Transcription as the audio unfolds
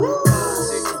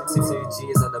Two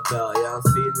G's on the belt, yeah, I'm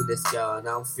feeling this girl,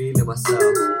 now I'm feeling myself.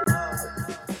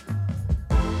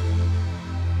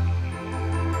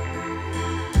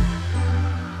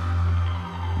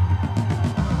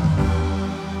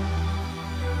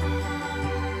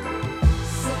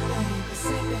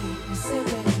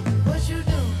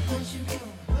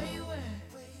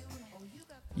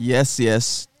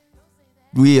 Yes.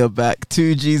 We are back.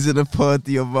 2G's in the pod,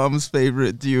 your mum's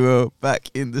favorite duo, back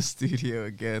in the studio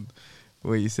again.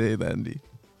 What are you saying, Andy?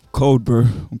 Cold, bro.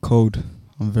 I'm cold.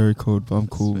 I'm very cold, but I'm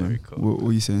That's cool, very man. cold, What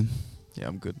are you saying? Yeah,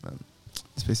 I'm good, man.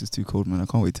 This place is too cold, man. I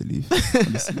can't wait to leave.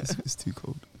 Honestly, it's too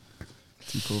cold.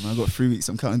 Too cold, man. I got 3 weeks.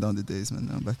 I'm counting down the days, man.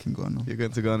 I'm back in Ghana. You're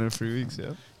going to Ghana in 3 weeks, yeah?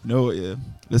 You know what? Yeah.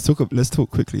 Let's talk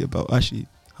quickly about Ashley.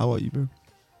 How are you, bro?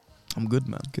 I'm good,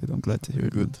 man. Good. I'm glad to hear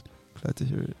it. Good. Man. Glad to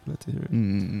hear it.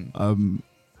 Mm-hmm.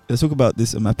 Let's talk about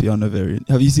this Amapiano variant.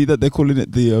 Have you seen that they're calling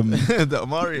it the the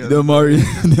Amarian. the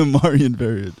Amarian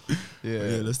variant?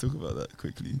 Yeah. Let's talk about that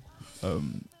quickly.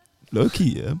 Low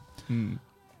key, yeah. Mm.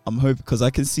 I'm hoping, because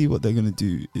I can see what they're gonna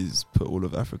do is put all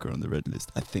of Africa on the red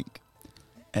list, I think,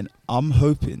 and I'm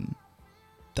hoping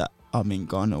that I'm in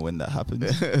Ghana when that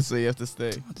happens. So you have to stay.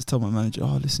 I just tell my manager,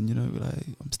 oh, listen, like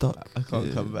I'm stuck. I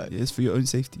can't come back. Yeah, it's for your own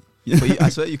safety. But I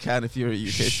swear you can if you're a UK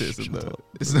citizen, though.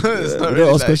 It's not. It's not we really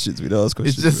don't ask like, questions. We don't ask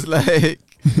questions. It's just bro. like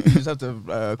you just have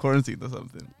to quarantine or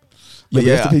something. Yeah, But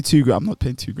you have to pay $2,000. I'm not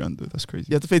paying $2,000 though. That's crazy.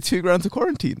 You have to pay $2,000 to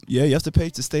quarantine. Yeah, you have to pay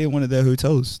to stay in one of their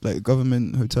hotels, like a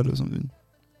government hotel or something.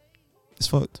 It's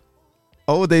fucked.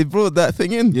 Oh, they brought that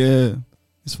thing in. Yeah,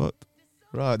 it's fucked.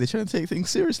 Right, they're trying to take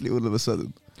things seriously all of a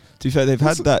sudden. To be fair, they've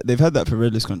had that for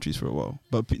red list countries for a while,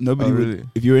 but nobody Oh, would. really?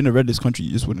 If you're in a red list country,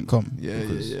 you just wouldn't come. Yeah.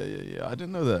 because- I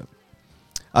didn't know that.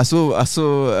 I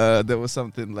saw there was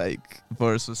something like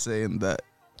Boris was saying that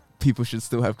people should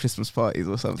still have Christmas parties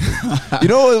or something. you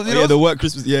know the work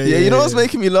Christmas. Yeah. you know what's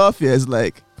making me laugh here is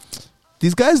like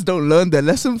these guys don't learn their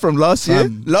lesson from last year.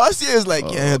 Fam. Last year is like,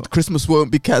 Christmas won't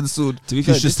be cancelled. To be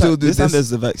fair, You should still do this time this. there's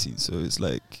the vaccine, so it's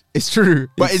like It's true,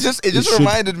 but it It's- just it should-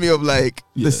 reminded me of like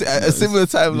Yeah, a similar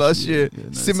time last year. Yeah, no,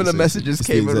 it's Similar the same messages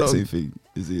thing. came It's the exact along. same thing.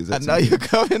 It's the exact And same now thing.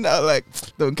 you're coming out like,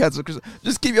 don't cancel Christmas.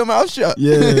 Just keep your mouth shut.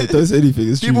 Yeah, don't say anything.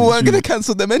 It's People true, weren't it's going to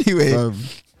cancel them anyway. true.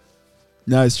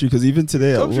 No, it's true, because even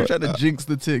today I'm at work, trying to jinx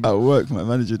the thing. at work, my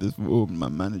manager's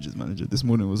manager this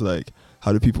morning was like,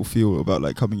 how do people feel about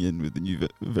like coming in with the new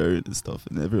variant and stuff?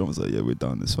 And everyone was like, yeah, we're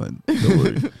down, it's fine, don't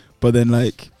worry. But then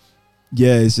like,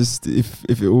 yeah, it's just if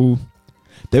it all,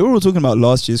 they were all talking about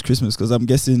last year's Christmas, because I'm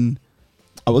guessing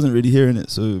I wasn't really hearing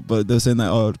it. So, but they were saying like,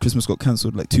 oh, Christmas got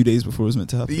cancelled like 2 days before it was meant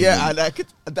to happen. Yeah, And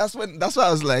and that's why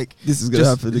I was like, this is gonna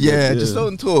just, happen. Again. just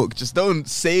don't talk. Just don't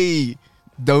say,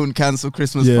 don't cancel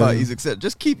Christmas Yeah. parties, etc.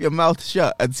 Just keep your mouth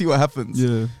shut and see what happens.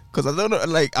 Yeah, Because I don't know,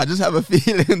 like, I just have a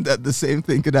feeling that the same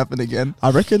thing could happen again.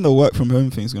 I reckon the work from home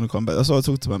thing is gonna come back. That's what I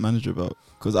talked to my manager about,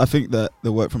 because I think that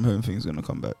the work from home thing is gonna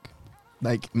come back.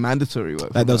 Like, mandatory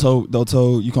work. Like from home. they'll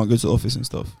tell you can't go to the office and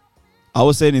stuff. I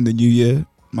was saying in the new year,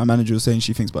 my manager was saying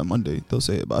she thinks by Monday they'll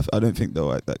say it, but I don't think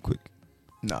they'll act that quick.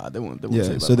 Nah, they won't say Yeah,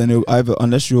 that. so then it'll either,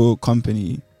 unless your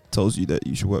company tells you that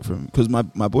you should work from, because my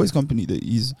boy's company, that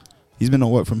he's been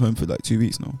on work from home for like 2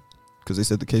 weeks now, because they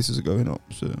said the cases are going up.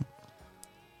 So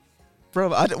Bro,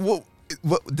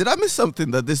 what, did I miss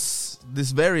something that this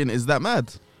variant is that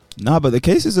mad? nah, but the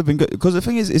cases have been good, because the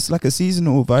thing is, it's like a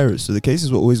seasonal virus, so the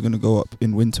cases were always going to go up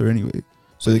in winter anyway.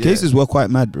 So the Yeah. cases were quite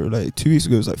mad, bro. Like 2 weeks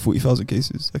ago, it was like 40,000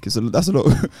 cases. Like that's a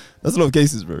lot. That's a lot of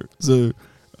cases, bro. So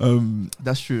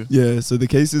That's true. yeah, so the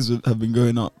cases have been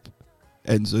going up,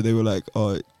 and so they were like,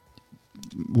 oh,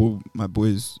 well, my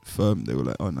boys' firm, they were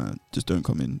like, oh no, just don't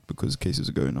come in because cases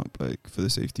are going up, like for the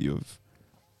safety of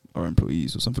our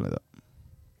employees or something like that.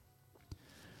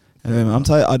 And I'm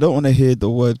tired. I don't want to hear the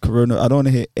word corona. I don't want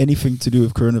to hear anything to do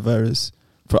with coronavirus.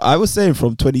 I was saying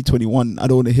from 2021, I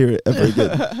don't want to hear it ever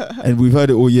again. And we've heard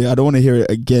it all year. I don't want to hear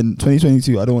it again.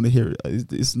 2022, I don't want to hear it.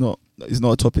 It's not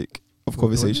a topic of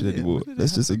conversation anymore.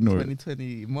 Let's just ignore it.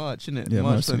 2020 March, innit? Yeah,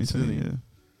 March 2020. Yeah,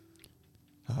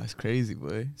 Oh, it's crazy,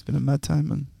 boy. it's been a mad time,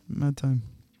 man. Mad time.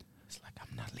 It's like,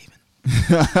 I'm not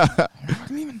leaving. I'm not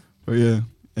leaving. But yeah.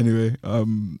 Anyway,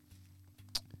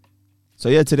 so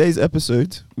yeah, today's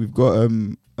episode we've got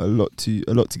a lot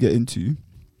to get into.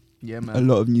 Yeah, man. A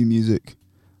lot of new music.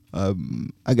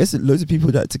 I guess loads of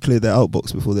people had to clear their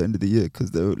outbox before the end of the year,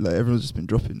 because like everyone's just been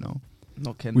dropping now,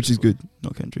 Not Kendrick. which is boy. good.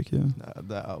 Not Kendrick, yeah. Nah,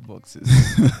 that outbox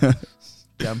is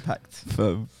jam-packed.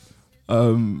 Firm.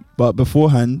 But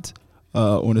beforehand,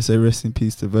 I want to say rest in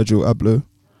peace to Virgil Abloh.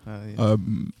 Yeah.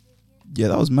 Yeah,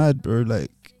 that was mad, bro.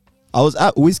 Like, I was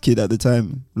at WizKid at the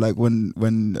time, like when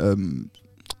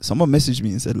someone messaged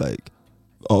me and said like,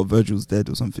 oh, Virgil's dead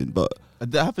or something, but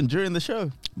That happened during the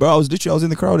show. Bro, I was in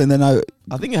the crowd, and then I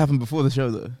think it happened before the show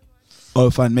though. oh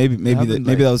fine, maybe happened,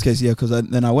 that was the case, yeah, because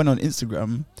then I went on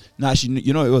Instagram. No, actually,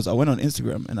 you know what it was? I went on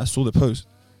Instagram and I saw the post,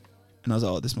 and I was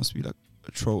like, oh, this must be like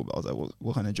a troll. But I was like,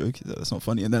 what kind of joke is that? That's not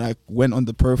funny. And then I went on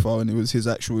the profile, and it was his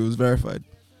actual. It was verified,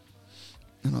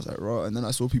 and I was like, right. And then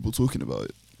I saw people talking about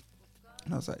it,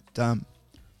 and I was like, damn.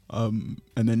 And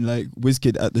then like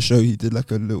Wizkid at the show, he did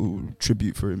like a little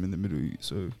tribute for him in the middle,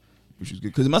 so which was good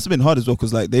because it must have been hard as well,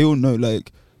 because like they all know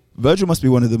like Virgil must be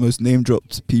one of the most name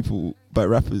dropped people by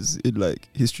rappers in like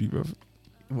history, bro.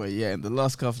 Well, yeah, in the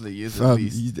last couple of years Fam, at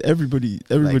least, everybody's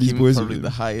like, boys. probably with the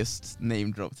him. highest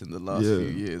name dropped in the last few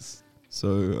years.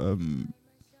 So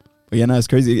but yeah, no, it's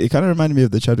crazy. It kind of reminded me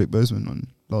of the Chadwick Boseman one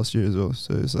last year as well.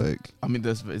 So it's like, I mean,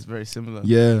 it's very similar.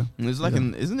 yeah. And it's like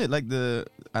Yeah. isn't it like the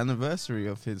anniversary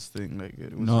of his thing? Like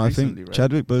it was No, I recently, think right?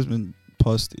 Chadwick Boseman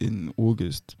passed in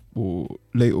August or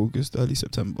late August, early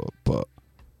September. But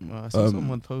Well, I saw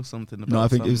someone post something about. no, I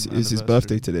think some it's his anniversary.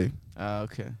 birthday today. Ah,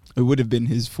 okay. It would have been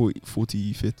his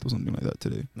 45th or something like that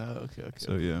today. No, okay.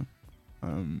 So yeah,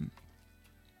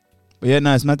 but yeah,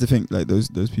 no, it's mad to think like those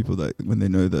people that when they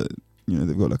know that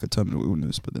they've got like a terminal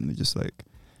illness, but then they just like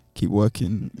keep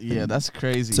working. Yeah, that's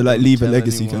crazy. To like Don't leave a tell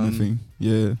legacy kind of anyone. thing.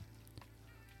 Yeah,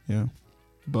 yeah.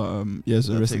 But yeah,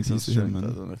 so That rest in takes some peace to him, strength. I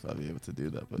man. don't know if I'll be able to do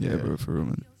that, but Yeah, bro, for real,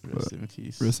 man. Rest in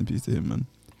peace. Rest in peace to him, man.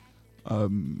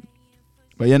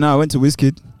 But yeah, no, I went to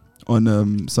Wizkid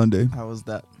on Sunday. How was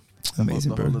that? Amazing,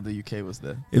 the bro. whole of the UK was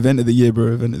there. Event of the year, bro.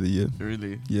 Event of the year.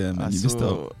 Really? Yeah, man. You missed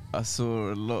out. I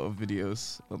saw a lot of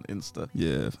videos on Insta.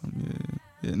 Yeah, fam,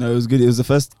 yeah. No, it was good. It was the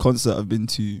first concert I've been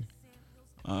to.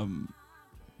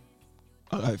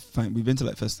 I find we've been to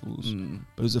like festivals,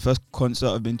 but it was the first concert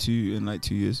I've been to in like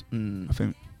 2 years. I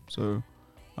think so.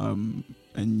 And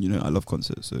I love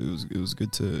concerts, so it was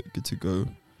good to go.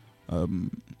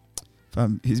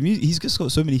 Fam, his music, he's just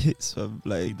got so many hits. Fam,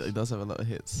 like He does have a lot of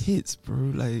hits, bro.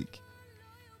 Like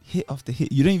hit after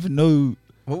hit. You don't even know.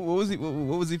 What was he?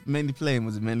 What was he mainly playing?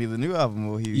 Was it mainly the new album,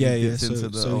 or he Yeah. dips into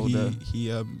the older? He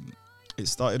it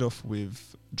started off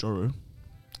with Joro,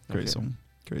 great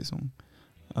Okay. song.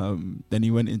 Then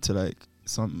he went into like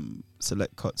some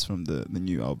select cuts from the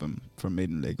new album from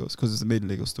Made in Lagos, because it's a Made in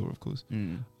Lagos store, of course.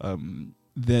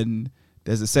 Then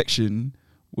there's a section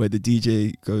where the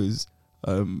DJ goes,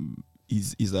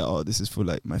 he's like, oh, this is for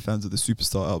like my fans of the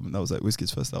Superstar album. That was like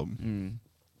Wizkid's first album.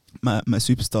 My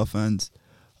Superstar fans,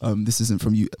 this isn't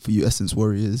from you for you Essence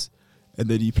Warriors. And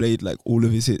then he played like all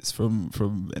of his hits from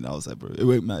and I was like, bro, it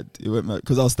went mad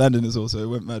because I was standing as well, so it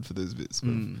went mad for those bits.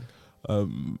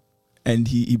 And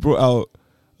he brought out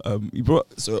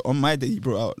so on my day he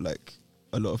brought out like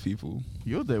a lot of people.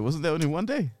 Your day wasn't there only one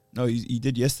day? No, he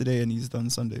did yesterday and he's done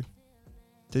Sunday.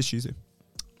 Today's Tuesday.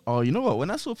 Oh, you know what?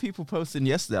 When I saw people posting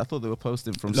yesterday, I thought they were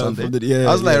posting from Sunday. Yeah,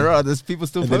 I was like, yeah. right, there's people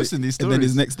still posting these stories. And then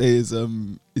his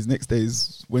next day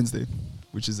is Wednesday,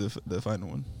 which is the final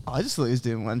one. Oh, I just thought he was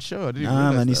doing one show. I didn't even Nah,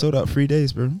 realize man, he that. sold out 3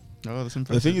 days, bro. Oh, that's But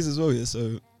impressive. the thing is as well, yeah.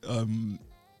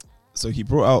 So he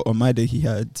brought out on my day. He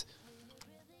had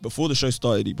before the show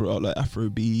started. He brought out like Afro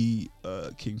B,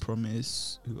 King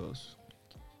Promise. Who else?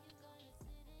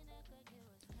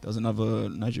 There was another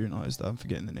Nigerian artist that I'm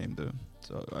forgetting the name though,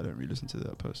 so I don't really listen to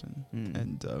that person.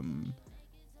 And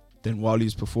then while he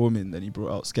was performing, then he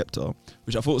brought out Skepta,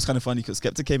 which I thought was kind of funny because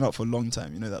Skepta came out for a long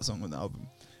time. You know that song on the album,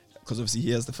 because obviously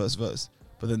he has the first verse,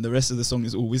 but then the rest of the song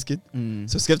is all Wizkid.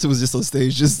 So Skepta was just on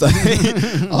stage, just like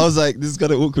I was like, this is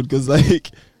kind of awkward because like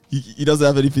he doesn't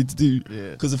have anything to do.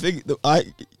 Yeah. Because the thing,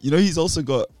 he's also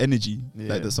got Energy,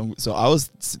 like the song. So I was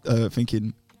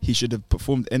thinking he should have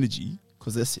performed Energy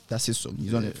because that's his song.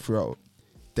 He's on it throughout.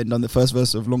 Then done the first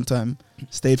verse of Long Time,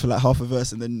 stayed for like half a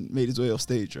verse, and then made his way off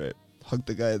stage. Right, hugged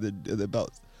the guy and then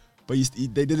bounced. But they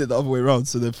did it the other way around.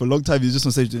 So then for a long time he was just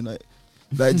on stage doing like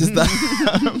just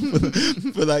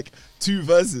that for like 2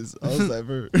 verses. I was like,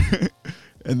 bro.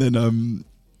 And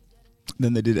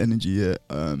then they did Energy. Yeah.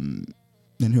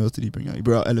 Then who else did he bring out? He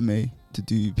brought out LMA to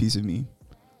do Piece of Me,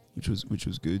 which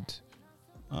was good.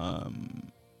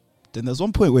 Then there's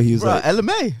one point where he was like,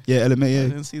 LMA. yeah, LMA, yeah. I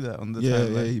didn't see that on the Yeah,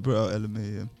 timeline. he brought out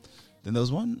LMA, yeah. Then there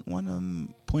was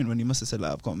one point when he must have said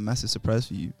like, I've got a massive surprise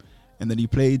for you. And then he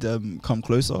played Come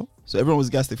Closer. So everyone was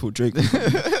gassed, they thought Drake was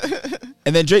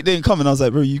and then Drake didn't come, and I was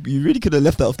like, bro, you really could have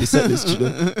left that off the set list, you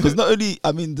know? Because not only,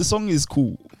 I mean, the song is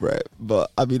cool, right? But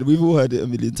I mean, we've all heard it a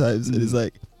million times, and it's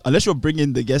like, unless you're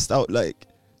bringing the guest out, like,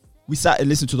 we sat and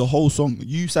listened to the whole song.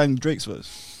 You sang Drake's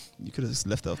verse. You could have just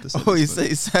left it off the set list.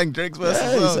 He sang Drake's verse Yeah,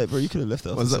 as well. he's like, bro, you could have left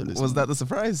it off the set list. Was that the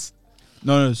surprise?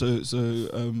 No. So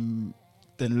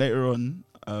then later on,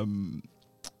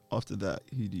 after that,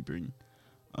 who did he bring?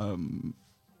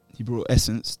 he brought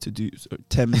Essence to do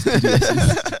Thames to do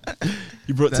Essence.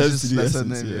 He brought Thames to do that's her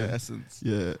Essence. name, Yeah. Essence.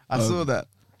 Yeah, I saw that.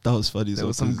 That was funny. There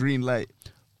was some green light.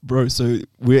 bro. So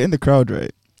we're in the crowd,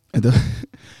 right? And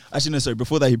actually, no, sorry.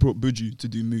 Before that, he brought Buju to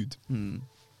do Mood,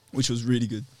 which was really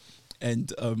good. And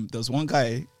there was one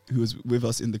guy who was with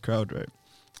us in the crowd, right?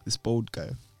 This bold guy,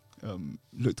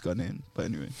 looked Ghanaian, but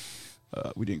anyway,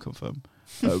 we didn't confirm.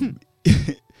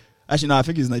 Actually, no, I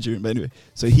think he's Nigerian, but anyway.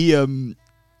 So he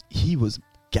was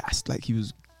gassed, like he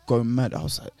was going mad. I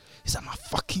was like, he's like, my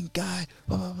fucking guy,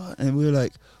 blah, blah, blah. And we were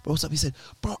like, bro, what's up? He said,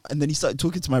 bro, and then he started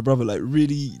talking to my brother, like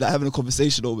really, like having a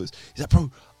conversation almost. He's like, bro,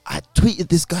 I tweeted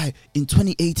this guy in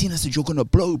 2018. I said, you're gonna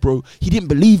blow, bro. He didn't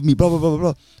believe me, blah, blah, blah,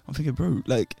 blah. I'm thinking, bro,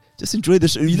 like, just enjoy the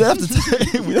show. You don't have to tell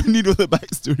him. We don't need all the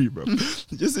backstory, bro.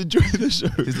 Just enjoy the show.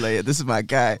 He's like, yeah, this is my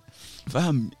guy.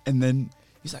 Fam. And then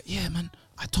he's like, yeah, man,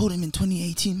 I told him in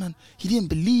 2018, man. He didn't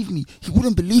believe me. He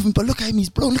wouldn't believe me, but look at him. He's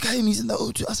blown. Look at him. He's in the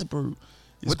O2. I said, bro,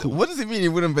 What does it mean he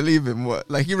wouldn't believe him? What?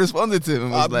 Like he responded to him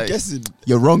and was I'm like, guessing.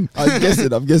 you're wrong. I'm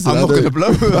guessing. I'm not going to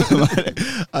blow.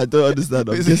 I don't understand.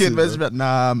 I'm He's a kid, guessing, like,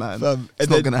 nah, man. Fam, It's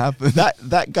not going to happen.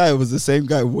 That guy was the same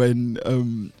guy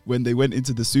when they went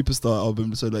into the Superstar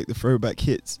album, so like the throwback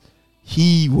hits.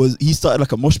 He started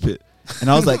like a mosh pit, and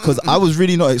I was like, because I was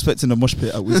really not expecting a mosh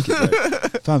pit at Wizkid,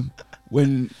 right? Fam,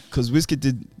 because Wizkid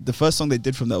did the first song they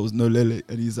did from that was No Lele,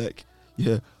 and he's like,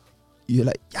 yeah, you're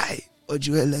like, yay, what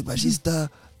you like my sister,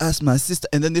 ask my sister,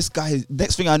 and then this guy,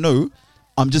 next thing I know,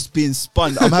 I'm just being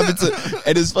spun. I'm having to,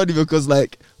 and it's funny because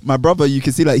like my brother, you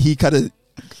can see like he kind of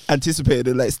anticipated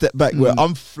and like step back where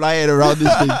I'm flying around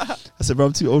this thing. I said, bro,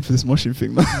 I'm too old for this moshing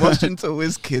thing, man. Moshing to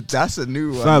Wizkid, that's a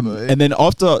new one. Fam. Boy. And then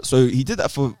after, so he did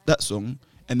that for that song,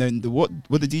 and then what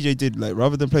the DJ did, like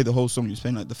rather than play the whole song, he was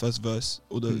playing like the first verse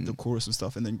or the chorus and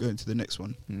stuff, and then going to the next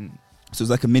one. So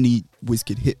it's like a mini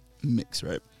Wizkid hit mix,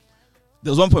 right? There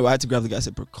was one point where I had to grab the guy. I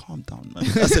said, bro, calm down, man.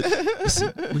 I said,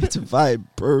 listen, we need to vibe,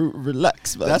 bro.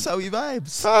 Relax, man. That's how he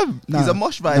vibes. Nah, He's a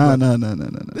mosh vibe. No.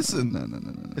 Listen,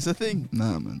 no. it's a thing.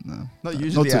 Nah, man, no. Not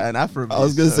usually Not to- at an Afro. I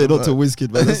was gonna say not to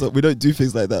Wizkid, but that's not, we don't do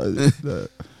things like that. No.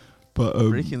 But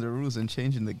breaking the rules and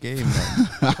changing the game,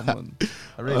 man. Come on,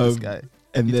 I rate this guy.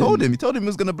 and He then, told him he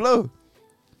was gonna blow.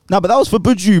 Nah, but that was for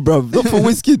Buju, bro, not for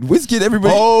Wizkid. Wizkid,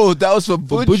 everybody. Oh, that was for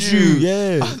for Buju.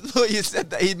 yeah. I thought you said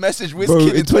that he'd messaged Wizkid Bro,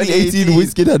 in 2018.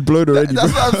 Wizkid had blown already.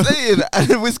 That's bro. what I'm saying. And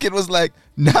Wizkid was like,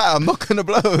 nah, I'm not gonna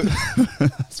blow.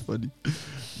 That's funny.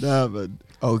 Nah, man.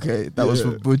 Okay, that was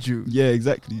for Yeah. Buju. Yeah,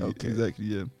 exactly. Okay. Exactly,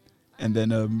 yeah. And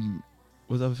then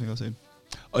what was the other thing I was saying?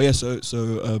 Oh yeah, so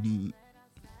oh,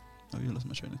 you lost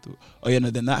my train of thought. Oh yeah,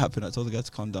 no, then that happened. I told the guy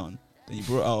to calm down. Then he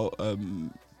brought out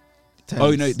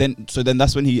oh no, then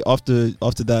that's when he after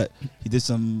that he did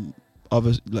some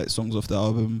other like songs off the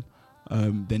album.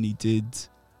 Then he did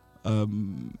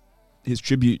his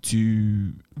tribute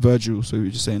to Virgil. So he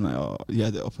was just saying like, oh, he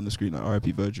had it up on the screen like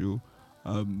R.I.P. Virgil.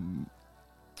 And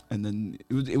then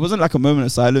it wasn't like a moment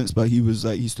of silence, but he was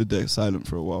like he stood there silent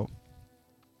for a while.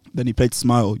 Then he played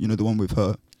Smile, you know, the one with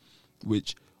her,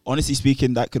 which honestly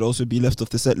speaking that could also be left off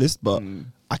the set list, but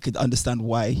I could understand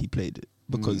why he played it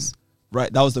because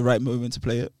right, that was the right moment to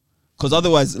play it. Because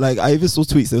otherwise, like I even saw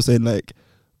tweets they were saying like,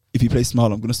 if you play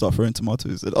Smile, I'm gonna start throwing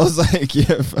tomatoes. And I was like,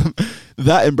 yeah, fam,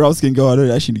 that and Brown Skin Girl, I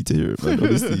don't actually need to hear it, man,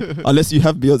 honestly. Unless you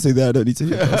have Beyonce there, I don't need to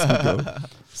hear Brown Skin Girl.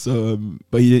 So,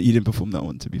 but he didn't perform that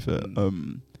one, to be fair.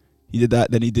 He did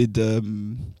that, then he did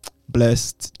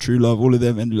Blessed, True Love, all of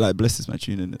them, and like Blessed is my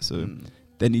tune in it. So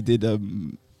then he did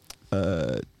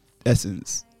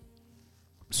Essence.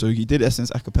 So he did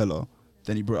Essence a cappella,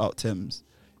 then he brought out Thames.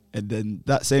 And then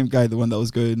that same guy, the one that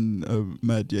was going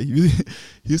mad, yeah, he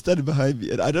was standing behind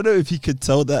me. And I don't know if he could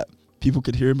tell that people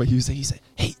could hear him, but he said,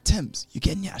 hey, Thames, you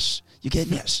get nyash.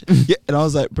 Yeah. And I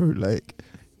was like, bro, like,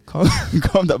 calm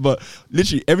down. But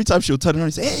literally, every time she'll turn around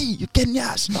and say, hey, you get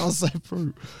nyash. And I was like,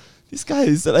 bro, this guy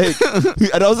is like,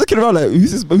 and I was looking around like,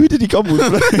 who's this? Who did he come with?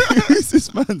 Like, who's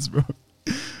this man's, bro?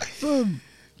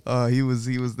 He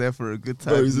was there for a good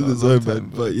time. Bro, he was in the zone, man.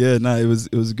 But yeah, it was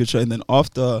a good show. And then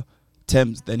after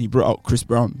Thames, then he brought out Chris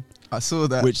Brown. I saw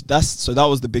that. That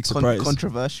was the big surprise.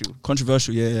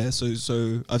 Controversial. Yeah.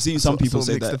 So I've seen some people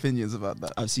say mixed that. opinions about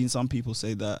that. I've seen some people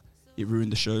say that it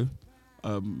ruined the show.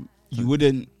 You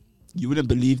wouldn't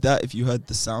believe that if you heard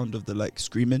the sound of the like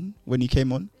screaming when he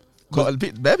came on.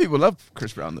 Bare people love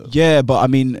Chris Brown though. Yeah, but I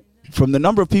mean, from the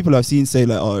number of people I've seen say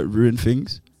like, oh, it ruined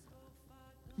things.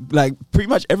 Like pretty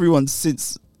much everyone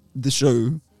since the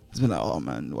show has been like, oh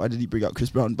man, why did he bring out Chris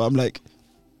Brown? But I'm like,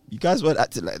 you guys weren't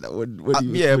acting like that when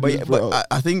but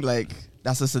I think like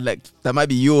that's a select. That might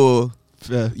be your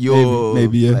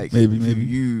maybe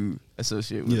you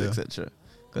associate with etc.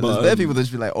 Because there's people that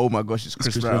just be like, oh my gosh, it's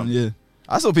Chris Brown. Yeah,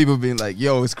 I saw people being like,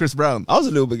 "Yo, it's Chris Brown." I was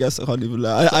a little bit gassed. I can't even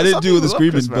lie. I didn't Some do all the people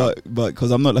love Chris screaming, Brown. but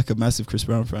because I'm not like a massive Chris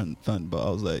Brown fan, but I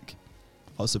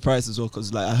was surprised as well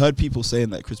because like I heard people saying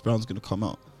that Chris Brown's gonna come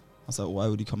out. I was like, why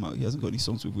would he come out? He hasn't got any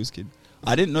songs with Wizkid.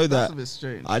 I didn't know That's that. a bit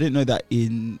strange. I didn't know that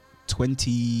in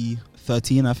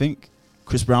 2013, I think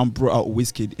Chris Brown brought out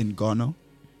Wizkid in Ghana,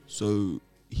 so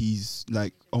he's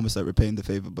like almost like repaying the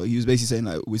favor. But he was basically saying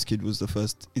like Wizkid was the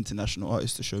first international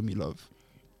artist to show me love,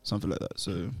 something like that.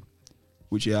 So,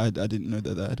 which I didn't know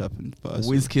that had happened. But I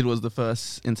saw- Wizkid was the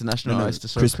first international no, artist to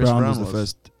show Chris Brown was the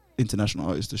first international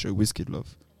artist to show Wizkid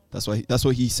love. That's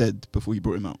what he said before he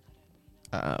brought him out.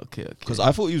 Okay. Because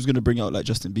I thought he was gonna bring out like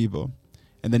Justin Bieber,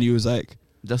 and then he was like,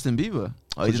 Justin Bieber.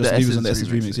 Oh, Justin Bieber's on the Essence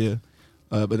remix, yeah.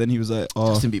 But then he was like,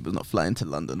 oh, Justin Bieber's not flying to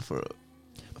London for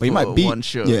but he might be one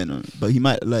show. Yeah, no, but he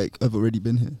might like have already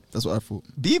been here. That's what I thought.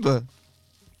 Bieber.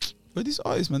 But these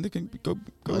artists, man, they can go Not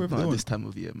wherever they at want. this time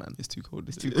of year, man. It's too cold.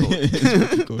 It's too cold.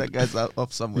 It's too cold. That guy's out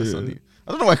off somewhere, Yeah. Sonny.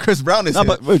 I don't know why Chris Brown is No, here.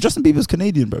 but bro, Justin Bieber's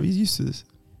Canadian, bro. He's used to this.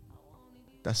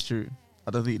 That's true.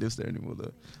 I don't think he lives there anymore,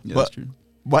 though. Yeah, But- that's true.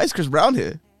 Why is Chris Brown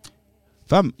here?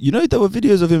 Fam, you know there were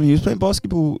videos of him. He was playing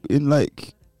basketball in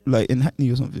like in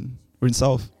Hackney or something, or in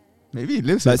South, Maybe he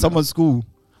lives like here. someone's school.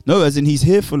 No, as in he's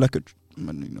here for like a.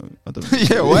 Man, you know, I don't know.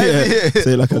 Yeah, why is he here?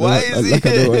 Say like I know, Why is he like I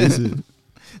know why here? he's here.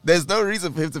 There's no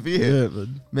reason for him to be here. Yeah,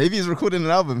 man. Maybe he's recording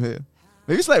an album here.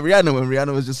 Maybe it's like Rihanna when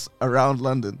Rihanna was just around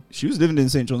London. She was living in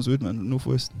St. John's Wood, man,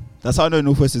 Northwest. That's how I know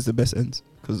Northwest is the best end,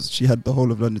 because she had the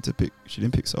whole of London to pick. She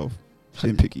didn't pick South. She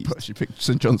didn't pick East. Bro, she picked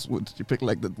St. John's Wood. She picked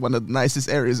like one of the nicest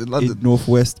areas in London. In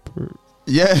Northwest, bro.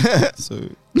 Yeah. So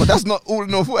But that's not all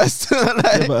Northwest.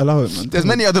 Like, yeah, but allow it, man. there's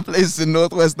many other places in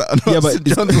Northwest that are not Yeah, but St.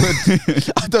 John's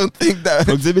Wood. I don't think that.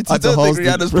 proximity I to don't think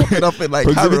Halston. Rihanna's popping up in like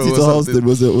Harrow Proximity or to something.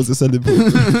 Halston was a selling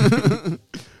point.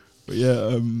 But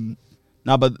yeah,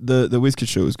 nah, but the Wizkid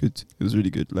show was good. It was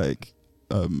really good. Like,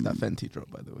 That Fenty drop,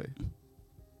 by the way.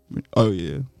 oh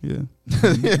yeah.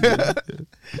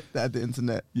 They had the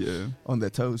internet Yeah, on their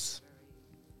toes.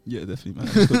 yeah, definitely,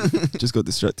 man. Just got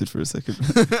distracted for a second.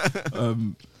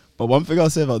 But one thing I'll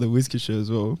say about the Wizkid show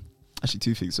as well, actually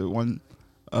two things. So one,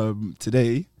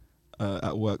 today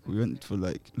at work we went for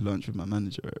like lunch with my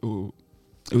manager. Right? Or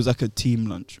it was like a team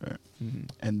lunch, right? Mm-hmm.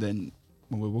 And then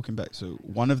when we're walking back, so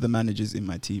one of the managers in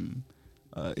my team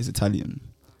is Italian.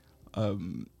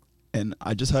 And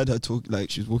I just heard her talk, like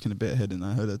she was walking a bit ahead, and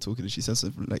I heard her talking, and she said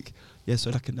something like, yeah, so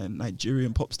like a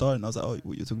Nigerian pop star. And I was like, oh,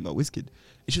 what, you're talking about Wizkid?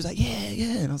 And she was like,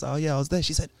 yeah. And I was like, oh yeah, I was there.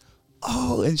 She said,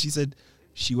 oh, and she said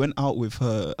she went out with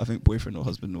her, I think, boyfriend or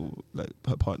husband or like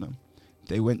her partner.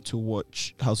 They went to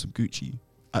watch House of Gucci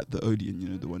at the Odeon, you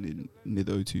know, the one near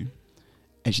the O2.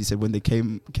 And she said when they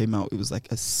came out, it was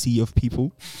like a sea of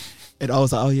people. And I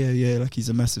was like, oh yeah, like he's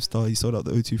a massive star. He sold out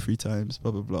the O2 3 times, blah,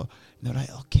 blah, blah. And they're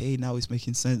like, okay, now it's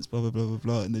making sense, blah, blah, blah, blah,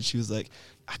 blah. And then she was like,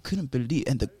 I couldn't believe,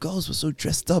 and the girls were so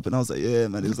dressed up. And I was like, yeah,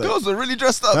 man. It was The like, girls are really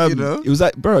dressed up, you know? it was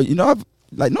like, bro, you know, I've,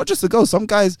 like, not just the girls, some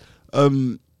guys,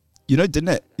 you know,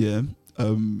 Danette, yeah,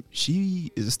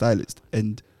 she is a stylist.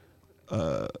 And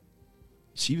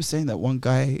she was saying that one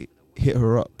guy hit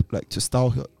her up, like, to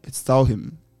style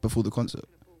him before the concert.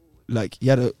 Like, he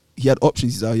had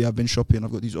options. He's like, yeah, I've been shopping.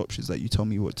 I've got these options. Like, you tell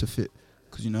me what to fit,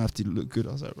 because, you know, I have to look good.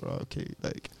 I was like, right, okay.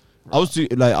 Like, I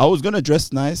was gonna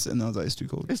dress nice, and I was like, it's too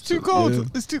cold. It's too So, cold. yeah.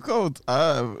 It's too cold.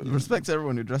 Respect to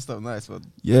everyone who dressed up nice, but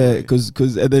Yeah, because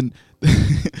and then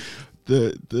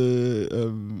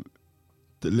the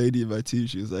lady in my team,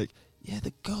 she was like, yeah,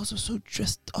 the girls were so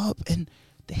dressed up and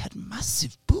they had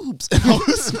massive boobs. And I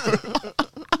was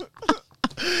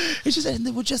and she said, and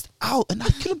they were just out, and I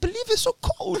couldn't believe it's so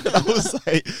cold. And I was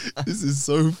like, this is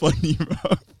so funny, bro.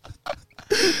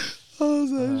 I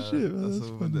was like, shit, man. that's That's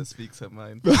a woman funny. that speaks her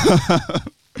mind.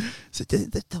 So they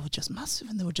were just massive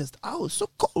and they were just out, so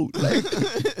cold. Like,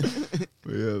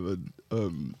 but yeah,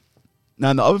 man.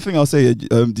 Now the other thing I'll say,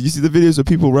 did you see the videos of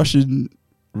people rushing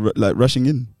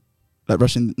in, not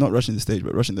rushing the stage,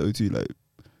 but rushing the O2, like,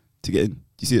 to get in? Do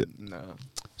you see it? No,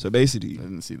 So I basically,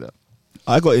 didn't see that.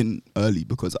 I got in early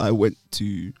because I was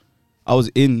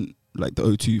in like the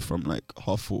O2 from like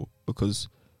 4:30 because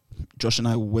Josh and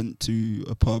I went to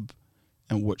a pub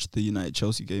and watched the United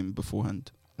Chelsea game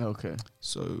beforehand. Okay,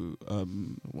 So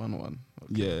 1-1.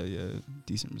 yeah,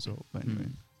 decent result. But anyway,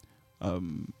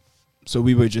 so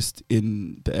we were just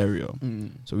in the area,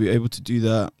 so we were able to do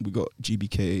that. We got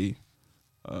GBK,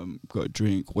 got a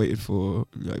drink, waited for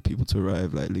like people to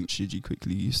arrive, like linked Shiji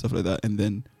quickly, stuff like that, and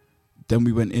then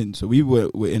we went in. So we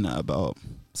were in at about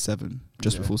 7,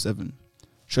 just Yeah. before 7.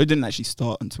 Show didn't actually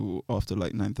start until after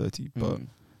like 9:30, but Mm.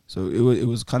 so it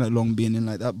was kind of long being in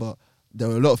like that. But there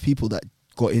were a lot of people that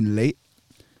got in late,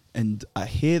 and I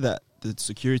hear that the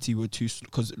security were too,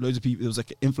 because loads of people, there was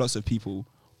like an influx of people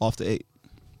after 8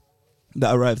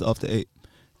 that arrived after 8,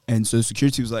 and so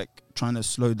security was like trying to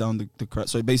slow down the crowd.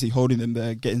 So basically holding them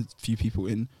there, getting a few people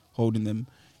in, holding them,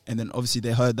 and then obviously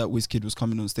they heard that WizKid was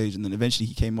coming on stage, and then eventually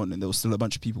he came on, and there was still a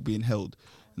bunch of people being held,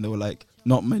 and there were like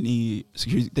not many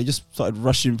security. They just started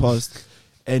rushing past,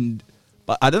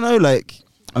 but I don't know, like,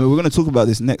 I mean, we're gonna talk about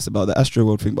this next about the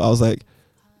Astroworld thing, but I was like,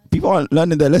 people aren't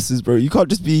learning their lessons, bro. You can't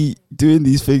just be doing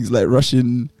these things like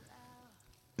rushing.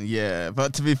 Yeah,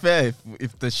 but to be fair,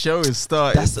 if the show is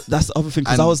started, that's the other thing.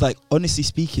 Because I was like, honestly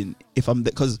speaking, if I'm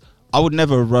because I would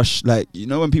never rush, like, you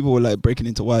know, when people were like breaking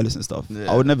into wireless and stuff,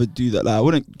 I would never do that. Like, I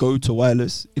wouldn't go to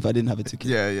wireless if I didn't have a ticket.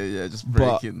 Yeah, just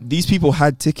breaking. But these people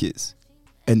had tickets,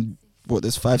 and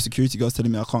there's 5 security guards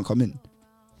telling me I can't come in.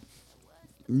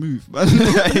 Move, man.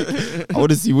 I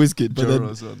want to see WizKid,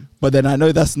 but then I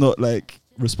know that's not like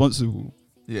responsible.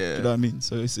 Yeah, you know what I mean.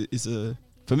 So it's a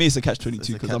for me it's a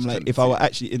catch-22, because I'm like, if I were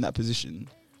actually in that position,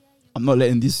 I'm not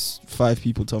letting these 5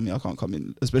 people tell me I can't come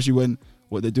in, especially when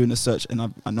they're doing a search and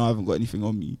I know I haven't got anything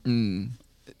on me,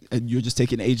 and you're just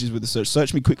taking ages with the search.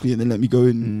 Search me quickly and then let me go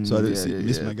in, so I don't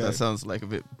miss my guy. That sounds like a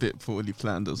bit poorly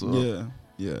planned as well.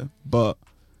 Yeah, but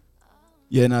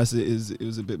yeah, no, it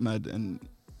was a bit mad, and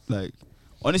like,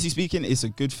 honestly speaking, it's a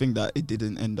good thing that it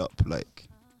didn't end up like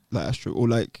Astro or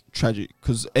like tragic,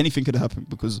 because anything could have happened,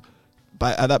 because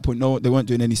at that point, they weren't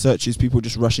doing any searches, people were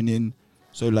just rushing in,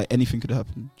 so like anything could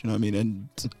happen. Do you know what I mean? And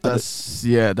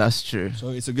that's true. So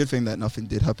it's a good thing that nothing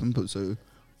did happen, but so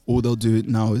all they'll do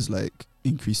now is like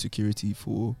increase security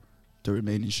for the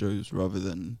remaining shows rather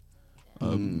than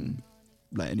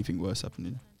like anything worse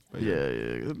happening. But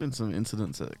there have been some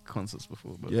incidents at concerts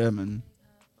before, but yeah, man.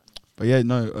 But yeah,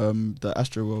 no, the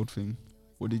Astroworld thing.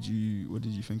 What did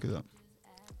you think of that?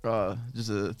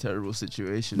 Just a terrible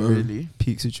situation, Bro, really.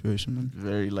 Peak situation, man.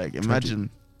 Very like tragic. Imagine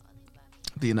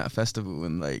being at a festival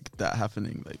and like that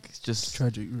happening. Like, it's just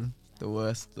tragic, bro. The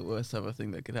worst ever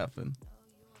thing that could happen.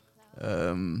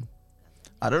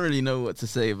 I don't really know what to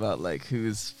say about like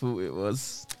whose fault it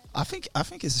was. I think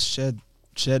it's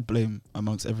shared blame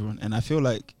amongst everyone, and I feel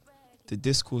like the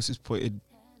discourse is pointed,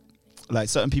 like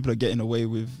certain people are getting away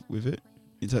with it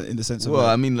in the sense of, well,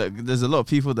 like, I mean, like, there's a lot of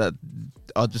people that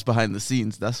are just behind the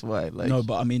scenes. That's why, like, no,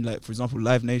 but I mean, like, for example,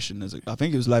 Live Nation. I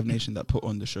think it was Live Nation that put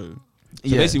on the show. So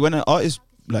basically, when an artist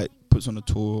like puts on a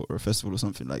tour or a festival or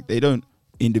something, like, they don't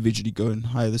individually go and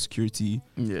hire the security.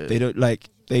 Yeah, they don't, like,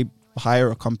 they hire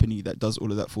a company that does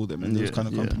all of that for them, and those kind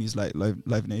of companies like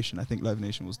Live Nation. I think Live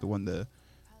Nation was the one there,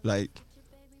 like,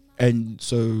 and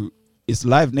so it's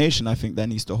Live Nation, I think, that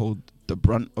needs to hold the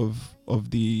brunt of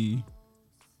the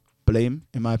blame,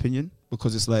 in my opinion,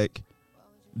 because it's like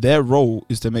their role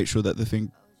is to make sure that the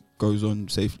thing goes on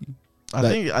safely.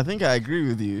 I think I agree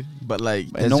with you, but like,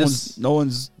 no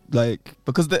one's like,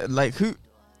 because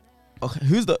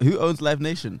who owns Live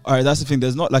Nation? All right, that's the thing.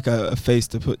 There's not like a face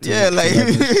to put. Like,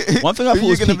 one thing I thought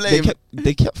was blame?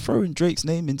 they kept throwing Drake's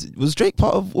name into. Was Drake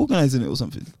part of organizing it or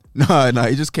something? No,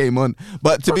 he just came on.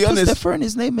 But to be honest, they're throwing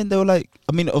his name in. They were like,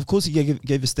 I mean, of course he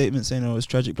gave a statement saying, "Oh, it's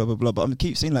tragic," blah blah blah. But I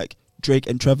keep seeing like Drake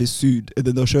and Travis sued, and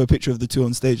then they'll show a picture of the two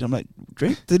on stage. I'm like,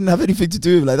 Drake didn't have anything to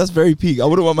do with it. Like, that's very peak. I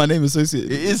wouldn't want my name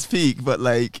associated. It is peak, but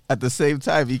like at the same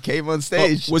time, he came on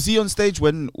stage. Was he on stage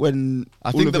when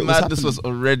I think the madness was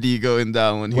already going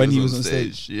down when he was on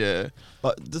stage? Yeah,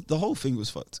 but the whole thing was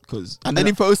fucked. And then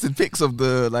he posted pics of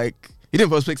the like. He didn't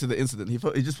post pics of the incident.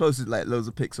 He just posted like loads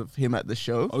of pics of him at the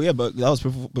show. Oh yeah, but that was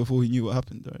before he knew what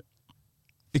happened, right?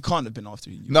 It can't have been after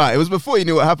he knew. No, it was before he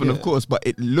knew what happened, of course. But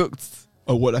it looked.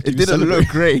 Oh, what? Like, it didn't look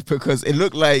great, because it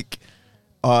looked like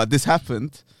this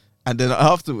happened, and then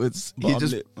afterwards he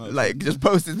just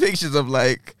posted pictures of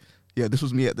like, yeah, this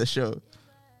was me at the show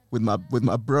with my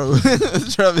bro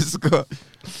Travis Scott.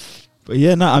 But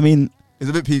yeah, no, I mean, it's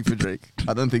a bit peak for Drake.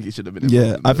 I don't think he should have been.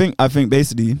 Yeah, I think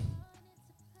basically,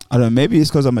 I don't know. Maybe it's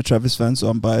because I'm a Travis fan, so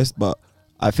I'm biased. But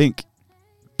I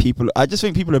just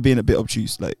think people are being a bit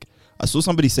obtuse. Like, I saw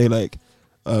somebody say like,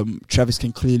 Travis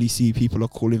can clearly see people are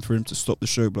calling for him to stop the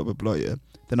show, blah blah blah. Yeah.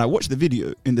 Then I watched the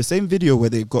video. In the same video where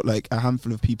they've got like a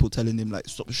handful of people telling him like,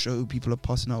 stop the show, people are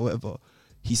passing out, whatever.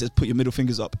 He says, put your middle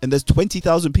fingers up, and there's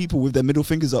 20,000 people with their middle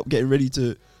fingers up getting ready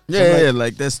to.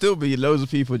 Like there's still be loads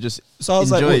of people just. So I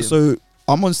was like, so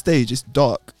I'm on stage, it's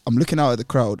dark, I'm looking out at the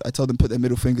crowd, I tell them put their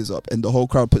middle fingers up, and the whole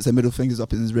crowd puts their middle fingers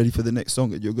up and is ready for the next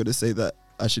song, and you're gonna say that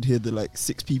I should hear the like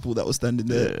 6 people that were standing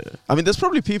there. Yeah. I mean, there's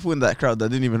probably people in that crowd that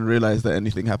didn't even realize that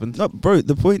anything happened. No, bro,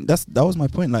 that was my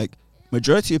point. Like,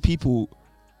 majority of people,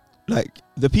 like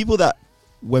the people that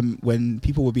when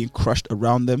people were being crushed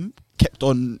around them kept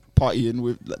on partying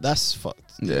with, like, that's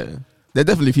fucked. Yeah. There are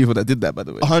definitely people that did that, by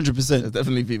the way. 100%. There's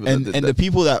definitely people that did and that. the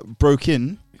people that broke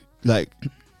in, like,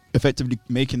 effectively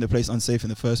making the place unsafe in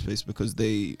the first place because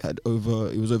it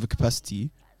was over capacity.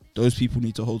 Those people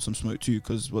need to hold some smoke too,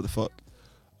 because what the fuck.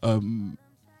 And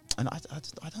I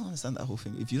don't understand that whole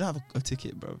thing. If you don't have a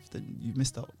ticket, bro, then you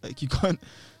missed out. Like, you can't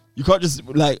just,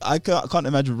 like, I can't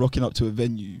imagine rocking up to a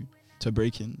venue to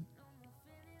break in.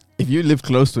 If you live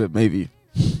close to it, maybe.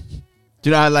 Do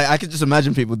you know? Like, I could just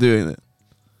imagine people doing it.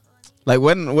 Like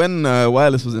when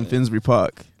Wireless was in Finsbury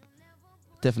Park,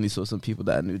 definitely saw some people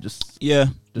that I knew just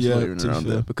loitering around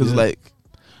there because like,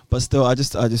 but still, I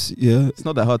just it's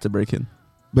not that hard to break in.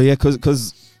 But yeah,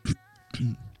 cause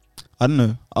I don't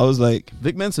know. I was like,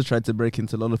 Vic Mensa tried to break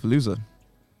into Lollapalooza,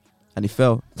 and he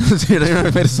fell. You know,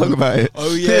 I made a song about it.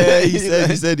 Oh yeah, he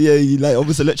said he like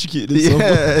almost electrocuted himself.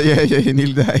 Yeah, he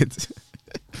nearly died.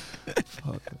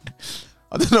 Fuck.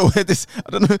 I don't know where this. I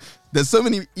don't know. There's so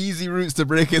many easy routes to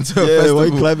break into a festival. Why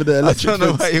climbing the electric I don't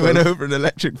know fence, why he went over an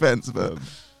electric fence, but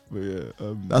yeah,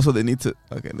 that's what they need to.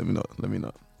 Okay, let me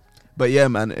not. But yeah,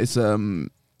 man, it's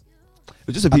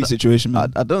just a peak situation,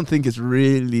 man. I don't think it's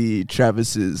really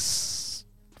Travis's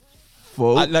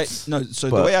fault.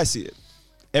 The way I see it,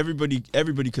 everybody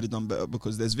could have done better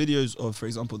because there's videos of, for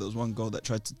example, there was one girl that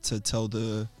tried to tell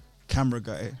the camera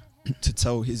guy to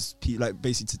tell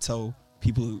basically to tell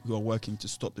people who are working to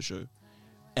stop the show,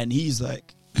 and he's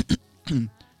like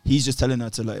he's just telling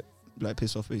her to like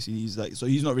piss off basically. He's like, so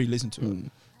he's not really listening to her.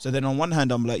 So then on one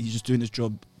hand I'm like, he's just doing his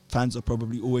job. Fans are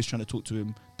probably always trying to talk to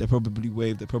him. They're probably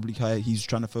wave, they're probably high. He's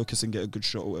trying to focus and get a good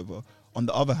shot or whatever. On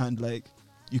the other hand, like,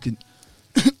 you can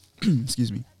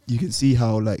excuse me, you can see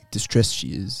how like distressed she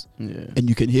is, and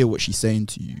you can hear what she's saying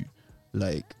to you.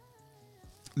 Like,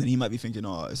 then he might be thinking,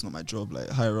 oh, it's not my job, like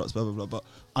higher ups, blah blah blah. But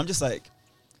I'm just like,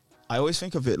 I always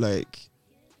think of it like,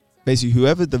 basically,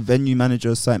 whoever the venue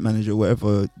manager, site manager,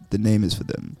 whatever the name is for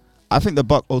them, I think the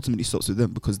buck ultimately stops with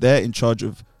them because they're in charge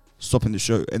of stopping the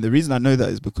show. And the reason I know that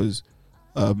is because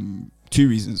two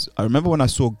reasons. I remember when I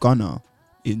saw Gunna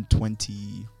in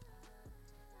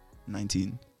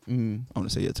 2019. I want to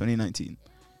say 2019,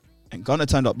 and Gunna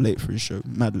turned up late for his show,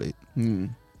 mad late.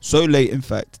 So late, in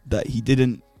fact, that he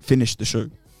didn't finish the show.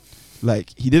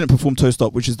 Like, he didn't perform Toast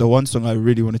Up, which is the one song I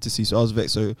really wanted to see. So I was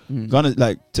vexed. So Gunna,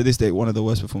 like, to this day, one of the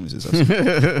worst performances I've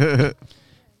seen.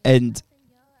 And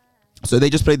so they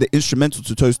just played the instrumental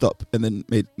to Toast Up and then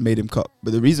made him cut.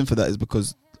 But the reason for that is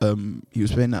because he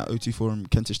was playing at O2 Forum,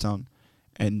 Kentish Town,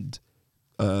 and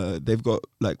they've got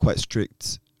like quite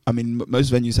strict. I mean,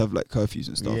 most venues have like curfews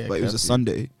and stuff, but it was a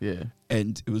Sunday,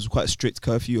 and it was quite a strict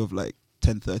curfew of like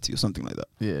 10:30 or something like that.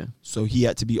 Yeah. So he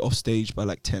had to be off stage by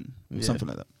like 10 or something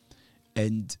like that,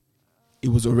 and it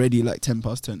was already like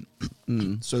 10:10.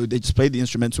 So they just played the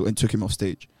instrumental and took him off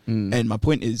stage. And my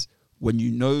point is, when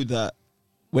you know that.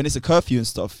 When it's a curfew and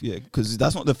stuff, because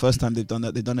that's not the first time they've done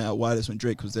that. They've done it at Wireless when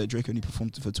Drake was there. Drake only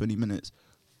performed for 20 minutes,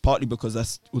 partly because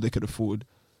that's all they could afford.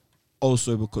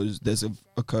 Also because there's a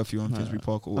curfew on Finsbury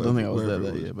Park or whatever. I don't think I was there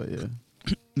that year, but yeah.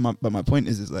 But my point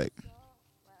is like,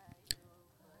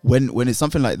 when it's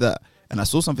something like that, and I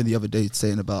saw something the other day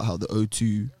saying about how the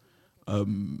O2,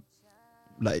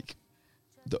 like,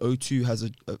 the O2 has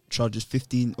a charges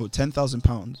 15 or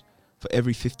 £10,000 for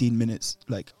every 15 minutes,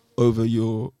 like, over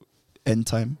your end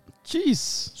time.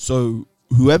 Jeez. So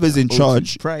whoever's in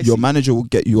charge, your manager will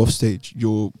get you off stage.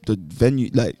 The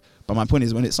venue, like. But my point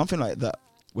is, when it's something like that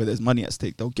where there's money at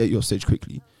stake, they'll get you off stage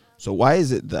quickly. So why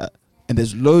is it that? And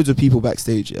there's loads of people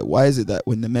backstage. Why is it that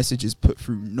when the message is put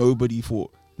through, nobody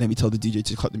thought, let me tell the DJ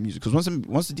to cut the music? Because once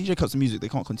the DJ cuts the music, they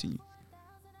can't continue. Do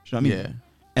you know what I mean? Yeah.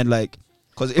 And like,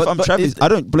 because if I'm Travis, I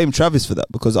don't blame Travis for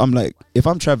that, because I'm like, if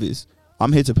I'm Travis,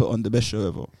 I'm here to put on the best show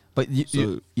ever. But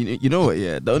you know what?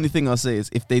 Yeah, the only thing I'll say is,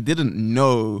 if they didn't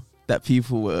know that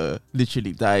people were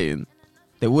literally dying,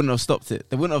 they wouldn't have stopped it.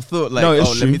 They wouldn't have thought like,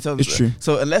 let me tell them. It's true.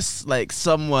 So unless like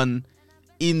someone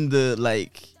in the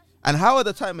like, and how at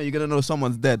the time are you gonna know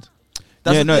some's dead?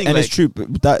 That's and like, it's true.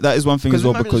 But that is one thing as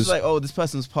well, because like, oh, this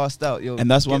person's passed out.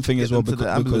 And that's one thing as well,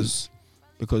 because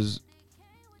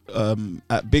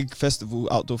at big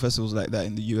outdoor festivals like that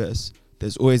in the US,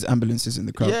 there's always ambulances in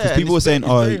the crowd. Because people were saying,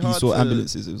 oh, you saw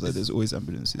ambulances. It was like, there's always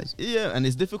ambulances. Yeah, and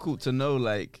it's difficult to know,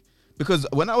 like, because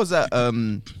when I was at,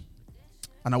 and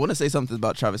I want to say something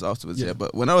about Travis afterwards,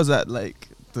 but when I was at, like,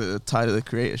 the Tyler, the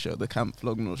Creator show, the Camp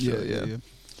Flogno show,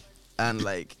 and,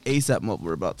 like, ASAP Mob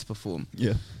were about to perform.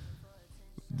 Yeah.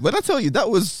 When I tell you, that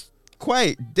was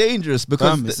quite dangerous,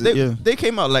 because they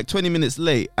came out, like, 20 minutes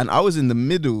late, and I was in the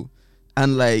middle,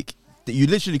 and, like, you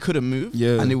literally couldn't move,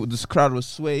 and this crowd was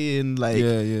swaying, like,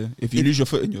 if you lose your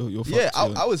foot in your foot,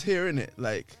 I was hearing it,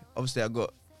 like, obviously I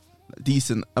got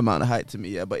decent amount of height to me,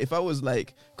 yeah. But if I was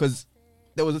like, because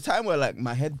there was a time where like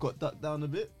my head got ducked down a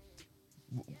bit.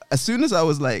 As soon as I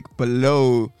was like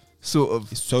below sort of,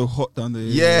 it's so hot down there.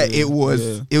 it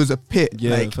was a pit.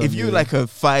 Yeah, like if you're like a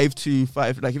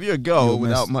 5'2", like if you're a girl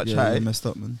without much height, you're messed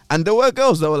up, man. And there were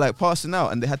girls that were like passing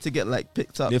out and they had to get like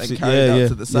picked up and carried out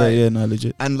to the side. Yeah, no,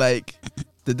 legit. And like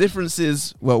the difference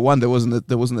is, well, one, there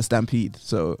wasn't a stampede,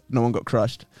 so no one got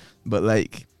crushed. But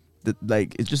like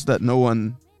it's just that no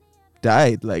one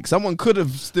died. Like someone could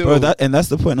have still. Bro, that's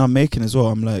the point I'm making as well.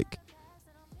 I'm like,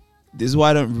 this is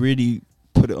why I don't really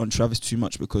put it on Travis too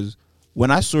much, because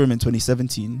when I saw him in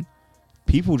 2017,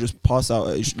 people just pass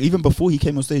out. Even before he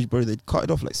came on stage, bro, they cut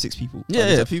it off like 6 people.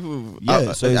 Yeah, people.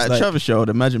 Yeah, so at Travis show, I'd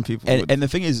imagine people. And the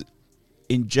thing is,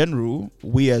 in general,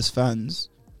 we as fans,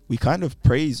 we kind of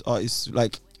praise artists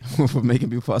like for making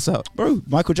people pass out. Bro,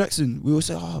 Michael Jackson, we will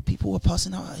say, people were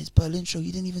passing out at his Berlin show.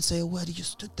 He didn't even say a word. He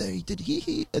just stood there. He did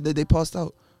he, and then they passed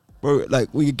out. Bro, like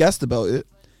we get gassed about it.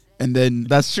 And then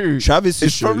that's true. Travis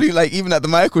is probably like even at the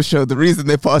Michael show, the reason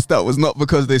they passed out was not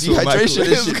because they saw dehydration.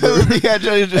 It's because of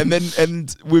dehydration.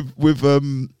 And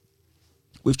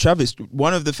with Travis,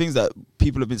 one of the things that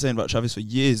people have been saying about Travis for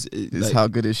years is like, how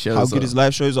good his shows how good his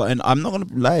live shows are. And I'm not gonna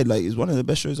lie, like it's one of the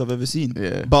best shows I've ever seen.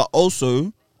 Yeah. But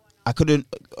also, I could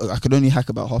only hack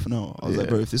about half an hour. I was like,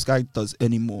 bro, if this guy does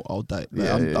any more, I'll die. Like,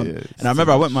 and I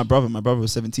remember I went with my brother. My brother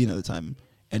was 17 at the time.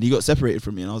 And he got separated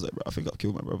from me, and I was like, bro, I think I've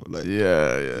killed my brother. Like,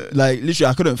 like literally,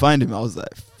 I couldn't find him. I was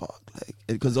like, fuck, like,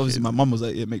 because obviously my mum was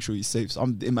like, yeah, make sure he's safe. So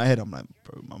I'm in my head, I'm like,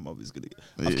 bro, my mum is gonna.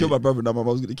 I've killed my brother, now my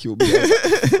mum's gonna kill me.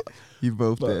 You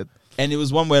both dead. And it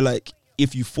was one where like,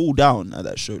 if you fall down at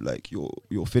that show, like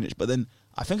you're finished. But then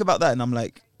I think about that, and I'm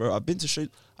like, bro, I've been to shows.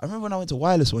 I remember when I went to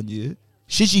Wireless one year,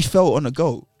 Shiji fell on a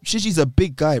girl. Shiji's a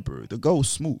big guy, bro. The girl was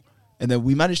small, and then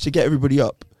we managed to get everybody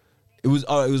up. It was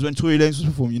when Tory Lanez was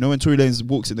performing. You know when Tory Lanez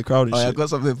walks in the crowd and shit. I've got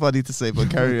something funny to say,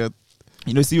 but carry on.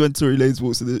 You know, see when Tory Lanez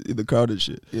walks in the crowd and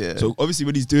shit. Yeah. So obviously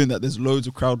when he's doing that, there's loads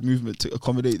of crowd movement to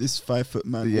accommodate this 5-foot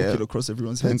man walking across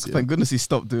everyone's heads. Thank goodness he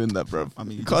stopped doing that, bro. I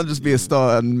mean, you can't just be a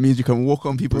star and means you can walk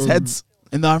on people's heads.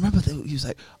 And I remember he was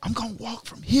like, I'm gonna walk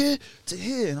from here to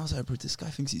here, and I was like, bro, this guy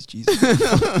thinks he's Jesus.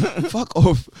 Fuck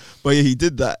off. But yeah, he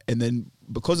did that, and then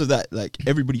because of that, like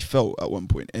everybody fell at one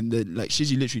point, and then like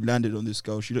Shiji literally landed on this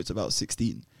girl. She looked about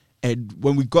 16. And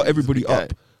when we got everybody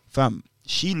up, fam,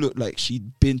 she looked like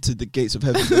she'd been to the gates of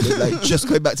heaven, and like just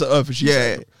going back to earth.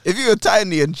 And like, if you were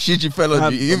tiny and Shiji fell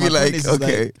on you, you'd be like,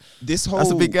 okay, like, this whole,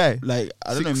 that's a big guy. Like,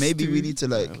 I don't know, maybe we need to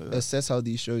like assess how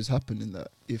these shows happen in that.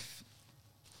 If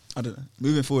I don't know,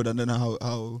 moving forward, I don't know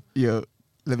how. Yo,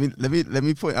 let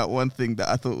me point out one thing that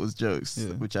I thought was jokes,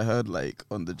 which I heard like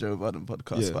on the Joe Budden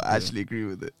podcast, but I actually agree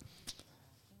with it.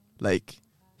 Like,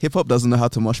 hip hop doesn't know how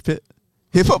to mosh pit.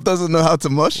 Hip hop doesn't know how to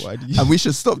mosh, and we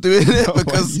should stop doing it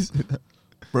because,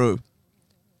 bro,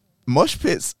 mosh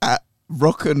pits at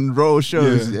rock and roll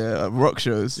shows, rock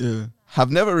shows, have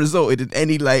never resulted in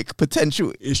any like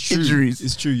potential injuries.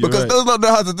 It's true, because those don't know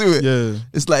how to do it. Yeah,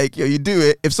 it's like you do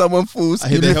it. If someone falls,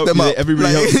 you lift them up.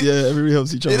 Everybody helps. Yeah, everybody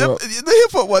helps each other. The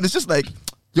hip hop one is just like,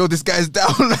 yo, this guy's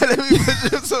down. Let me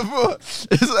push him some more.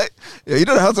 It's like, you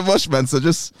don't know how to mosh, man. So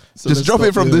just drop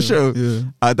it from the show.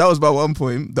 Yeah. That was my one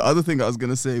point. The other thing I was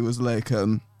gonna say was like,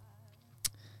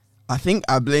 I think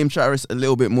I blame Travis a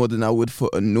little bit more than I would for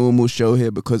a normal show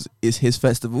here because it's his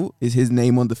festival, it's his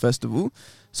name on the festival.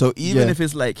 So even if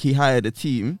it's like he hired a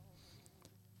team,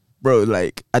 bro,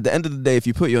 like at the end of the day, if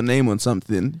you put your name on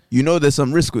something, you know there's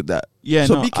some risk with that. Yeah.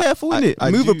 So be careful in it.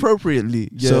 Move appropriately.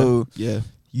 Yeah. So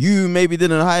you maybe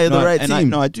didn't hire the right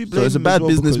team. I do blame him. So it's a bad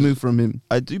business move from him.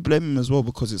 I do blame him as well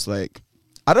because it's like,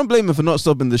 I don't blame him for not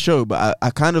stopping the show, but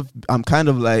I'm kind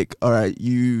of like, all right,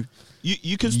 you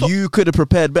can stop. You could have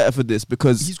prepared better for this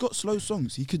because he's got slow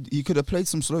songs. He could have played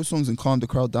some slow songs and calmed the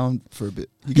crowd down for a bit.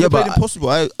 He could have played Impossible.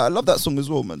 I love that song as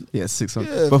well, man. Yeah, 6 songs.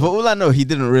 Yeah, but for all I know, he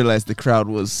didn't realize the crowd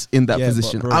was in that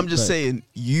position. Bro, I'm just saying,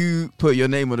 you put your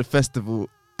name on a festival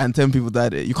and 10 people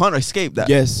died. You can't escape that.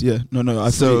 Yes, yeah. No,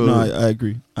 I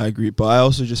agree. But I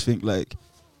also just think like,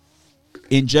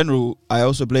 in general, I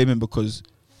also blame him because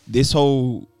this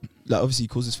whole, like, obviously he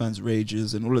causes fans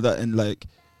rages and all of that, and like,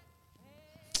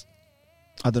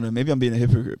 I don't know, maybe I'm being a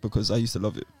hypocrite because I used to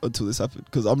love it until this happened.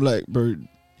 Because I'm like, bro,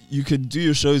 you can do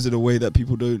your shows in a way that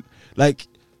people don't like.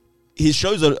 His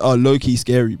shows are low key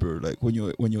scary, bro. Like when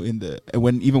you're in there,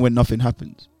 and even when nothing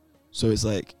happens. So it's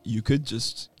like you could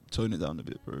just tone it down a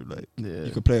bit, bro. Like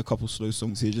you could play a couple slow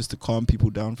songs here just to calm people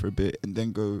down for a bit, and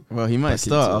then go. Well, he might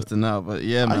start after now, but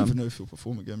man. I don't even know if he'll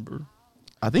perform again, bro.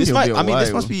 I think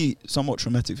this must be somewhat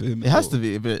traumatic for him. It has to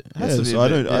be a bit. I don't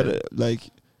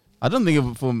think he'll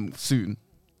perform soon.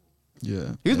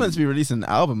 Yeah. He was meant to be releasing an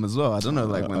album as well. I don't know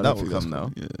like when that will come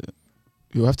now. Yeah.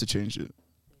 You'll have to change it.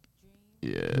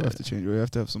 Yeah. You have to change it. You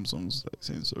have to have some songs like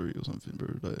saying sorry or something, bro.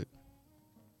 Like,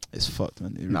 it's fucked,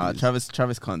 man. It really is.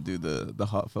 Travis can't do the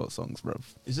heartfelt songs, bro.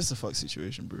 It's just a fucked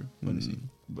situation, bro. Honestly.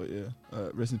 But yeah,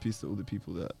 rest in peace to all the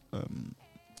people that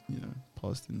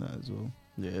passed in that as well.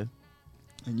 Yeah.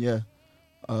 And yeah,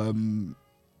 I want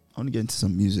to get into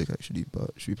some music actually,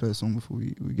 but should we play a song before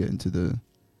we get into the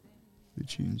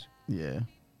tunes? Yeah.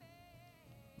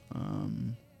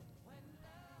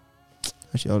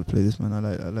 Actually, I'll play this, man.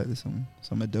 I like this song.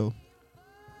 Some Adele.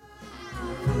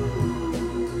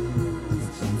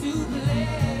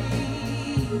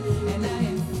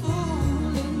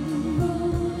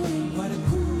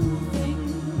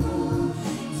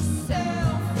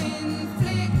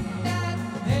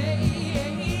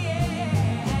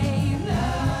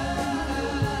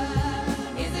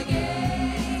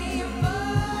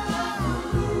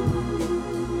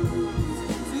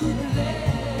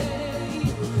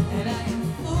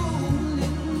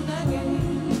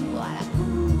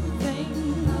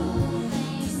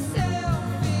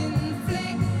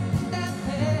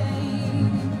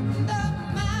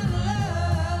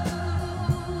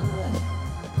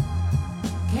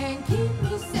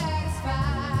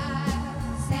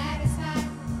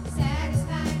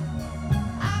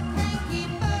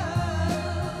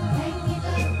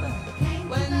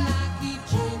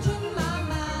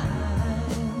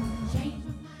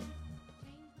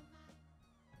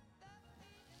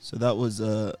 So that was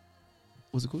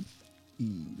what's it called?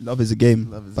 Love is a Game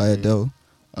by Adele.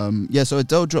 So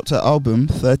Adele dropped her album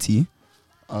 30.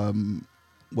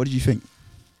 What did you think?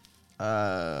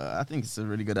 I think it's a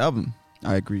really good album.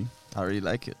 I agree. I really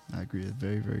like it. I agree. A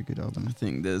very, very good album. I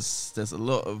think there's a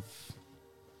lot of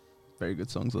very good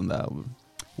songs on that album.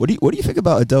 What do you think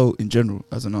about Adele in general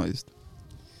as an artist?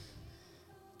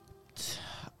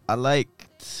 I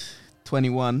liked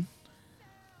 21.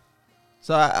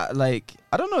 So I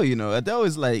don't know, Adele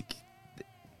is like,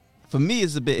 for me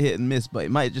it's a bit hit and miss, but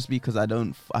it might just be because I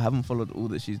haven't followed all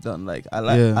that she's done. Like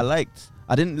I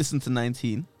didn't listen to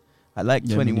 19. I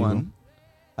liked 21.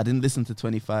 I didn't listen to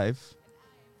 25,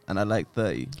 and I liked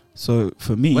 30. So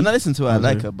for me, when I listen to her, I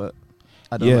like her, but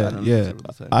I don't. Listen to her all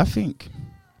the time. I think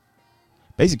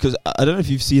basically because I don't know if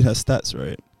you've seen her stats,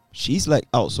 right? She's like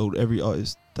outsold every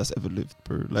artist that's ever lived,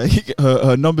 bro. Like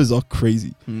her numbers are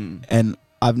crazy, and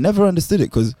I've never understood it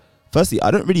because, firstly,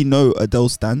 I don't really know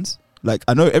Adele's stands. Like,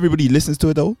 I know everybody listens to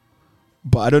Adele,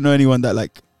 but I don't know anyone that,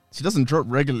 like... She doesn't drop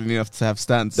regularly enough to have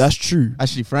stands. That's true.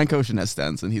 Actually, Frank Ocean has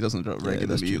stands, and he doesn't drop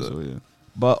regularly either. So, yeah.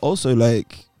 But also,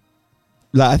 like,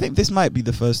 I think this might be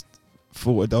the first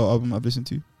full Adele album I've listened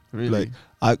to. Really?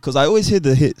 Because I always hear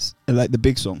the hits and, like, the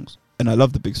big songs, and I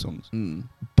love the big songs.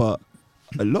 But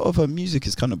a lot of her music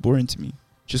is kind of boring to me.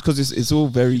 Just because it's all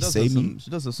very samey. She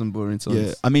does have some boring songs.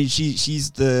 Yeah, I mean,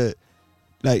 she's the,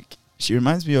 like, she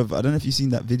reminds me of, I don't know if you've seen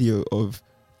that video of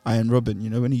Iron Robin,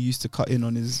 when he used to cut in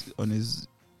on his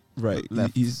right,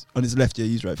 left. He's on his left,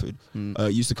 he's right foot. He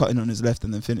used to cut in on his left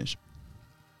and then finish.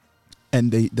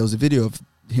 And there was a video of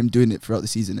him doing it throughout the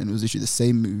season, and it was literally the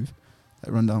same move,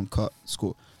 like run down, cut,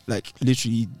 score. Like,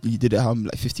 literally, he did it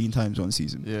like 15 times one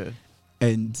season. Yeah.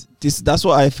 And that's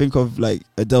what I think of, like,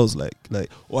 Adele's like,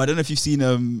 or I don't know if you've seen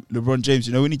LeBron James,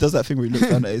 when he does that thing where he looks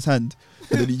down at his hand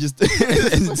and then he just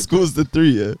and scores the 3,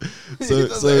 yeah. So he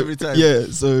does that every time. Yeah,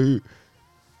 so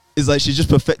it's like she just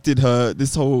perfected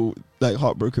this whole like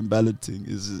heartbroken ballad thing.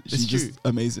 She's just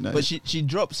amazing at but it. she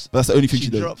drops. That's the only thing she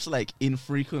does. She drops like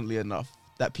infrequently enough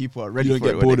that people are ready you don't for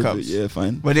get it when bored it of comes. it. Yeah,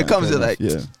 fine. When it comes, they're like,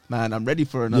 yeah. Man, I'm ready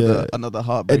for another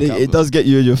heartbreak. And it does get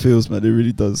you in your feels, man. It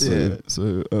really does. So, Yeah.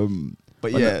 So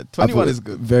but yeah, 21 is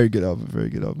good. Very good album. Very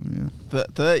good album. Yeah.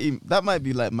 30, that might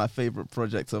be like my favorite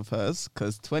project of hers,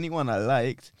 because 21 I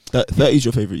liked. 30 is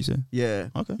your favorite, you say? Yeah.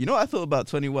 Okay. You know what I thought about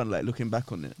 21, like looking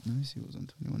back on it? Let me see what was on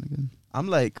 21 again. I'm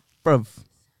like, bruv,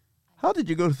 how did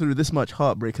you go through this much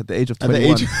heartbreak at the age of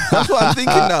 21? That's what I'm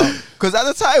thinking now. Because at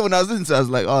the time when I was listening to it, I was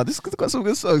like, oh, this has got some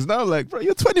good songs. Now I'm like, bro,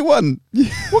 you're 21.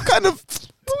 What were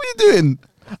you doing?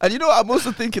 And you know what I'm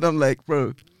also thinking? I'm like,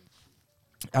 bro,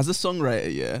 as a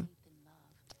songwriter, yeah,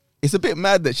 it's a bit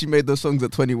mad that she made those songs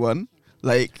at 21.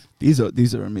 Like, these are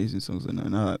amazing songs.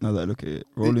 Now that I look at it,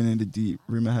 Rolling in the Deep,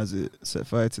 Rumor Has It, Set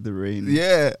Fire to the Rain,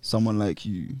 yeah, Someone Like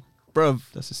You, bruv,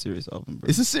 that's a serious album, bro.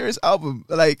 It's a serious album.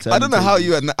 Like, I don't know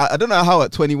how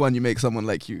at 21 you make Someone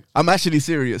Like You. I'm actually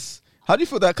serious. How do you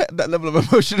feel that level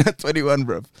of emotion at 21,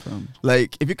 bruv?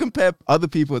 Like, if you compare other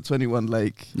people at 21,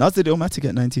 like, Nas did Illmatic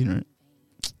at 19, right?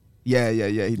 Yeah,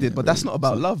 he did. But that's not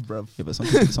about love, bruv. Yeah, but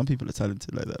some people are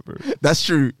talented like that, bro. That's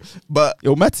true. But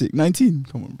Illmatic, 19.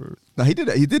 Come on, bro. No, he did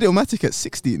it. He did Illmatic at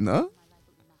 16, no?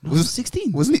 Was it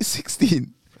 16? Wasn't he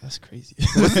 16? That's crazy.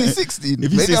 Wasn't he 16?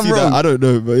 If he's Maybe 16, I'm wrong. I don't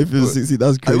know, but if it was 16,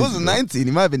 that's crazy. It wasn't 19.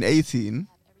 He might have been 18.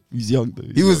 He's young though.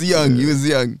 He was young. He was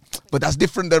young. But that's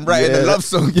different than writing a love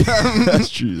song. That's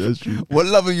true. That's true. What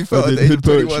love have you felt But at then the age of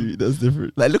hood 21? poetry, that's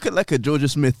different. Like, look at like a Georgia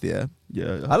Smith, yeah?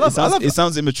 Yeah. I love it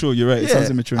sounds immature. You're right. It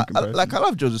sounds immature in comparison. I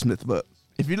love Georgia Smith, but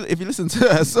if you listen to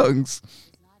her songs,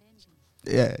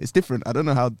 yeah, it's different. I don't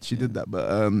know how she did that, but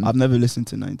I've never listened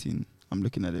to 19. I'm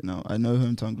looking at it now. I know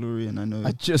Hometown Glory, and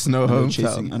I just know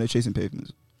Hometown. I know Chasing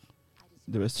Pavements.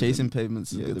 The rest Chasing of them,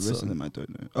 Pavements. yeah, the rest song. of them I don't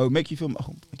know. Oh, Make You Feel My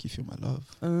Love.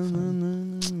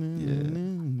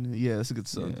 Yeah, that's a good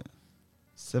song. Yeah.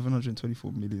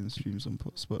 724 million streams on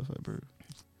Spotify, bro.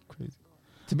 Crazy.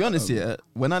 To be honest, yeah,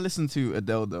 when I listen to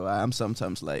Adele, though, I am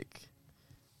sometimes like,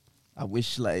 I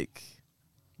wish like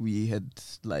we had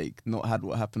like not had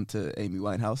what happened to Amy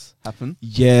Winehouse happen.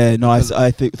 Yeah, no, I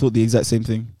thought the exact same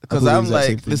thing. Because I'm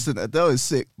like, listen, Adele is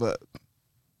sick, but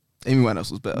Amy Winehouse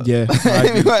was better. Yeah,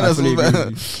 Amy Winehouse was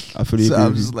better. I fully agree. So I'm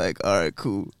with just you. like, all right,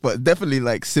 cool, but definitely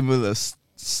like similar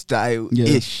style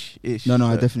ish. No,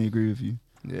 I definitely agree with you.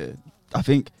 Yeah, I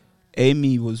think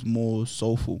Amy was more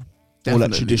soulful, more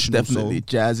like traditional soul.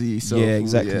 jazzy. Soulful, Yeah,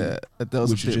 exactly. Yeah, Adele's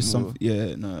which a is bit just more, something.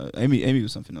 Yeah, no, Amy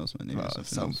was something else, man. Amy was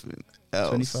something else.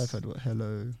 25 had what?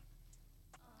 Hello.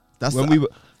 That's when we were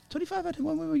 25 had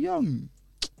when we were young.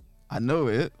 I know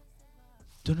it.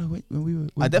 Don't know when we were.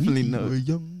 I definitely know. We were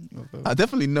young. I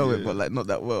definitely know it, Yeah. but like not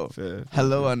that well. Fair.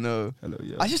 Hello, I know. Hello,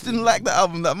 yeah. I just didn't like that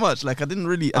album that much. Like I didn't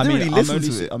really listen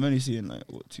to it. I'm only seeing like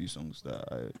what 2 songs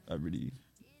that I really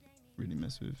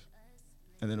mess with,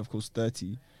 and then of course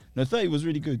 30. No, 30 was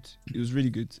really good. It was really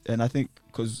good, and I think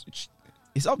because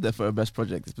It's up there for a best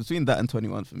project. It's between that and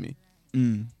 21 for me.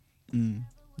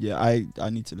 Yeah, I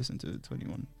need to listen to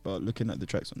 21, but looking at the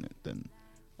tracks on it, then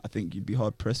I think you'd be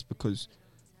hard pressed because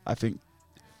I think.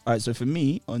 All right, so for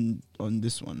me on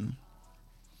this one,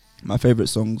 my favorite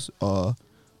songs are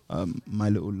My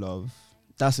Little Love.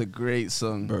 That's a great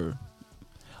song, Bro.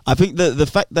 I think the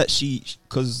fact that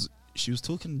because she was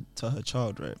talking to her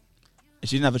child, right? And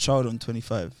she didn't have a child on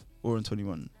 25 or on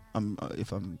 21.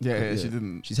 Yeah, she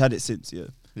didn't. She's had it since,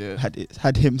 Yeah.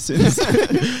 Had him since.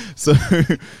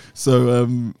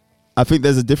 so I think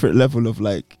there's a different level of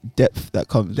like depth that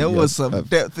comes. There was some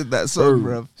depth in that song,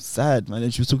 bro. Sad, man.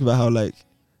 And she was talking about how like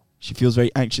she feels very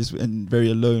anxious and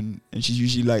very alone, and she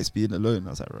usually likes being alone.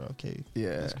 I was like, right, okay,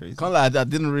 yeah, that's crazy. Can't lie, I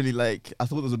didn't really like. I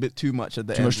thought it was a bit too much at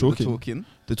the end. Much talking.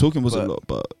 The talking was a lot,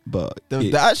 but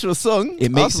the actual song,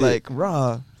 it makes I was like,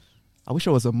 rah. I wish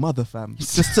I was a mother, fam.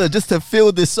 just to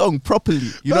feel this song properly.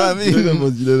 You know what I mean? You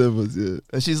know that was, yeah.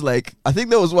 And she's like, I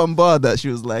think there was one bar that she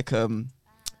was like,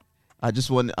 I just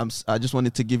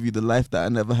wanted to give you the life that I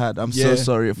never had. I'm so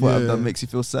sorry if what I've done makes you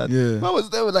feel sad. Yeah. I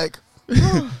was there, like,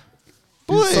 oh,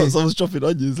 boy. Someone's chopping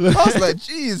onions. I was like,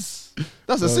 jeez,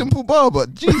 that's a simple bar,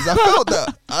 but jeez, I felt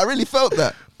that. I really felt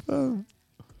that.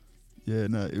 Yeah,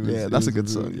 no, it was. Yeah, that's a good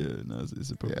song. Yeah, no,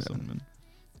 it's a proper song, man.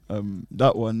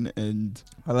 That one, and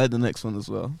I like the next one as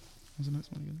well. What's the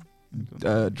next one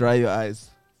again? Dry Your Eyes.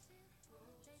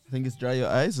 I think it's Dry Your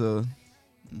Eyes or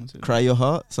Cry Your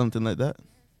Heart, something like that.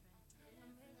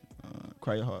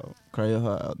 Cry Your Heart Out. Cry Your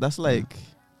Heart Out. That's like,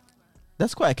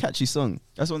 that's quite a catchy song.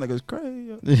 That's the one that goes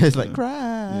cry. It's like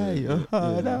cry your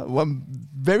heart out. One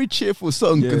very cheerful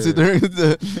song considering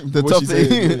the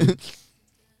topic.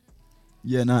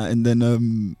 Yeah, nah, and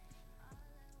then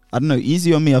I don't know,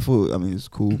 Easy on Me. I mean, it's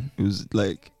cool. It was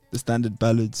like the standard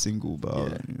ballad single,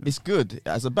 but it's good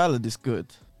as a ballad. It's good.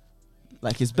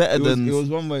 Like it's better than. It was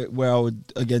one where I would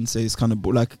again say it's kind of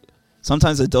like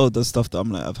sometimes Adele does stuff that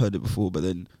I'm like I've heard it before, but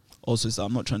then also so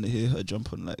I'm not trying to hear her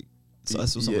jump on like. So I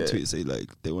saw someone tweet say like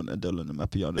they want Adele on the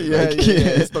Mapiano.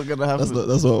 It's not gonna happen.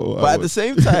 That's what. But at the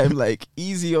same time, like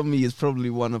Easy on Me is probably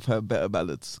one of her better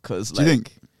ballads because like you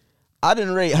think? I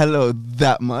didn't rate Hello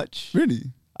that much. Really?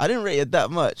 I didn't rate it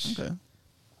that much. Okay.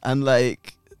 And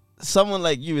like Someone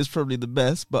Like You is probably the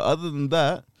best, but other than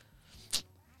that,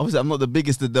 obviously I'm not the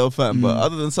biggest Adele fan, but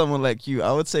other than Someone Like You,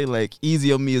 I would say like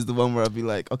Easy on Me is the one where I'd be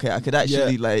like, okay, I could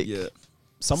actually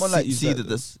Someone Like You see that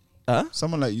this.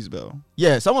 Someone Like You's better.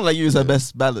 Yeah, Someone Like You is her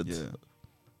best ballad.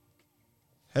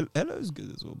 Yeah. Hello is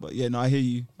good as well, but yeah, no, I hear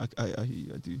you. I hear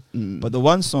you. I do. But the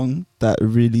one song that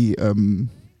really it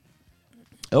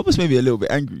almost made me a little bit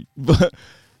angry, but.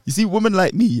 You see, Woman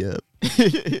Like Me, yeah.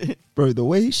 Bro, the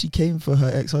way she came for her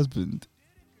ex-husband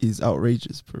is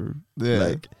outrageous, bro. Yeah.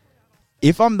 Like,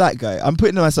 if I'm that guy, I'm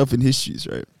putting myself in his shoes,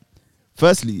 right?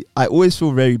 Firstly, I always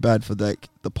feel very bad for like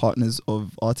the partners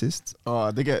of artists.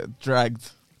 Oh, they get dragged.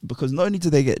 Because not only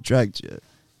do they get dragged, yeah,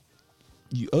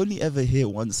 you only ever hear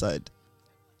one side.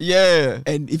 Yeah.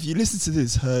 And if you listen to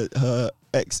this, her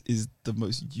ex is the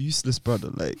most useless brother.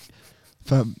 Like,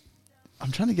 fam,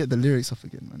 I'm trying to get the lyrics off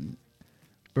again, man.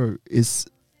 Bro,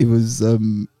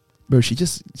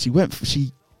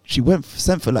 she went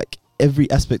sent for like every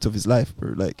aspect of his life,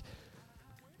 bro. Like,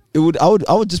 I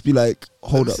would just be like,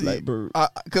 hold up, like, bro.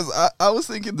 Because I was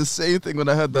thinking the same thing when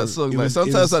I heard that song. Like,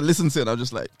 sometimes I listen to it and I'm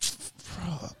just like,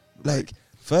 bro. Like,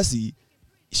 firstly,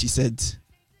 she said,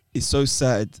 it's so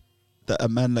sad that a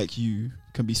man like you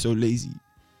can be so lazy.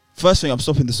 First thing, I'm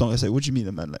stopping the song. I say, what do you mean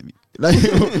a man like me? Like,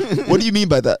 what do you mean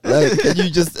by that? Like, can you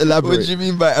just elaborate? What do you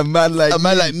mean by a man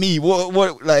like me? What?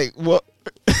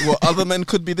 Well, other men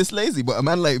could be this lazy, but a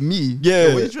man like me.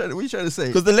 Yeah. What are you trying to say?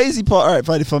 Because the lazy part, all right,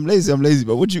 fine. If I'm lazy, I'm lazy.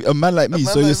 But a man like me?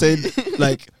 So you're saying,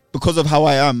 like, because of how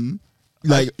I am,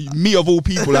 like, me of all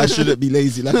people, I shouldn't be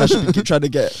lazy. Like, I should be trying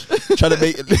to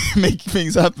make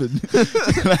things happen.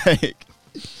 Like,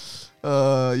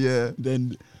 yeah.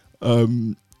 Then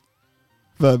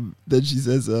she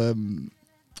says,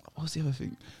 what was the other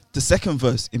thing? The second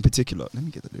verse in particular. Let me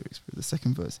get the lyrics. The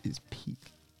second verse is peak.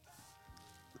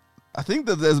 I think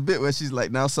that there's a bit where she's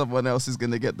like, now someone else is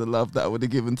going to get the love that I would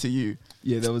have given to you.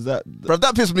 Yeah, there was that. Bro,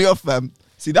 that pissed me off, fam.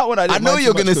 See, that one I didn't know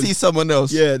you're going to see someone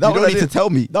else. Yeah, that you don't need to tell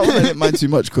me. That one I didn't mind too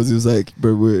much because it was like,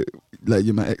 bro,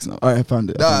 you're my ex now. All right, I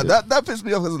found it. That pissed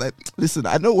me off. I was like, listen,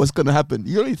 I know what's going to happen.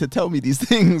 You don't need to tell me these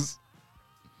things.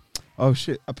 Oh,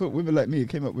 shit. I put Women Like Me. It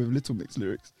came up with Little Mix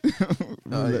lyrics. I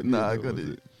got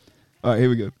it. All right, here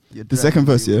we go. The second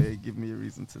verse, yeah. Give me a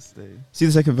reason to stay. See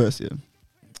the second verse, yeah?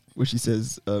 Where she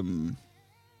says, all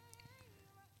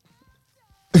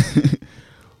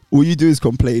you do is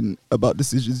complain about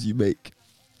decisions you make.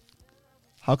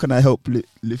 How can I help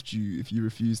lift you if you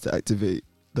refuse to activate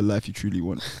the life you truly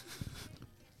want?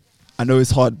 I know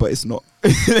it's hard, but it's not.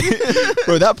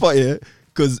 Bro, that part, yeah.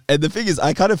 And the thing is,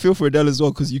 I kind of feel for Adele as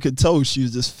well, because you can tell she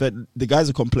was just fed. The guy's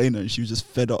a complainer and she was just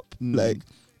fed up. Like,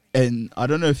 and I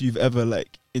don't know if you've ever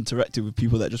like interacted with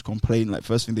people that just complain. Like,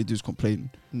 first thing they do is complain.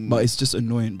 But it's just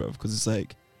annoying, bro, because it's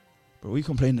like, bro, what are you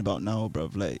complaining about now, bro?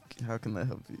 Like, how can I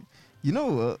help you? You know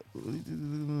what?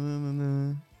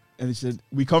 And he said,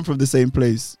 we come from the same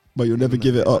place, but you'll never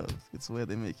give it up. It's where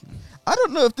they make it. I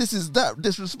don't know if this is that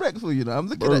disrespectful, you know. I'm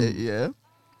looking at it, yeah.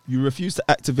 You refuse to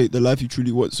activate the life you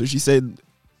truly want. So she said,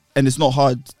 and it's not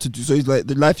hard to do. So he's like,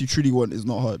 the life you truly want is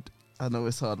not hard. I know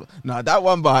it's hard. No, that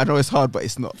one bar, I know it's hard, but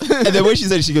it's not. And then when she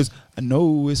said it, she goes, I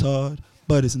know it's hard,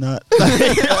 but it's not.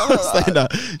 I was like, nah.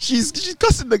 She's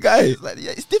cussing the guy. It's like,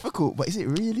 yeah, it's difficult, but is it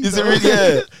really? Is it really?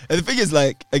 Yeah. And the thing is,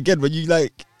 like, again, when you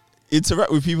like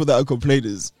interact with people that are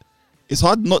complainers, it's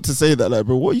hard not to say that, like,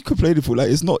 bro, what are you complaining for? Like,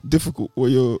 it's not difficult what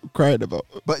you're crying about.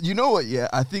 But you know what? Yeah,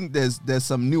 I think there's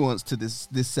some nuance to this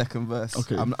second verse.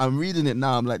 Okay. I'm reading it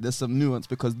now. I'm like, there's some nuance,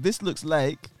 because this looks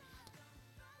like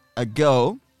a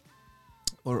girl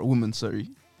or a woman, sorry,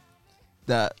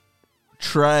 that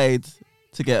tried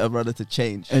to get her brother to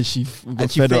change, and she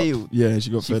failed. Yeah, she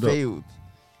failed. up.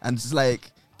 And it's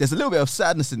like, there's a little bit of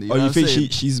sadness in it. You think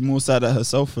she's more sad at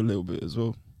herself a little bit as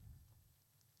well?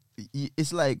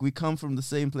 It's like, we come from the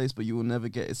same place, but you will never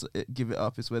give it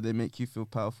up. It's where they make you feel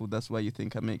powerful. That's why you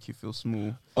think I make you feel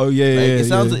small. Oh yeah, like,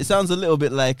 it sounds a little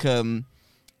bit like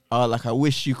like, I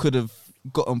wish you could have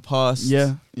gotten past.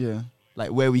 Yeah.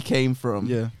 Like, where we came from.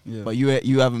 Yeah. But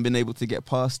you haven't been able to get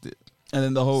past it. And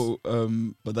then the whole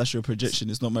but that's your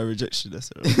projection. It's not my rejection. That's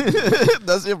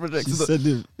that's your projection. She said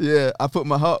it. Yeah, I put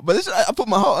my heart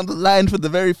on the line for the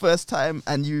very first time,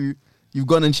 and you've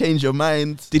gone and changed your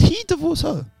mind. Did he divorce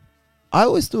her? I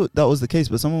always thought that was the case,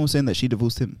 but someone was saying that she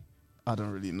divorced him. I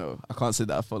don't really know. I can't say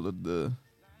that I followed the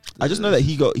I just know that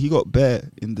he got bare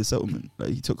in the settlement.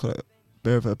 Like, he took like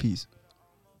bare of her piece.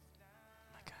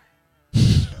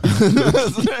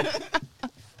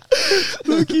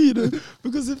 Low-key, you know,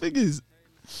 because the thing is,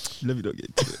 let me not get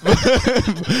into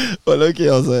it. But low-key,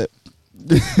 I was like,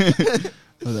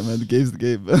 man, the game's the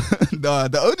game. Nah,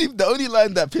 the only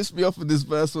line that pissed me off in this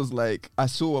verse was like, I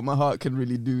saw what my heart can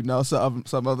really do. Now some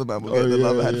other man will get the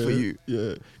love I had for you.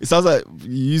 Yeah, it sounds like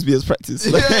you use me as practice.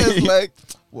 Yeah, it's like,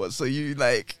 what? So you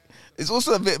like? It's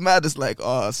also a bit mad. It's like,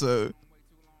 so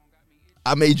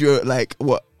I made you like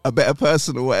what, a better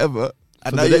person or whatever,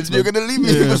 and now you're gonna leave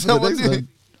me for someone new.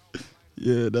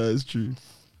 Yeah, that is true.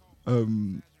 What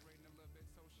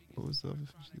was the other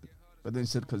thing? But then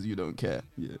she said, because you don't care.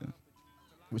 Yeah.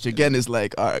 Which again is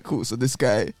like, all right, cool. So this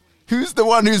guy, who's the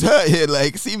one who's hurt here?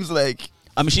 Like, seems like,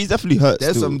 I mean, she's definitely hurt.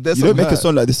 You don't make a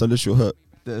song like this unless you're hurt.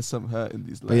 there's some hurt in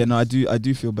these lines. But yeah, no, I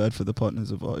do feel bad for the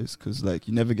partners of artists because like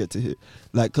you never get to hit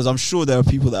like because I'm sure there are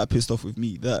people that are pissed off with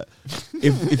me that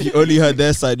if you only heard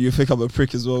their side you think I'm a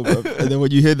prick as well, bro. And then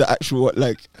when you hear the actual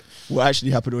like what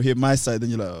actually happened or hear my side, then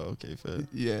you're like, oh, okay, fair.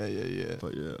 Yeah.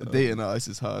 But yeah, Dating artists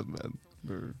is hard, man.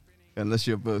 Bro. Unless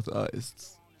you're both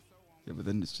artists. Yeah, but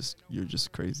then you're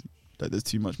just crazy. Like there's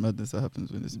too much madness that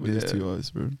happens when there's two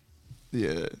artists, bro.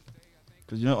 Yeah.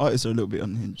 Because artists are a little bit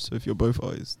unhinged. So if you're both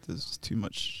artists, there's just too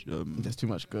much. There's too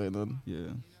much going on. Yeah.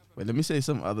 Wait, let me say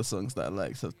some other songs that I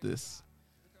like of this.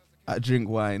 I Drink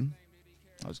Wine.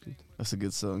 That was good. That's a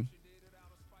good song.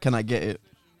 Can I Get It?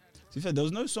 To be fair, there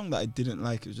was no song that I didn't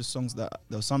like. It was just songs that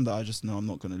there was some that I just know I'm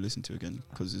not gonna listen to again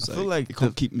because it's like it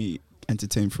can't keep me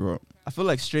entertained throughout. I feel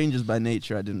like Strangers by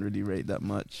Nature I didn't really rate that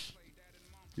much.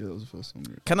 Yeah, that was the first song.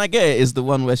 Right? Can I Get It is the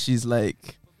one where she's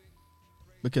like.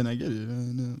 But Can I Get It?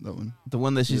 No, that one. The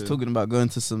one that she's talking about going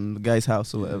to some guy's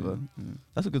house or whatever. Yeah.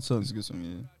 That's a good song. It's a good song,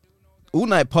 yeah. All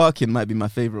Night Parking might be my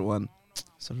favorite one.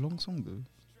 It's a long song though.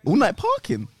 All Night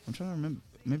Parking? I'm trying to remember.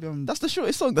 Maybe That's the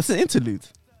shortest song. That's an interlude.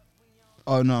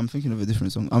 Oh no, I'm thinking of a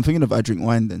different song. I'm thinking of I Drink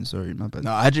Wine then. Sorry, my bad.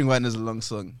 No, I Drink Wine is a long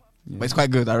song. Yeah. But it's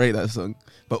quite good. I rate that song.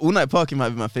 But All Night Parking might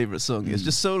be my favorite song. It's Mm.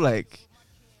 just so like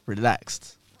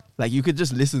relaxed. Like you could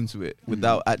just listen to it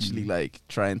without actually like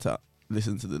trying to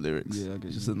listen to the lyrics. Yeah, I get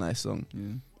It's just you. a nice song.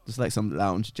 Yeah. Just like some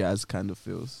lounge jazz kind of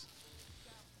feels.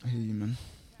 I hear you, man.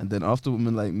 And then After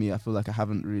Women Like Me, I feel like I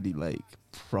haven't really like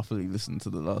properly listened to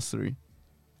the last three.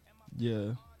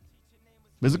 Yeah.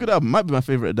 But it's a good album. Might be my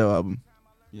favorite Adele album.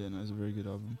 Yeah, no, it's a very good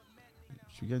album.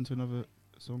 Should we get into another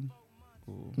song?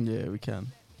 Or Yeah, we can.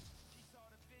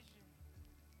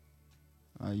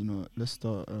 you know what? Let's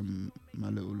start My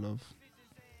Little Love.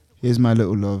 Here's My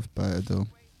Little Love by Adele.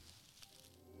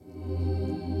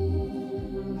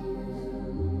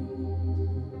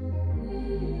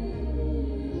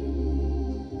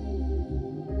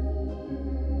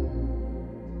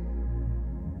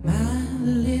 My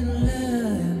little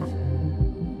love,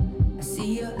 I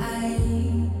see your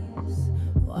eyes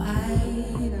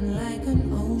widen like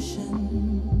an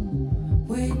ocean.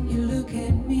 When you look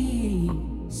at me,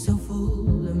 so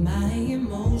full of my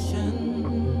emotions,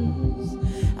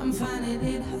 I'm finding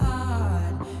it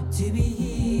hard to be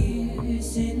here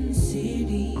sin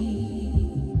city.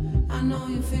 I know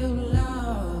you feel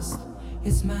lost,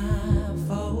 it's my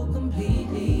fault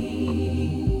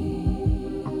completely.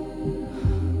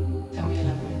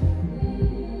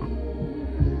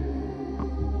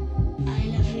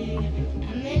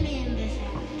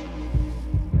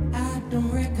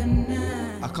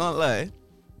 I can't lie.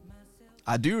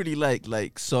 I do really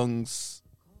like songs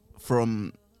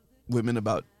from women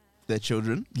about their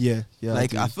children. Yeah.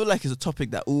 Like I feel like it's a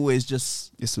topic that always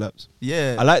just it slaps.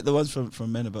 yeah. I like the ones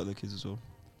from men about their kids as well,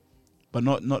 but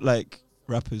not like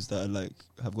rappers that are like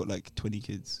have got like 20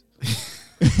 kids.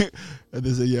 And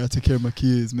they say, yeah, I take care of my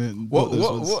kids, man.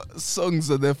 What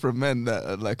songs are there from men that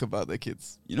are like about their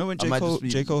kids? You know when I might just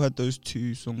J. Cole had those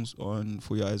two songs on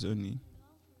For Your Eyes Only?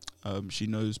 She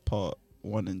Knows Part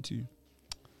 1 and 2.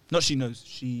 Not She Knows.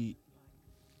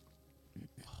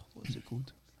 What is it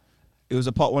called? It was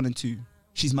a Part 1 and 2.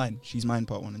 She's Mine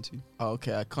Part 1 and 2. Oh,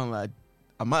 okay, I can't lie.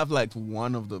 I might have liked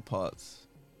one of the parts.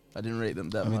 I didn't rate them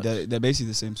that much. They're basically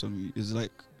the same song. It's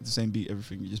like the same beat,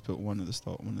 everything. You just put one at the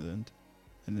start, one at the end.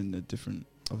 And then they're different,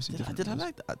 obviously different. Did I ones.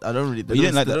 like that? I don't really. But you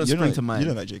didn't like that. They don't You spring to mind. You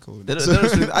don't like J. Cole. They don't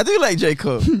spring- I do like J.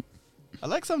 Cole. I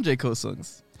like some J. Cole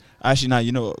songs. Actually, nah,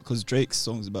 you know what? Because Drake's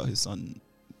songs about his son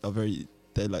are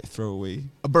they're like throwaway.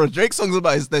 Bro, Drake's songs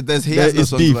about his. He has no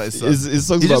songs beef. about his son. It's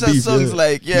songs He about just has beef. songs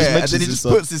like He just and then he mentions just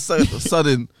his puts his son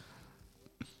in.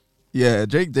 Yeah,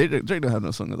 Drake don't have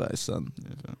no song about his son.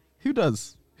 Yeah, Who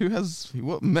does?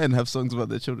 What men have songs about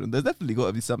their children? There's definitely got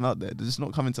to be some out there. They're just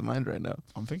not coming to mind right now.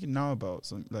 I'm thinking now about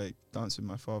something like Dance with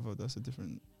My Father. That's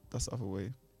the other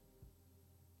way.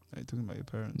 Like talking about your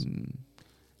parents.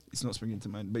 It's not springing to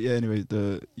mind. But yeah, anyway,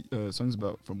 the songs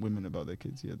from women about their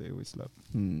kids, yeah, they always slap.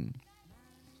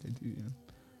 They do,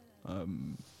 yeah.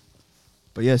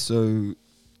 But yeah, so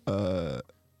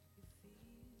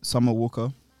Summer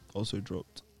Walker also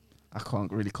dropped. I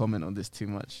can't really comment on this too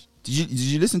much. Did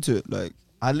you listen to it? Like,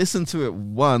 I listened to it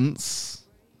once,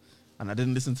 and I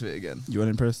didn't listen to it again. you weren't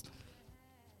impressed?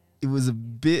 It was a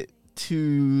bit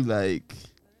too like.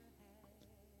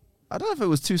 I don't know if it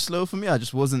was too slow for me. I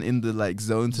just wasn't in the like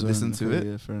zone to listen to it.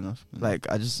 Yeah, fair enough. Yeah. Like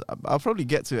I'll probably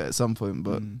get to it at some point.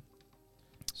 But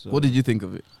So, what did you think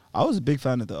of it? I was a big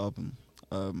fan of the album.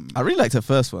 I really liked her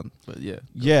first one, but yeah.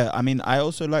 Yeah, I mean, I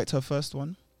also liked her first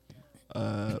one.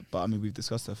 But I mean, we've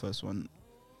discussed her first one.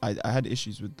 I had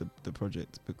issues with the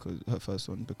project because her first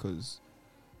one, because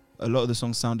a lot of the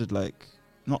songs sounded like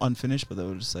not unfinished, but they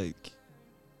were just like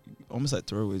almost like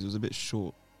throwaways. It was a bit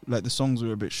short. Like the songs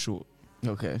were a bit short,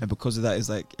 Okay. and because of that, it's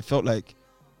like it felt like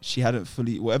she hadn't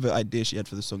fully whatever idea she had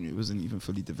for the song. It wasn't even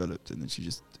fully developed, and then she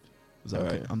just was like,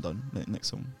 Okay. "Alright, I'm done. Next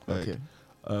song." Like, Okay.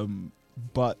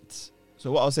 But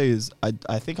so what I'll say is I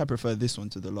think I prefer this one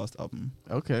to the last album,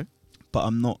 Okay. but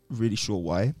I'm not really sure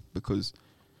why, because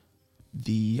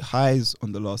the highs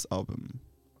on the last album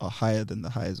are higher than the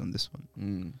highs on this one.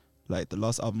 Mm. Like the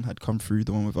last album had Come Through,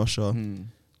 the one with Usher, Mm.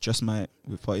 Just Might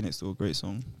with Party Next Door, great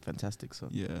song. Fantastic song.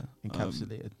 Yeah,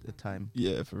 Encapsulate a time.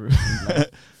 yeah, for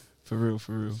real,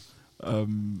 for real.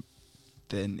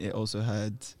 Then it also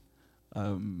had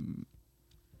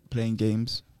Playing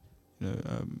Games. You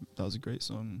know, that was a great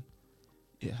song.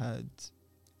 It had,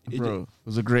 Bro, it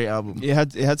was a great album. it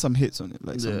had some hits on it,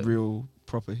 like some Yeah. real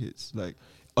proper hits. Like,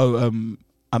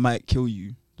 I Might Kill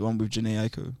You, the one with Jhené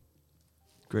Aiko,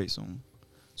 great song.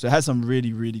 So it had some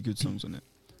really, really good songs on it.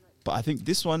 But I think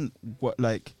this one,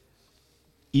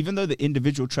 even though the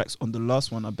individual tracks on the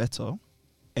last one are better,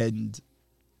 and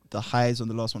the highs on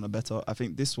the last one are better, I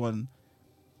think this one,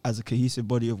 as a cohesive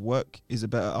body of work, is a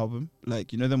better album.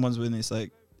 Like, you know them ones when it's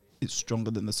like, it's stronger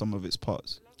than the sum of its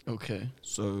parts. Okay.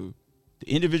 So the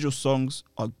individual songs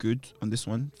are good on this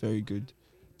one, very good.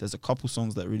 There's a couple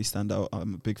songs that really stand out.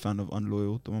 I'm a big fan of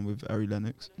Unloyal, the one with Ari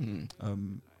Lennox. Mm.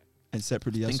 And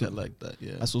separately, I think I saw, like that.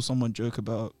 Yeah. I saw someone joke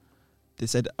about, they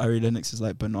said Ari Lennox is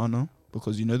like banana,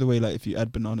 because you know the way like if you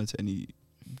add banana to any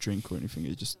drink or anything,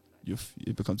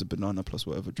 it becomes a banana plus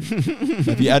whatever drink.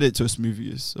 If you add it to a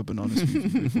smoothie, it's a banana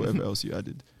smoothie with whatever else you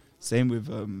added. Same with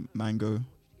mango.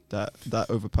 That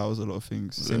overpowers a lot of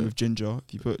things. Same Yeah. with ginger.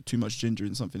 If you put too much ginger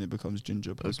in something, it becomes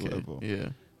ginger plus Okay. whatever. Yeah.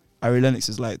 Ari Lennox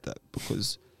is like that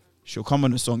because she'll come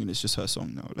on a song and it's just her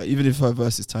song now. Like even if her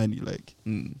verse is tiny, like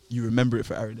Mm. you remember it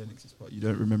for Ari Lennox's part. You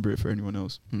don't remember it for anyone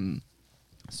else. Mm.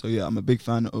 So yeah, I'm a big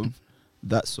fan of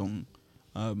that song.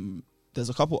 There's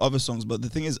a couple other songs, but the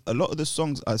thing is, a lot of the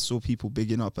songs I saw people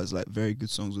bigging up as like very good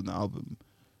songs on the album.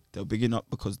 They're bigging up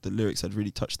because the lyrics had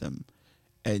really touched them,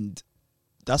 and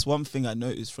that's one thing I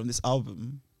noticed from this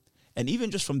album, and even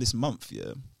just from this month.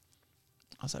 Yeah,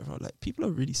 I was like, bro, like people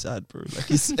are really sad, bro. Like,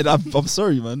 and I'm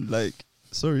sorry, man. Like,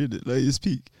 sorry, innit? Like it's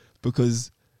peak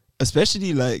because,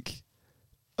 especially like,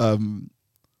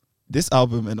 this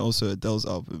album and also Adele's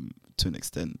album to an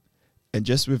extent, and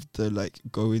just with the like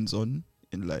goings on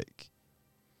in like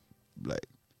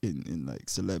in like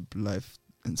celeb life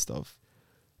and stuff,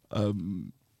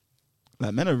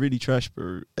 like men are really trash,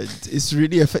 bro. And it's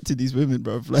really affected these women,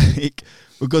 bro. Like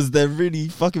because they're really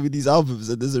fucking with these albums,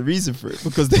 and there's a reason for it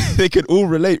because they can all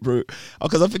relate, bro.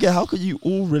 Because I forget, how can you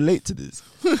all relate to this?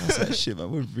 I was like, shit, man,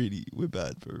 we're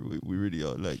bad, bro. We really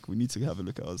are. Like we need to have a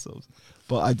look at ourselves.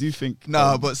 But I do think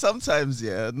But sometimes,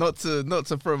 yeah, not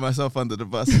to throw myself under the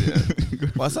bus, yeah.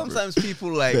 But sometimes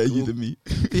people like better you than me.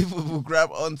 people will grab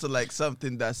onto like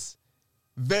something that's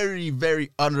very, very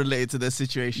unrelated to their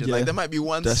situation. Yeah, like there might be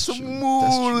one that's true. small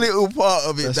That's true. little part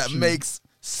of it That's that true. makes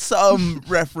some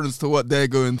reference to what they're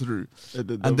going through, and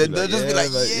then they'll just be like,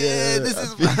 "Yeah, this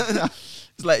is."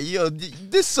 It's like, yo,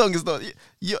 this song is not.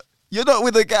 You're not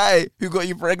with a guy who got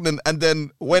you pregnant and then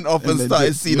went off and then started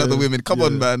just- seeing other women. Come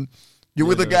on, yeah. man. You're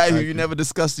with a Yeah, guy who exactly. you never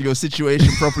discussed your situation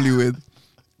properly with,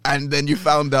 and then you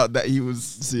found out that he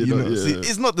was. you know, yeah.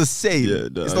 It's not the same. Yeah,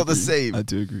 no, it's I not the agree. same. I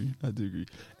do agree.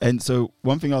 And so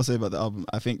one thing I'll say about the album,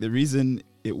 I think the reason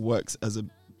it works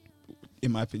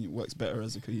in my opinion, works better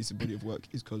as a cohesive body of work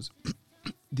is because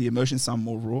the emotions sound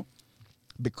more raw.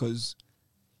 Because,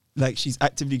 like,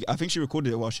 I think she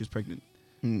recorded it while she was pregnant,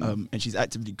 and she's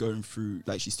actively going through,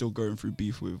 like, she's still going through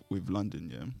beef with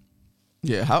London.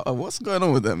 Yeah, Yeah. What's going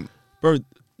on with them? bro,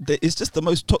 it's just the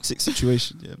most toxic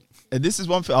situation. Yeah, and this is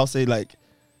one thing I'll say. Like,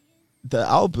 the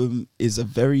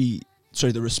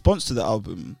response to the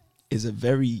album is a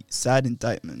very sad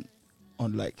indictment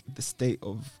on like the state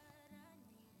of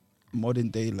modern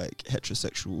day like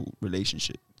heterosexual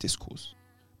relationship discourse,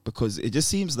 because it just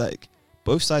seems like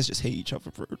both sides just hate each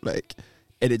other, bro. Like,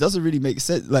 and it doesn't really make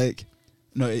sense. Like,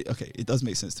 no, it does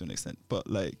make sense to an extent, but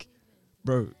like,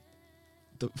 bro,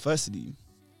 firstly,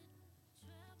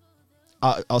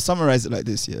 I'll summarize it like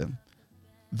this. Yeah,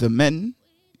 the men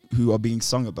who are being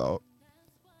sung about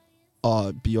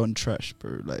are beyond trash,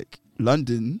 bro. Like,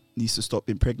 London needs to stop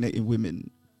impregnating women.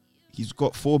 He's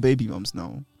got 4 baby mums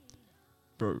now,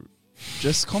 bro.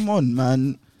 Just come on,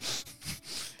 man.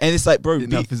 And it's like, bro,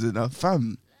 Enough is enough.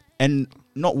 fam. And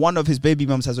not one of his baby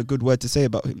mums has a good word to say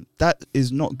about him. That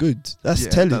is not good. That's Yeah,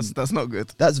 telling. That's not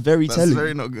good. That's very That's telling.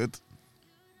 very not good.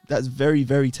 That's very,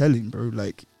 very telling, bro.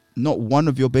 Like, not one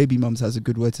of your baby mums has a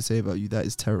good word to say about you. That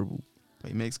is terrible.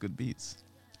 But he makes good beats.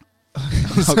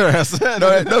 Sorry, I said.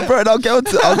 No, bro. I'll get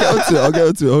onto it.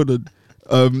 Hold on.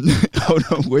 Hold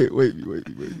on. Wait.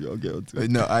 I'll get onto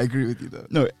it. No, I agree with you though.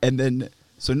 No, and then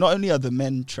so not only are the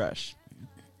men trash,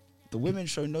 the women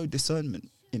show no discernment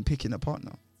in picking a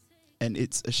partner, and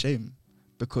it's a shame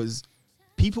because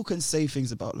people can say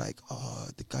things about like, oh,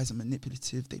 the guys are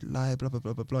manipulative, they lie, blah blah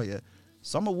blah blah blah. Yeah,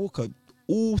 Summer Walker,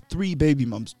 all 3 baby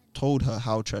mums told her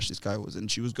how trash this guy was, and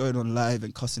she was going on live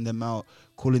and cussing them out,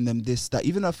 calling them this, that.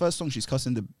 Even her first song, she's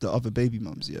cussing the other baby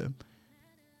mums. Yeah,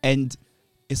 and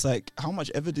it's like, how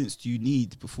much evidence do you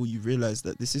need before you realize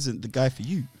that this isn't the guy for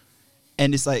you?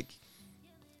 And it's like,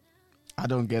 I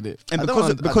don't get it. And I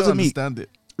because don't of me, understand it.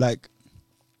 like,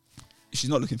 she's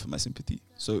not looking for my sympathy,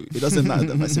 so it doesn't matter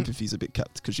that my sympathy is a bit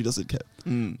capped because she doesn't care.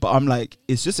 But I'm like,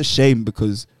 it's just a shame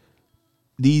because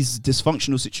these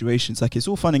dysfunctional situations, like, it's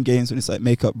all fun and games when it's like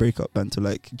makeup, breakup banter,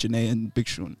 like Janae and Big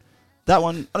Sean. That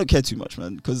one, I don't care too much,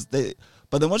 man, because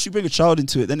but then once you bring a child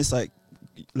into it, then it's like,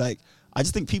 I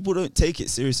just think people don't take it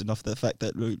serious enough, the fact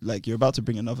that, like, you're about to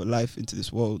bring another life into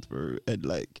this world, bro, and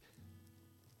like,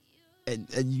 and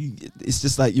you, it's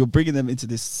just like you're bringing them into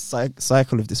this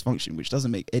cycle of dysfunction, which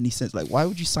doesn't make any sense. Like, why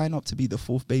would you sign up to be the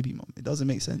 4th baby mom? It doesn't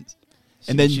make sense.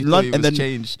 And then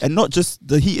changed. And not just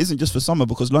the heat isn't just for Summer,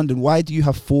 because London, why do you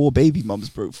have 4 baby mums,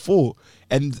 bro? 4,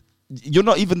 and you're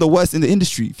not even the worst in the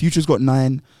industry. Future's got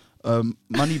 9.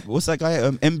 Money, what's that guy?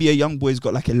 NBA Youngboy's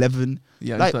got like 11.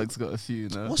 Young like, Thug's got a few.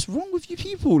 No, what's wrong with you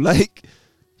people? Like,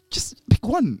 just pick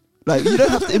one. Like, you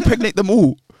don't have to impregnate them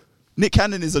all. Nick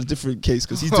Cannon is a different case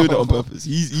because he's doing it on purpose.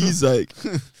 He's like,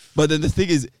 but then the thing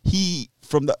is, he,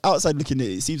 from the outside looking at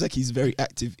it, it seems like he's very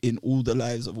active in all the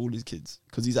lives of all his kids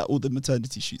because he's at all the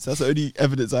maternity shoots. That's the only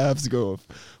evidence I have to go off.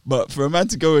 But for a man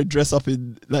to go and dress up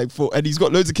in like and he's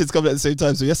got loads of kids coming at the same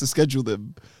time, so he has to schedule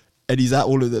them, and he's at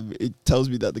all of them. It tells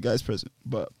me that the guy's present.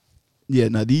 But yeah,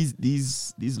 now these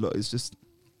lot is just.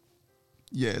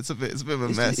 Yeah, it's a bit of a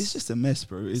mess. It's just a mess,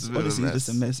 bro. It's honestly just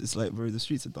a mess. It's like, bro, the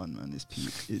streets are done, man. It's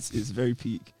peak. It's very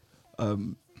peak.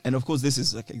 And of course, this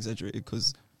is like exaggerated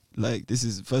because, like, this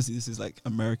is like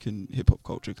American hip hop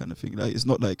culture kind of thing. Like, it's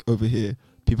not like over here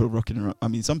people are rocking around. I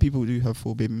mean, some people do have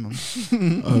 4 baby moms,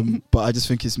 but I just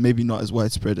think it's maybe not as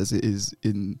widespread as it is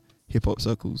in hip hop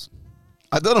circles.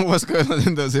 I don't know what's going on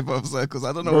in those hip hop circles.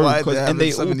 I don't know why they're having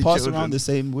they so all many pass children. around the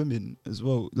same women as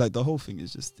well. Like, the whole thing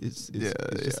is just it's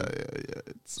It's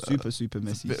super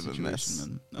messy bit of a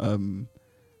situation, mess. man.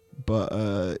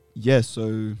 Yeah.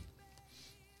 So,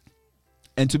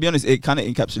 and to be honest, it kind of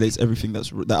encapsulates everything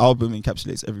the album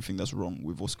encapsulates everything that's wrong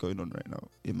with what's going on right now,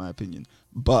 in my opinion.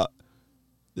 But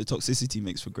the toxicity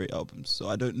makes for great albums. So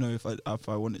I don't know if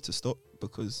I want it to stop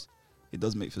because it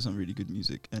does make for some really good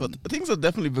music. And but things have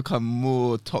definitely become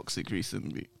more toxic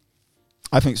recently.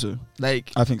 I think so.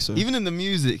 Like, I think so. even in the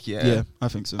music, Yeah, I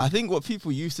think so. I think what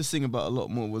people used to sing about a lot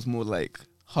more was more like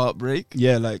heartbreak.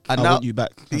 Yeah, like, and I now, want you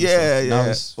back.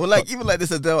 Yeah. Well, like, even like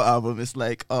this Adele album, it's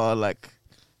like, oh, like,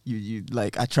 you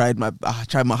like, I tried my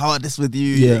hardest with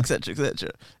you,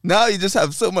 etc. Now you just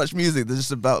have so much music that's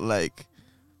just about like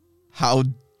how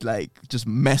like just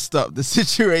messed up the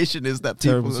situation is that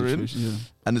people are in,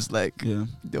 and it's like, yo,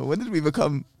 when did we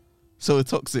become so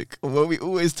toxic, or were we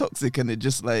always toxic? And it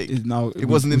just like it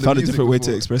wasn't. We found a different way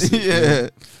to express it. Yeah,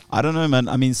 I don't know, man.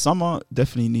 I mean, Summer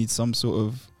definitely needs some sort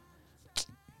of.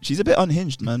 She's a bit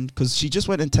unhinged, man, because she just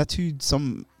went and tattooed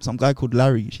some guy called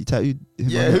Larry. She tattooed him.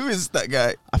 Yeah, who is that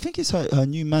guy? I think it's her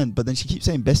new man, but then she keeps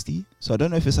saying bestie, so I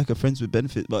don't know if it's like a friends with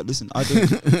benefit. But listen, I don't.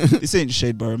 This ain't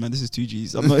Shade Borough, man. This is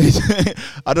 2Gs. I'm not.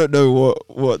 I don't know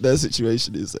what their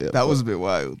situation is. Yeah, that was a bit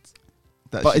wild.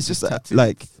 But it's just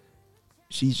like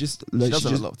she's just like she does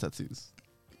have a lot of tattoos.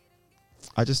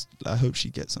 I hope she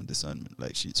gets some discernment,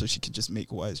 like so she can just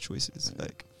make wise choices. Yeah.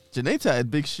 Like Janeta had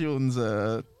Big Sean's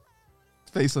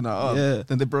face on her arm. Yeah.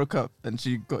 Then they broke up and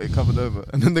she got it covered over,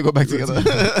 and then they got back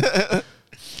together.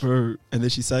 Bro, and then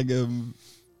she sang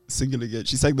Single Again.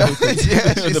 She sang the whole thing.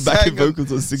 The backing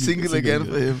vocals on Single Again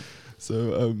for him.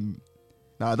 So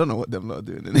I don't know what them lot are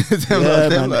doing. Man,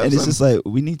 and it's just like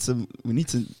we need to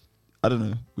I don't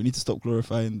know, we need to stop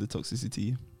glorifying the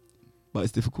toxicity. But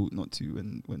it's difficult not to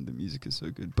when the music is so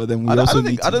good. But then I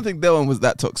don't think that one was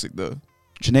that toxic though.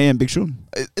 Janae and Big Sean.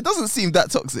 It doesn't seem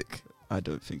that toxic. I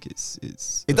don't think it's.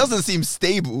 It doesn't seem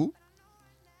stable.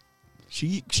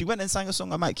 She went and sang a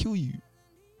song, I Might Kill You.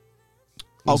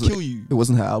 I'll kill you. It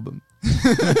wasn't her album.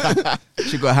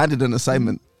 She got handed an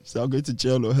assignment. So I'll go to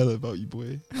jail or hell about you,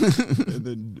 boy. And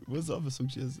then what's the other song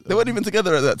she has? They weren't even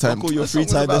together at that time. I'll call your free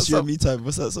time. That's you and me time.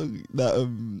 What's that song? That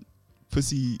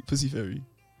Pussy Fairy.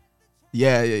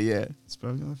 Yeah.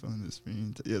 Spark I found the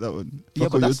screen. Yeah, that one. Yeah,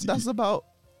 but that's about.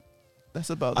 That's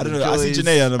about. I don't the know. I see joys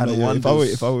Janae and I'm and like, yeah,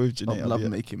 wonders if I were with of Janae, love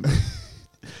making.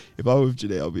 if I were with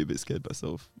Janae, I'll be a bit scared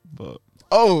myself. But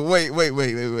Oh wait.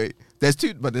 There's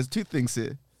two things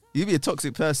here. You can be a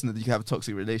toxic person and you can have a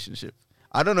toxic relationship.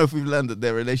 I don't know if we've learned that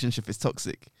their relationship is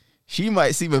toxic. She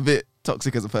might seem a bit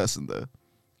toxic as a person though,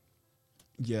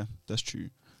 yeah, that's true.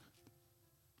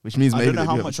 which means I maybe don't know they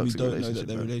how do have a much we toxic don't know that relationship,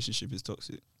 their man. relationship is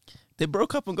toxic. They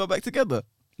broke up and got back together.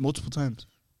 Multiple times.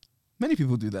 Many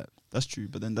people do that. That's true,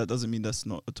 but then that doesn't mean that's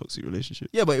not a toxic relationship.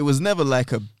 Yeah, but it was never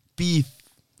like a beef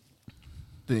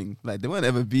thing. Like they weren't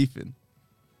ever beefing.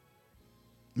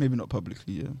 Maybe not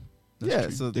publicly, yeah. That's Yeah,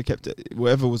 true. so- they kept it.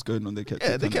 Whatever was going on, they kept it.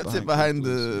 Yeah, they kinda kept it behind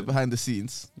closed doors, the yeah. behind the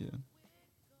scenes. Yeah.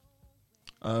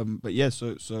 But yeah,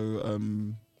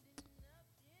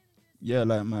 yeah,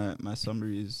 like my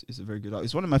summary is a very good.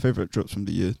 It's one of my favorite drops from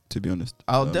the year, to be honest.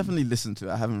 I'll definitely listen to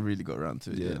it. I haven't really got around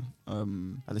to it Yeah. yet.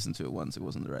 I listened to it once. It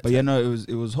wasn't the right. But time. yeah, no,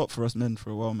 it was hot for us men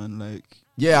for a while, man. Like,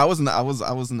 Yeah, I wasn't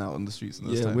out on the streets. In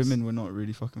those yeah, times. women were not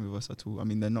really fucking with us at all. I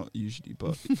mean, they're not usually,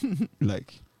 but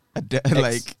like,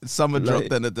 Like Summer dropped, like-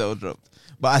 then Adele dropped.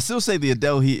 But I still say the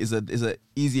Adele heat is a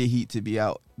easier heat to be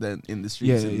out than in the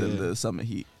streets Yeah, than yeah. the summer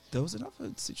heat. there was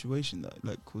another situation that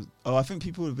like caused. Oh, I think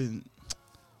people have been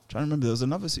trying to remember. There was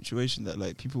another situation that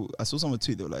like people. I saw someone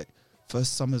tweet. They were like,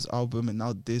 "First Summer's album and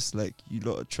now this. Like, you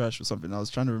lot of trash or something." I was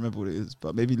trying to remember what it is,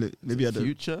 but maybe I don't.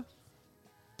 Future.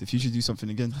 The Future do something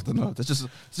again. I don't know. That's just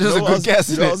You know a what good guess.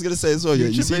 You know what I Isn't was gonna say as well. Yeah,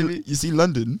 Future, maybe? you see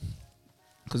London,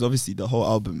 because obviously the whole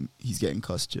album he's getting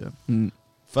cussed. Yeah. it? Mm.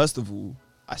 First of all,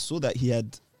 I saw that he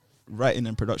had writing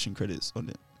and production credits on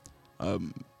it.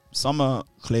 Summer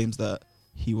claims that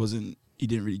he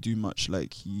didn't really do much.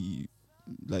 Like he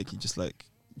just like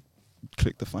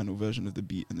clicked the final version of the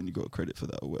beat and then he got credit for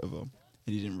that or whatever. And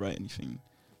he didn't write anything.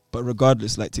 But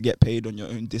regardless, like to get paid on your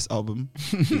own diss album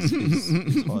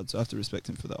is hard. So I have to respect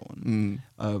him for that one.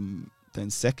 Then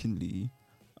secondly,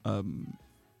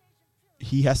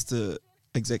 he has to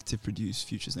executive produce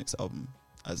Future's next album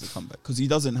as a comeback because he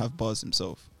doesn't have bars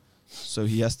himself, so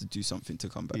he has to do something to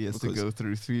come back. He has to because- go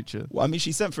through Future. Well, I mean,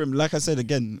 she sent for him. Like I said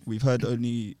again, we've heard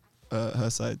only her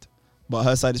side, but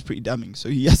her side is pretty damning. So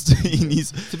he has to. He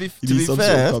needs To be he needs some sort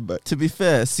of comeback.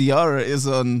 Ciara is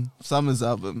on Summer's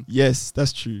album. Yes,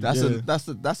 that's true. That's yeah.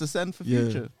 that's a send for Yeah.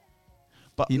 Future.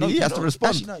 But He has to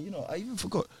respond. Actually, no, I even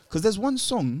forgot because there's one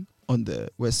song on there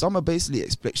where Summer basically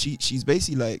she's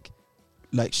basically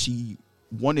like she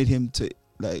wanted him to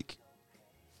like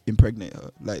impregnate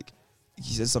her. Like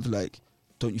he said something like,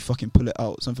 "Don't you fucking pull it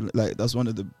out?" Something like that's one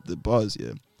of the bars.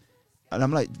 Yeah, and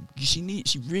I'm like, she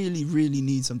really really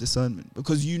needs some discernment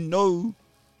because you know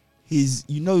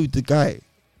the guy. Do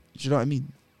you know what I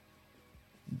mean?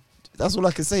 That's all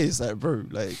I can say. Is like, bro,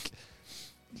 like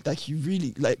you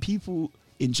really like people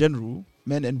in general,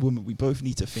 men and women. We both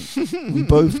need to think. We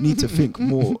both need to think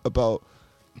more about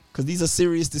because these are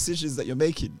serious decisions that you're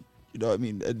making. You know what I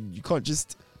mean? And you can't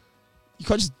just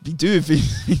be doing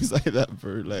things like that,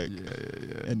 bro. Like,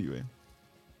 Yeah.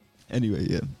 Anyway,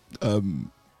 yeah.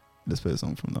 Let's play a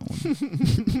song from that one.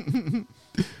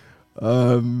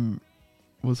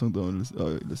 What song do I want to listen?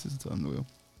 Oh, let's listen to Unloyal.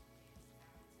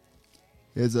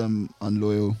 Here's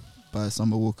Unloyal by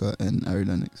Summer Walker and Ari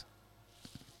Lennox.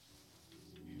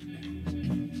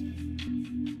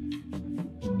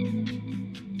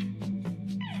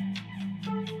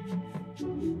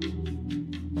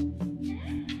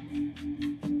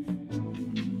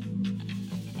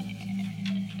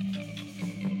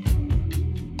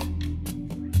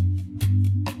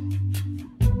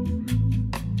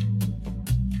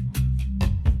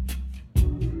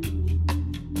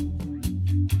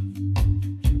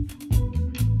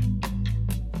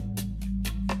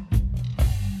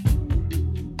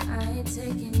 I ain't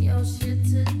taking your shit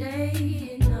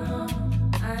today, no.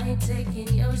 I ain't taking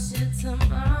your shit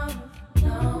tomorrow,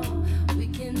 no. We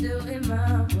can do it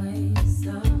my way,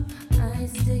 so I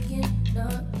ain't sticking,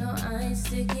 no, I ain't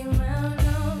sticking around,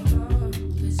 no.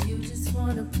 Cause you just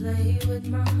wanna play with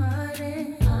my heart,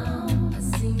 and I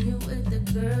seen you with the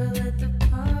girl at the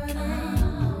party.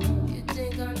 You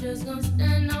think I'm just gonna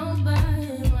stand on by?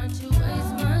 Why don't you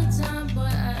waste my time, boy? I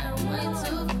am way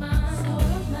too fine.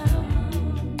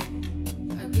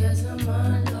 I guess I'm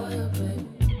unloyal, baby.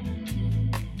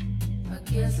 I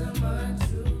guess I'm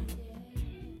untrue.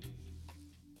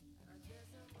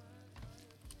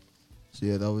 So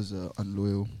yeah, that was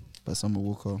Unloyal by Summer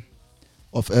Walker.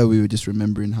 Off air, we were just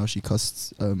remembering how she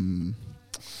cussed London's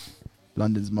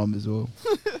mum as well.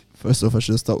 First off, I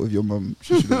should start with your mum.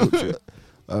 She should have looked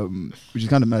at, which is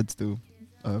kind of mad still.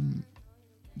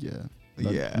 Yeah.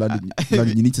 Yeah. London,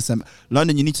 you need to send.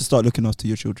 London, you need to start looking after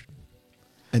your children,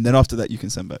 and then after that, you can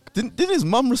send back. Didn't his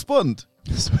mum respond?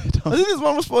 I think his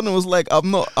man responding was like, I'm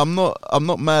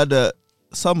not mad at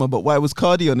Summer, but why was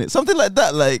Cardi on it? Something like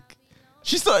that. Like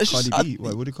she started. Cardi B.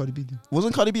 Why? What did Cardi B do?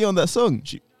 Wasn't Cardi B on that song?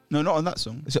 No, not on that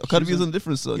song. Cardi B was on a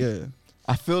different song. Yeah.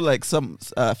 I feel like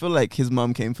his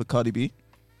mum came for Cardi B.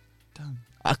 Damn.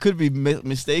 I could be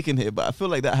mistaken here, but I feel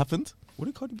like that happened. What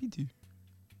did Cardi B do?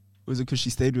 Was it because she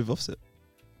stayed with Offset?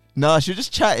 Nah, she was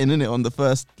just chatting in it on the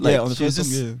first. Like, on the she was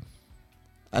first song. just,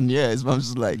 and his mum's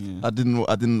just like, Yeah. I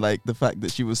didn't like the fact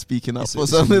that she was speaking up It's or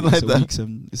something like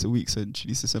that. It's a week send. She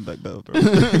needs to send back better, bro.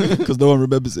 Because no one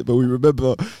remembers it, but we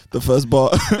remember the first bar.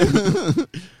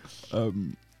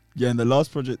 Yeah, and the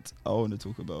last project I want to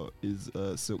talk about is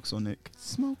Silk Sonic.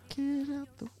 Smoking out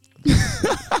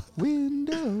the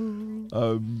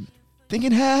window.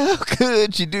 Thinking, how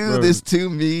could you do Bro. this to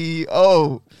me?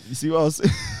 Oh, You see what I was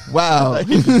saying? wow.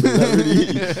 That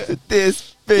really-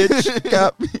 this bitch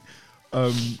got me.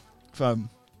 Fam,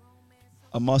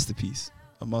 a masterpiece.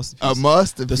 A masterpiece. A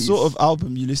masterpiece. The sort of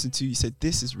album you listen to, you said,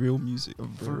 this is real music,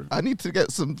 bro. I need to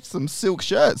get some silk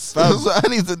shirts. Fam, That's what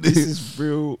I need to do. This is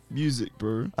real music,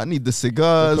 bro. I need the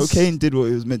cigars. Cocaine did what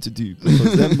it was meant to do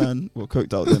because them man were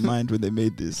coked out their mind when they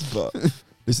made this. But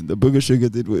listen, the Booger Sugar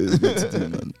did what it was meant to do,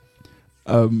 man.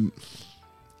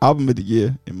 Album of the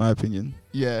year, in my opinion.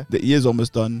 Yeah, The year's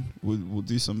almost done. We'll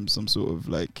do some sort of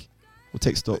like, we'll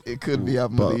take stock. it could be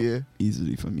album of but the year.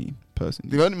 easily for me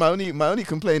personally. My only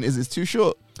complaint is it's too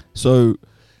short. So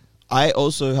I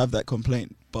also have that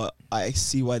complaint, but I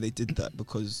see why they did that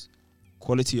because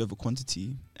quality over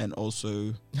quantity, and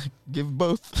also Give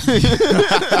both.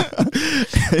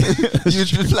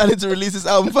 You've been planning to release this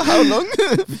album for how long?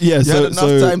 yeah. You so had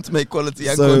enough time to make quality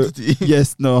and quantity.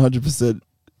 Yes, no, 100%.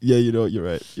 Yeah, you know what, you're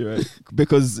right.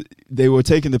 Because they were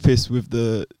taking the piss with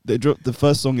they dropped the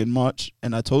first song in March,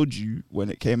 and I told you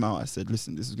when it came out, I said,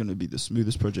 listen, this is going to be the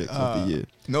smoothest project of the year.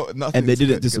 No, nothing. And they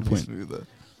didn't disappoint.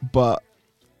 But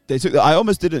they I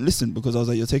almost didn't listen because I was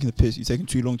like, you're taking the piss, you're taking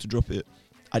too long to drop it.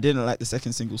 I didn't like the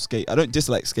second single, Skate. I don't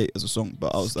dislike Skate as a song,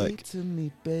 but I was like,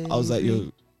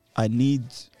 yo, I need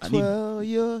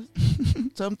you're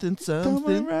something.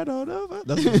 Coming right on over.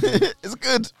 That's what It's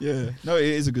good. yeah. No, it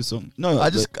is a good song. No,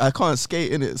 I can't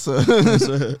skate in it, so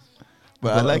so,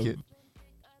 but I like it.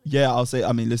 Yeah, I'll say.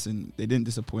 I mean, listen, they didn't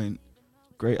disappoint.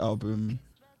 Great album.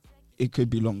 It could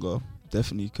be longer.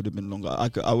 Definitely could have been longer.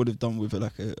 I would have done with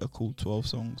like a cool 12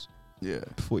 songs. Yeah,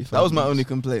 45. that was my minutes. only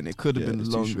complaint. It could have Yeah, been it's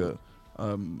too longer. short.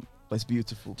 But it's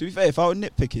beautiful. To be fair, if I were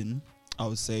nitpicking, I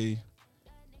would say,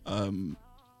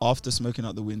 after Smoking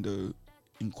Out the Window,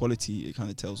 in quality, it kind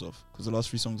of tails off because the last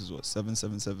 3 songs is what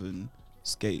 777,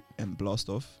 Skate, and Blast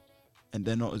Off, and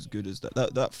they're not as good as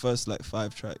that first like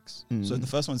 5 tracks. So the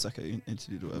first one's like an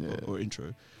interlude or whatever, or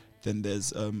intro. Then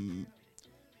there's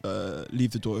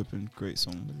Leave the Door Open, great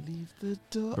song. Leave the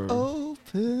door Bro.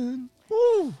 open.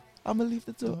 Woo! I'ma leave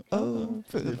the door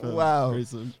open. Wow. Great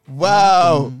song.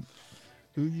 Wow.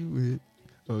 Who you with?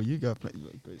 Oh, you got plenty.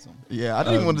 Great song. Yeah, I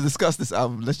don't even want to discuss this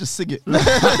album. Let's just sing it.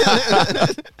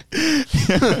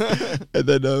 And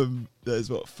then there's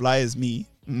what Fly As Me.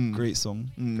 Mm. Great song.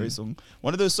 Mm. Great song.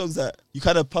 One of those songs that you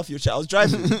kind of puff your chest. I was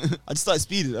driving. I just started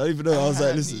speeding. I don't even know. I was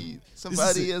like, listen. need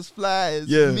somebody as fly as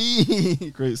Yeah.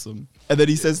 me. Great song. And then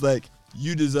he says like,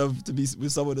 you deserve to be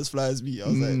with someone as fly as me. I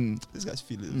was Mm. like, this guy's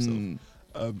feeling himself. Mm.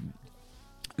 And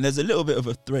there's a little bit of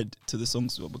a thread to the song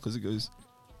as well because it goes,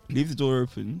 leave the door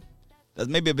open. That's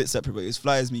maybe a bit separate, but it's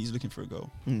Fly As Me. He's looking for a girl.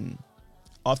 Mm.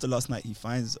 After last night, he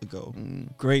finds a girl.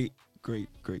 Mm. Great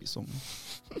song.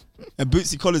 And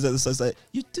Bootsy Collins at the start like,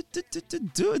 you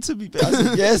do it to me, babe. I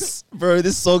said, yes, bro,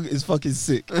 this song is fucking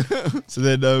sick. So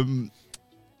then,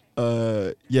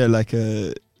 yeah, like,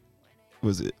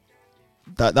 was it?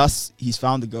 That's he's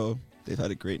found a girl. They've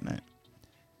had a great night.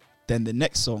 Then the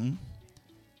next song,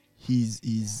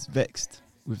 he's vexed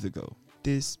with the girl.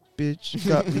 This bitch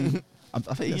got me. I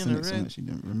think that's the next song.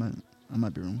 Actually, I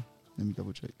might be wrong. Let me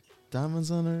double check. Diamonds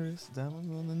on the wrist,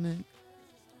 diamonds on the neck.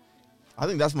 I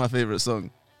think that's my favorite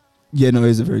song. Yeah, no,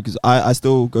 it's a very good. I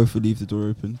still go for Leave the Door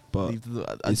Open, but Leave the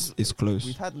door, it's close.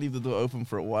 We've had Leave the Door Open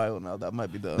for a while now. That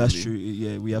might be the That's only. true.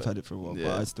 Yeah, we have had it for a while, Yeah.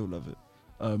 but I still love it.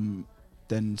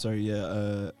 Then sorry,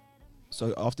 yeah.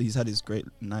 So after he's had his great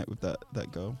night with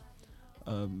that girl,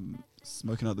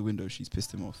 Smoking Out the Window, she's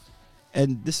pissed him off.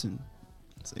 And listen,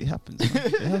 so it happens. Man.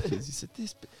 It happens. He said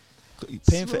this.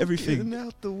 Paying for everything. Smoking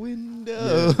out the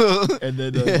window. Yeah. And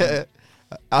then Yeah.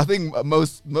 I think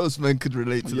most men could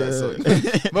relate to that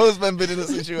song. Most men been in a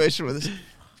situation where this.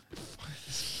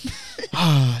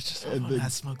 I just want to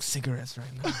smoke cigarettes right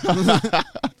now.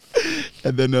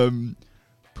 And then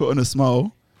put on a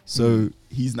smile. So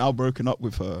he's now broken up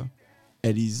with her,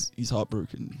 and he's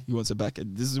heartbroken. He wants her back,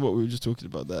 and this is what we were just talking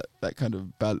about, that kind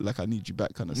of bad, like I need you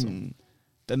back kind of song.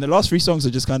 Then the last 3 songs are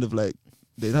just kind of like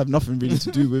they have nothing really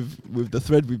to do with the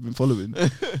thread we've been following.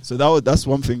 So that's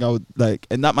one thing I would like,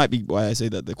 and that might be why I say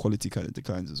that the quality kind of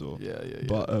declines as well. Yeah.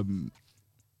 But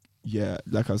yeah,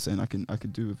 like I was saying, I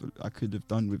could have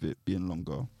done with it being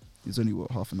longer. It's only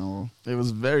half an hour. It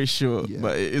was very short, Yeah.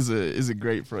 but it is a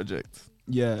great project.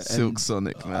 Yeah, Silk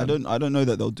Sonic, man. I don't know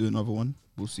that they'll do another one.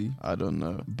 We'll see. I don't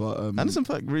know. But Anderson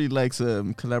 .Paak really likes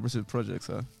collaborative projects,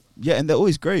 huh? yeah, and they're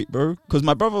always great, bro. Because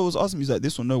my brother was asking me, he's like,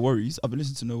 this one, No Worries. I've been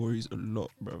listening to No Worries a lot,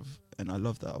 bro, and I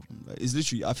love that album. Like, it's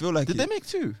literally, I feel like Did they make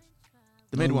 2?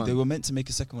 They made 1. They were meant to make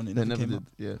a second one. It They never never came did. up.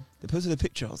 Yeah. They posted a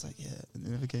picture. I was like, yeah, and it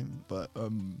never came. But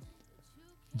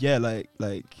yeah, like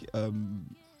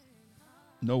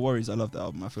No Worries. I love that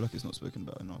album. I feel like it's not spoken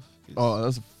about enough. It's Oh,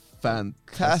 that's a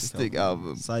fantastic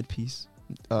album. Side piece.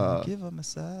 Give them a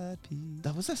side piece.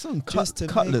 That was that song Just to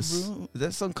Cutlass. make room. Is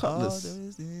that song Cutlass? All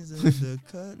those things in the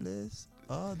cutlass.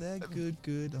 All that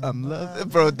good. I'm loving,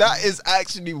 bro. That is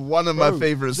actually one of my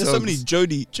favorite songs. There's so many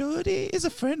Jody is a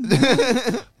friend,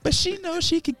 but she knows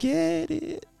she could get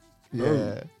it.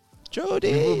 Yeah.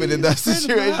 Jody, We've all been in that is a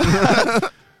friend of situation.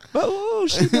 mine. But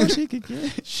she knows she could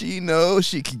get it. She knows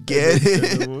she could get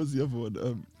it. What was the other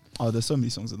one? There's so many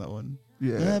songs in that one.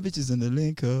 Yeah. Bitches in the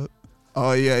link up.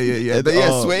 Oh yeah.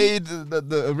 Suede,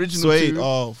 the original. Suede. 2.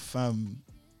 Oh, fam.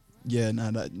 Yeah,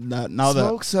 now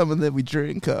Smoke some and then we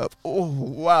drink up. Oh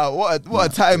wow, what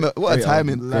a time! What a time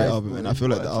in life. Great album, and I feel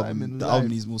like the life. album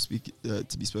needs more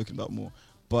to be spoken about more.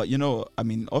 But you know, I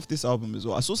mean, off this album as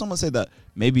well, I saw someone say that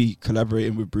maybe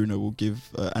collaborating with Bruno will give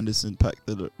Anderson .Paak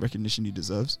the recognition he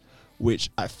deserves,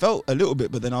 which I felt a little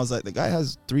bit. But then I was like, the guy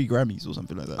has 3 Grammys or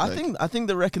something like that. I think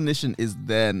the recognition is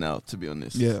there now. To be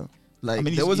honest, Yeah. Like I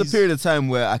mean, there was a period of time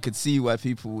where I could see why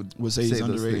people would say he's those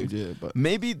underrated. things. Yeah, but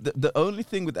Maybe the only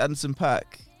thing with Anderson .Paak,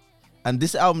 and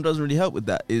this album doesn't really help with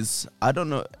that, is I don't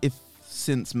know if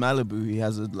since Malibu he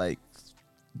has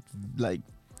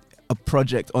a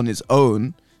project on his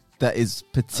own that is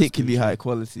particularly high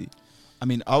quality. I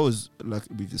mean, I was, like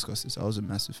we've discussed this, I was a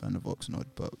massive fan of Oxnard,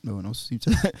 but no one else seemed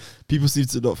to. People seem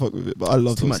to not fuck with it, but I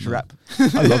love Too much rap.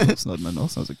 I love Oxnard, man.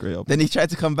 Oxnard's a great album. Then he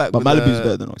tried to come back, But with Malibu's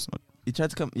better than Oxnard. He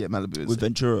tried to come, Malibu is With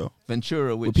Ventura.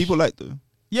 Which What people like though.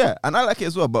 Yeah, and I like it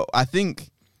as well. But I think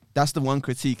that's the one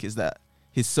critique, is that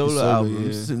his solo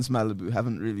albums since Malibu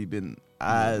haven't really been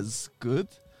as good.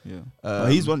 Yeah,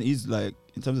 he's like,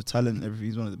 in terms of talent and everything,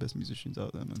 he's one of the best musicians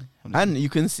out there, man. 100%. And you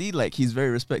can see like he's very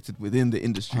respected within the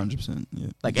industry. 100%. Yeah,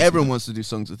 Like everyone wants to do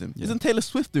songs with him. Yeah. Isn't Taylor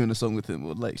Swift doing a song with him,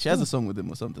 or like she has a song with him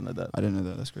or something like that? I didn't know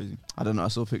that. That's crazy. I don't know. I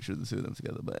saw a picture of the 2 of them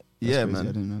together, but That's yeah, crazy. man.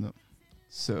 I didn't know that.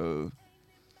 So,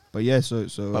 But yeah, so.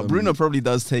 but Bruno probably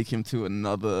does take him to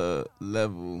another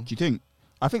level. Do you think?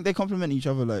 I think they complement each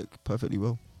other like perfectly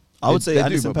well. I They- would say they do,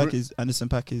 Anderson but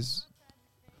 .Paak is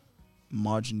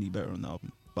marginally better on the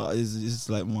album, but it's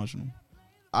like marginal.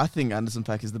 I think Anderson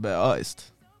 .Paak is the better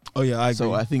artist. Oh yeah, I agree.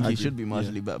 So I think he agree. should be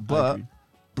marginally Yeah, better. I But agree.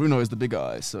 Bruno is the bigger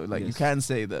artist, so like you Yes. can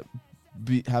say that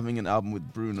having an album with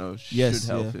Bruno should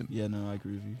help him. Yeah, no, I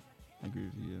agree with you.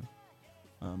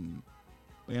 Yeah.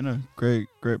 But yeah, no, great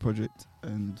project,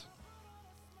 and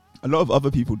a lot of other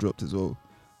people dropped as well.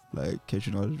 Like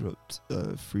Ketchinada dropped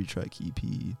a 3-track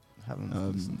EP. Haven't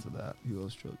listened to that. Who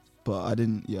else dropped? But I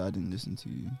didn't listen to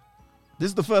you. This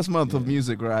is the first month of Yeah.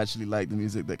 music where I actually like the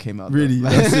music that came out. Really? though.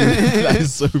 That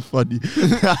is so funny.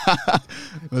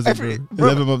 Was it, Every- bro?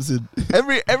 11 months in.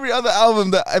 every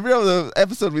other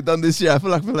episode we've done this year, I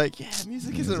feel like we're like,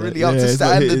 music isn't really up to it's not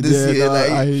standard hitting, this year. no, Like,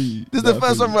 I hear you. this is No, the I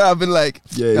first feel one you. where I've been like,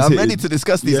 Yeah, it's I'm ready hitting. to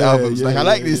discuss these albums. Yeah, like, I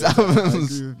like these I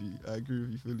albums. agree with you. I agree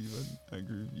with you fully, man. I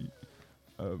agree with you.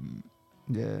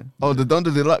 Yeah. Oh, the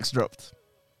Donda Deluxe dropped.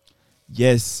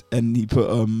 Yes, and he put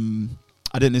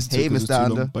I didn't listen to Hey, it 'cause it was Mr. too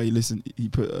Under. long, but he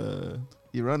put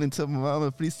You run into my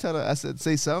mama, please tell her. I said,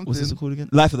 say something. what's this called again?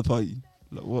 Life of the Party.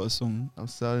 Like, what a song. I'm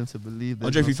starting to believe that.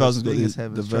 Andre 3000's got the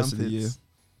heaven's verse of the trumpets. year.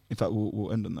 In fact,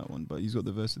 we'll end on that one, but he's got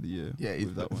the verse of the year. Yeah,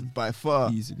 with that one by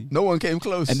far. easily. No one came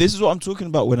close. And this is what I'm talking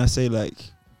about when I say like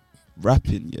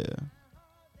rapping. Yeah,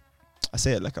 I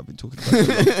say it like I've been talking about it.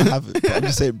 Like, I haven't. But I'm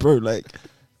just saying, bro. Like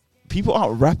people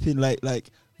aren't rapping like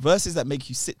verses that make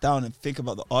you sit down and think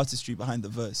about the artistry behind the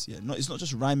verse. Yeah, it's not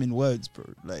just rhyming words, bro.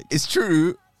 Like it's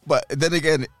true, but then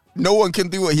again, no one can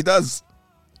do what he does.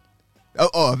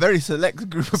 Oh, a very select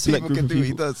group of people can do what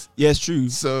he does. yeah, it's true.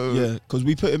 So Yeah, because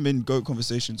we put him in GOAT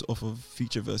conversations off of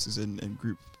feature verses and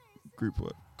group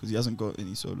work because he hasn't got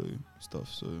any solo stuff.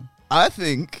 So I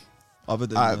think other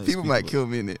than people might kill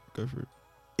me in it. Go for it.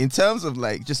 In terms of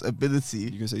like just ability,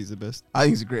 You can say he's the best. I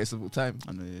think he's the greatest of all time.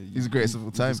 I know. Yeah, He's the greatest of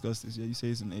all time. Discussed this. Yeah, you say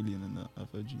he's an alien in that.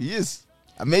 I've heard you. He is.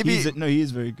 maybe he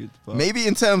is very good. But maybe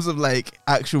in terms of like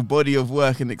actual body of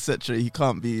work and etc., he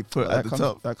can't be put at the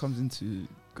top. That comes into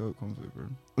GOAT convo, bro.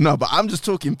 No, but I'm just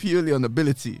talking purely on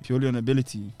ability. Purely on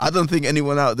ability. I don't think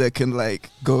anyone out there can like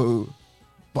go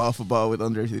bar for bar with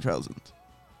Andre 3000.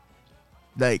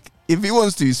 Like, if he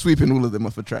wants to, he's sweeping all of them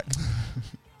off a track.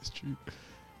 It's true.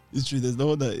 It's true. There's no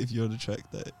one that if you're on the track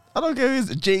that I don't care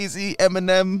who's Jay-Z,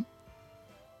 Eminem.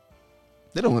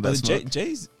 They don't want that smoke.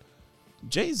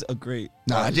 Jay's a great.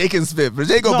 Nah, Jay can spit, but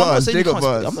Jay got bars. Jay got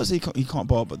bars. I'm not saying he can't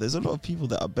bar, but there's a lot of people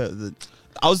that are better than.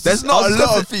 There's not a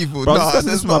lot of people. Bro, No,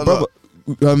 there's not a lot.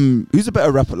 Who's a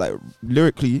better rapper, like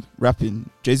lyrically rapping,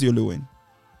 Jay-Z or Lil Wayne?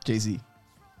 Jay-Z.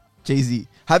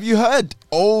 Have you heard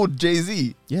old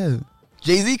Jay-Z? Yeah.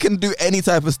 Jay-Z can do any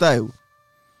type of style.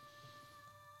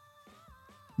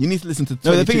 You need to listen to 22.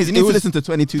 No, the thing is, you need to listen to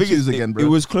 22 Twos again, bro. It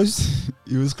was close.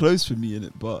 It was close for me in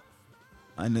it, but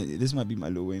I know this might be my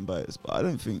Lil Wayne bias, but I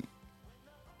don't think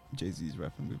Jay-Z's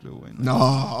rapping with Lil Wayne. No,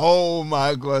 oh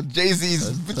my God,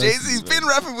 Jay-Z's been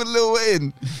rapping with Lil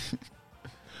Wayne.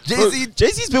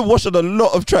 Jay-Z's been washed on a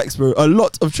lot of tracks, bro. A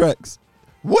lot of tracks.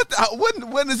 What?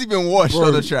 When has he been washed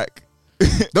on a track?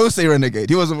 Don't say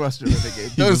Renegade. He wasn't washed on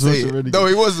Renegade. Don't say it. No,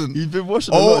 he wasn't. He's been washed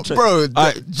on a lot of tracks. Bro,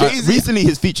 Jay-Z. Recently,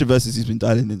 his feature verses he's been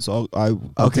dialing in, so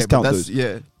I'll discount those.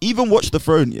 Yeah. Even Watch the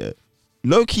Throne, yeah.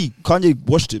 Low key, Kanye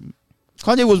washed him.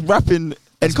 Kanye was rapping,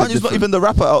 and Kanye's not even the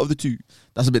rapper out of the two.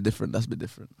 That's a bit different.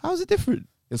 How is it different?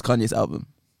 It's Kanye's album.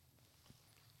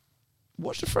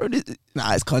 Watch the Throne.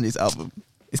 Nah, it's Kanye's album.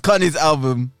 It's Kanye's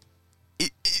album.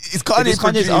 It's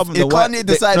Kanye's album. If Kanye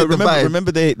decided to buy it.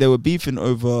 Remember they were beefing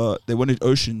over, they wanted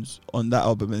Oceans on that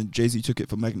album, and Jay-Z took it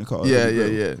for Magna Carta.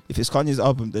 Yeah. If it's Kanye's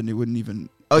album, then it wouldn't even.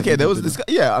 Okay, there was this.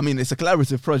 Yeah, I mean, it's a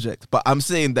collaborative project, but I'm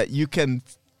saying that you can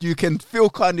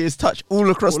feel Kanye's touch all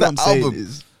across that album.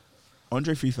 Is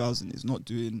Andre 3000 is not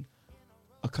doing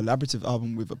a collaborative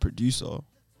album with a producer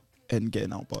and getting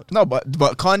outbarred. No, but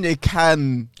Kanye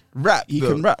can rap. He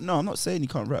can rap. No, I'm not saying he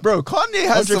can't rap. Bro, Kanye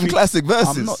has some classic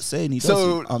verses. I'm not saying he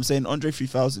doesn't. I'm saying Andre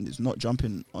 3000 is not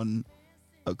jumping on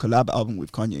a collab album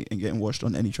with Kanye and getting washed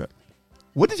on any track.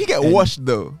 What did he get washed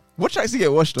though? What tracks did he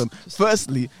get washed on?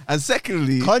 Firstly, and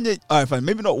secondly, Kanye. Alright, fine.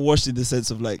 Maybe not washed in the sense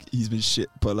of like he's been shit,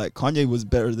 but like Kanye was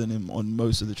better than him on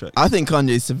most of the tracks. I think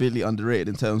Kanye is severely underrated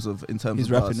in terms of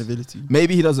his rapping ability.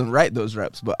 Maybe he doesn't write those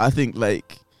raps, but I think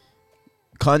like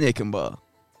Kanye can bar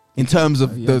in terms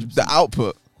of the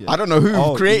output. Yeah. I don't know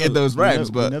who created those rhymes,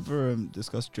 but we never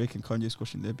discussed Drake and Kanye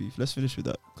squashing their beef. Let's finish with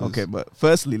that. Okay, but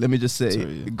firstly, let me just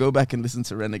say, go back and listen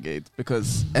to Renegade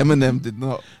because Eminem did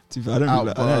not. I don't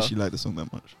actually like the song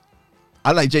that much.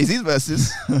 I like Jay-Z's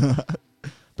verses, but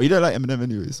you don't like Eminem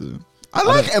anyway. So I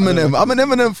like Eminem. I'm an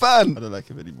Eminem fan. I don't like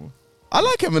him anymore. I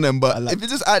like Eminem, but if you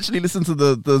just actually listen to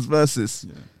those verses.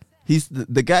 Yeah. He's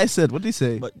the guy said, what did he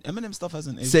say? But Eminem stuff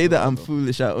hasn't aged. Say that I'm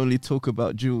foolish, I only talk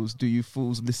about jewels. Do you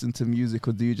fools listen to music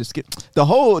or do you just skip? The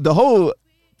whole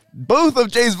both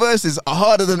of Jay's verses are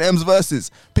harder than M's verses.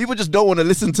 People just don't want to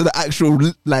listen to the actual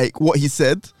like what he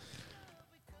said.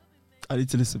 I need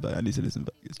to listen back.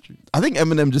 It's true. I think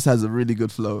Eminem just has a really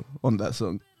good flow on that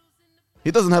song.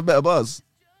 He doesn't have better bars.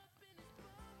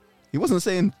 He wasn't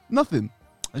saying nothing.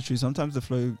 That's true. Sometimes the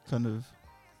flow kind of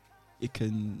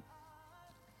can.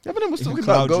 Eminem was talking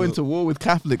about going to war with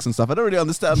Catholics and stuff. I don't really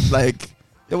understand. Like,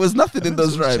 there was nothing in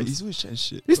those rhymes. He's always chatting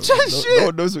shit. He's chatting shit. No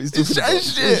one knows what he's talking about.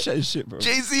 He's chatting shit, bro.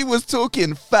 Jay-Z was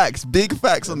talking facts, big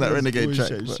facts on that Renegade track.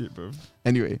 Shit, bro.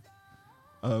 Anyway.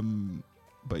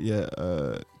 But yeah,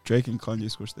 Drake and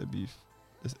Kanye squashed their beef.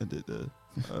 Let's end it there.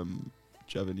 Do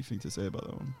you have anything to say about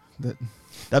that one?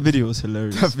 That video was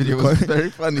hilarious. That video was very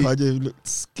funny. Kanye looked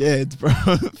scared, bro.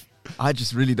 I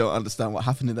just really don't understand what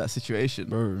happened in that situation,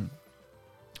 bro.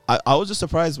 I was just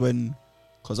surprised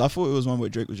because I thought it was one where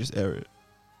Drake would just air it.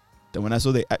 Then when I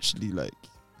saw they actually like,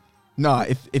 nah,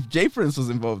 if Jay Prince was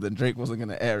involved, then Drake wasn't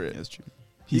gonna air it. That's true.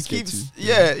 He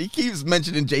keeps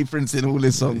mentioning Jay Prince in all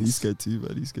his songs. He's scared too,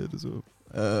 but he's scared as well.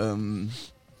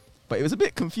 But it was a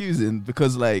bit confusing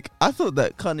because like I thought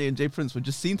that Kanye and Jay Prince were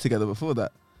just seen together before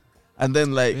that, and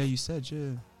then like you said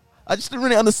I just didn't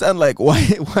really understand like why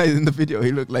in the video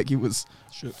he looked like he was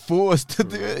forced to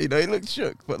do it. You know, he looked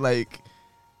shook, but like.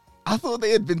 I thought they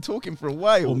had been talking for a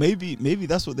while. Or maybe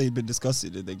that's what they'd been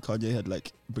discussing, and then Kanye had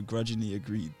like begrudgingly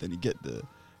agreed. Then he get there,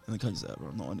 and then Kanye's like, "Bro,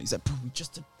 I'm not on it." He's like, "Bro, we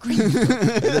just agreed."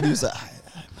 And then he was like,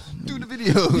 "Do the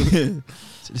video."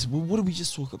 So this, what did we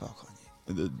just talk about, Kanye?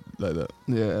 And then like that.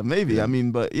 Yeah, maybe. Yeah. I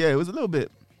mean, but yeah, it was a little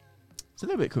bit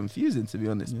confusing to be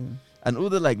honest. Yeah. And all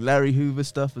the like Larry Hoover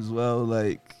stuff as well.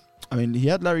 Like, I mean, he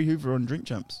had Larry Hoover on Drink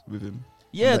Champs with him.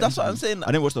 Yeah, that's what I'm saying. I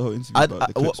didn't watch the whole interview.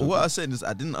 What I was saying is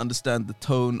I didn't understand the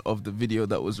tone of the video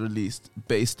that was released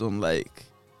based on like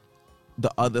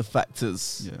the other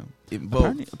factors Yeah.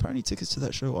 involved. Apparently tickets to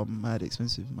that show are mad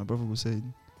expensive. My brother was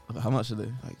saying, How much are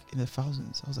they? like, in the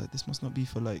thousands. I was like, this must not be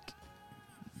for like,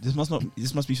 this must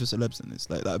be for celebs. And it's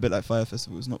like a bit like Fire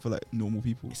Festival. It's not for like normal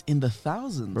people. It's in the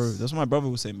thousands, Bro, that's what my brother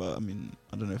was saying. But I mean,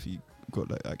 I don't know if he got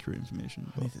like accurate information.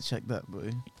 I But need to check that, boy.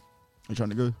 are you trying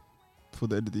to go before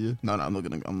the end of the year? No, I'm not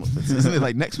gonna. I'm not. Isn't it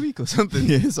like next week or something?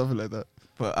 Yeah, something like that.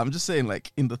 But I'm just saying,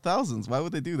 like in the thousands. Why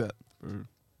would they do that? Bro,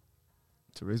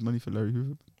 to raise money for Larry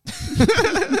Hoover.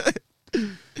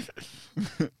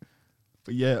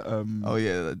 But yeah, Oh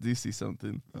yeah, I do see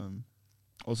something.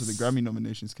 also the Grammy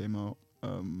nominations came out.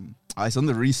 It's on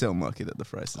the resale market that the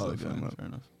prices Oh, are fair going enough, up. fair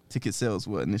enough. Ticket sales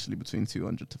were initially between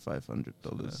 $200 to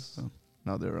 $500. Yeah,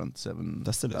 Now they're around That's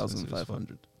still expensive as fuck.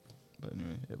 $7,500. but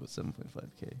anyway, Yeah, but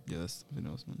 7.5k. yeah, that's something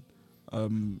else,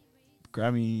 man.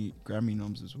 Grammy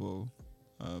noms as well.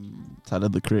 Tyler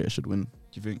the Creator should win. Do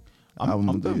you think? Album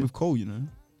I'm of the going year. with Cole. You know,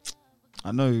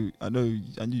 I knew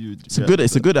you.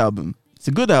 It's a good album. It's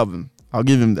a good album. I'll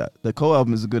give him that. The Cole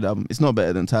album is a good album. It's not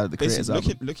better than Tyler the Creator's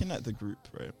Basically, album. looking at the group,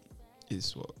 right,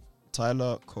 is what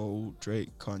Tyler, Cole, Drake,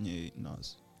 Kanye,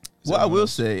 Nas. What I will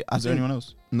say, is there anyone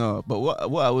else? No, but what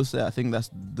I will say, I think that's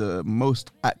the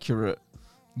most accurate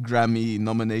Grammy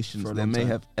nominations For a there long may time.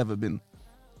 have ever been.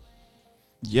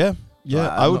 Yeah, yeah.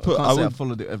 Like, I would put. Can't I say would. I've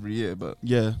followed it every year, but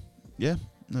Yeah, yeah.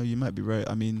 No, you might be right.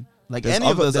 I mean, like there's any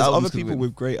of those there's albums other could people win.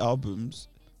 with great albums.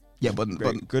 Yeah, but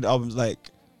Good albums like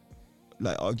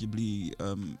arguably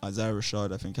Isaiah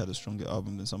Rashad, I think, had a stronger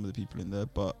album than some of the people in there,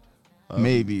 but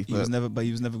maybe, he was but- never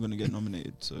going to get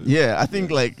nominated. So yeah, I think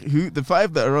like the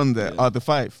five that are on there Yeah. are the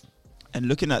five. And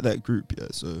looking at that group, yeah.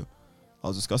 So I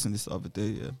was discussing this the other day,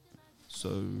 yeah.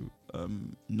 So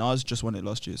Nas just won it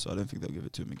last year, so I don't think they'll give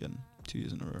it to him again 2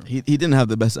 years in a row. He didn't have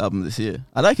the best album this year.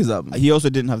 I like his album. He also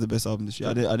didn't have the best album this year.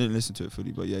 I didn't listen to it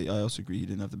fully, but yeah, I also agree he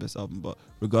didn't have the best album. But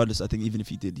regardless, I think even if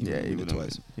he did, he would win it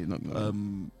twice. He's not gonna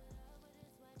win.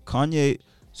 Kanye,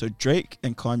 so Drake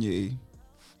and Kanye.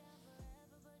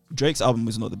 Drake's album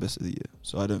was not the best of the year,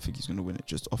 so I don't think he's gonna win it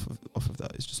just off of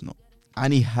that. It's just not.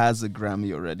 And he has a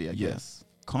Grammy already, I Yeah. guess.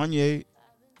 Kanye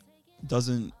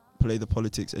doesn't play the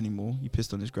politics anymore. He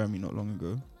pissed on his Grammy not long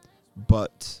ago,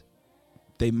 but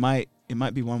it might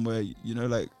be one where, you know,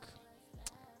 like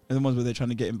the ones where they're trying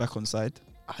to get him back on side.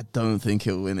 I don't think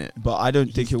he'll win it. But I don't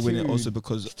think He's he'll win it too- also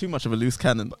because It's too much of a loose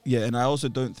cannon. yeah, and I also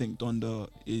don't think Donda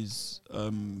is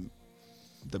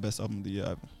the best album of the year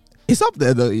either. It's up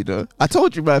there though, you know. I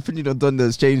told you my opinion on Donda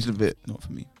has changed a bit. Not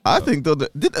for me. I But- think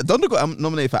Donda got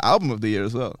nominated for album of the year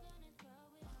as well.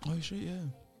 Oh shit, yeah.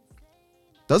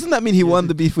 Doesn't that mean he Yeah, won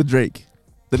the beef with Drake?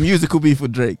 The musical beef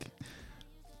with Drake.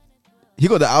 He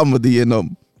got the album of the year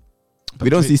nom. But We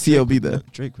don't see Drake CLB would there.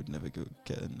 Drake would never get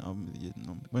an album of the year.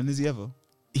 No. When is he ever?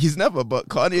 He's never, but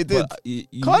Kanye did. But you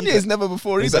need Kanye's that- never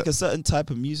before There's either. like a certain type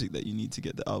of music that you need to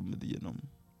get the album of the year nom.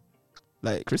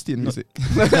 Like Christian not- music.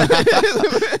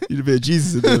 You'd a bit of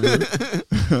Jesus in there,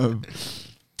 bro.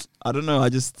 I don't know. I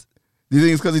just Do you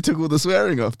think it's because he took all the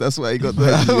swearing off? That's why he got the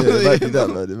yeah, album of the it might be year that,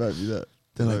 nom? man. It might be that.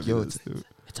 They're It like, might be yo, that it's still.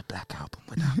 It's a black album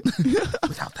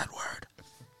without that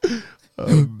word.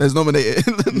 Let's nominate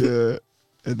it.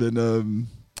 Yeah, and then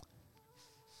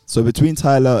so between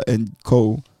Tyler and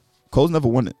Cole, Cole's never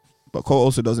won it, but Cole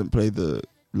also doesn't play the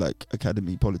like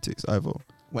academy politics either.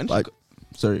 When Like-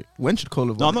 when should Cole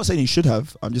have No, won I'm not saying he should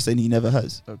have. I'm just saying he never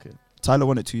has. it? Okay. Tyler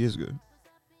won it 2 years ago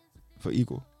for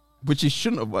Eagle. Which he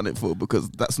shouldn't have won it for because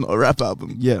that's not a rap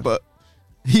album. Yeah. But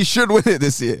he should win it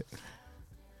this year.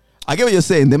 I get what you're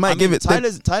saying. They might give it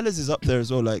Tyler's is up there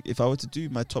as well. Like if I were to do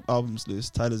my top albums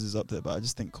list, Tyler's is up there, but I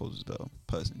just think Cole's is better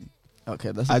personally.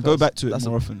 Okay, that's I go back to it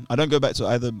more often. I don't go back to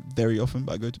either very often,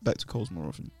 but I go back to Cole's more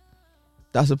often.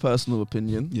 That's a personal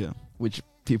opinion, Yeah. which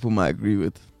people might agree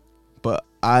with. But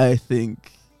I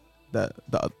think that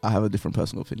I have a different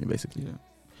personal opinion, basically. Yeah. I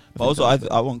But think also,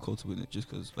 that's I want Cole to win it just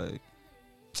because, like,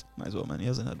 might as well, man. He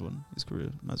hasn't had one in his career.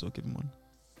 Might as well give him one.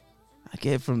 I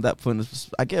get it from that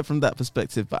I get it from that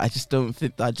perspective, but I just don't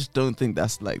think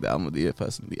that's like the album of the year.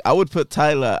 Personally, I would put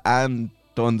Tyler and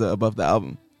Donda above the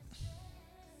album.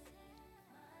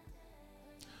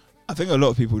 I think a lot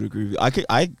of people would agree with you.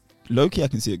 I low-key, I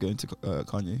can see it going to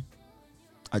Kanye.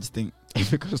 I just think,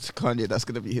 If it goes to Kanye, that's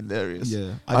gonna be hilarious.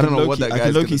 yeah. I don't know what that I guy's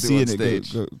can gonna low-key do see on it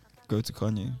stage. go to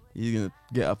Kanye. He's gonna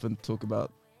get up and talk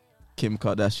about Kim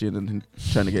Kardashian and him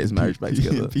trying to get his marriage back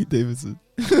together. Pete Davidson.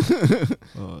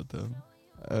 Oh,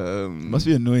 damn. Must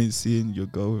be annoying seeing your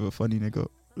girl with a funny nigga.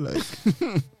 Like,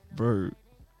 bro,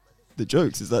 the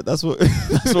jokes is that's what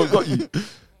got you.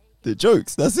 The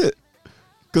jokes, that's it.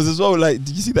 Because as well, like,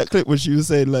 did you see that clip where she was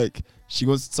saying like she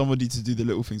wants somebody to do the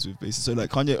little things with bases? So like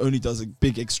Kanye only does like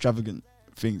big extravagant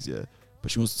things, yeah.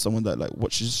 but she wants someone that like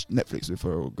watches Netflix with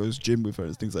her or goes gym with her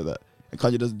and things like that. And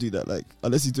Kanye doesn't do that. Like,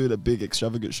 unless he's doing a big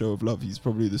extravagant show of love, he's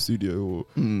probably in the studio or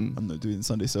I'm not doing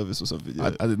Sunday service or something.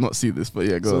 Yeah. I did not see this, but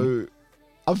yeah, go on.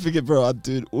 I'm thinking, bro, I'm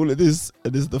doing all of this,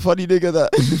 and this is the funny nigga that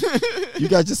you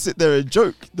guys just sit there and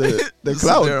joke. The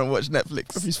clown. Sit there and watch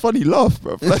Netflix. If he's funny, laugh,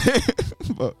 bro.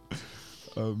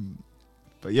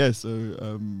 But yeah,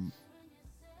 so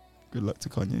good luck to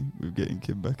Kanye with getting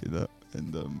Kim back in that,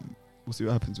 and we'll see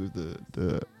what happens with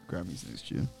the Grammys next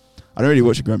year. I don't really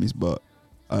watch the Grammys, but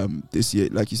this year,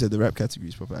 like you said, the rap category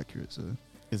is proper accurate, so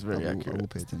it's very accurate. I will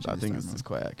pay attention. I think it's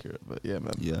quite accurate, but yeah,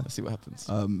 man. Yeah, let's see what happens.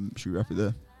 Should we wrap it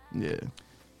there?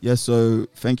 Yeah. So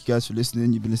thank you guys for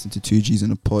listening. You've been listening to 2Gs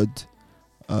in a Pod.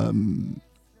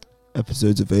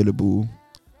 Episodes available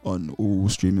on all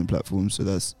streaming platforms. So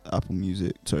that's Apple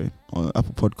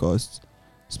Podcasts,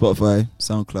 Spotify,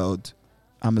 SoundCloud,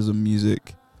 Amazon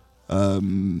Music.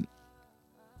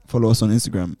 Follow us on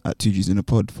Instagram at 2Gs in a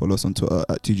Pod. Follow us on Twitter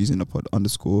at 2Gs in a Pod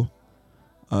 _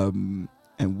 and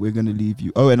we're gonna leave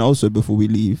you. Oh, and also before we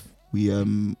leave, we're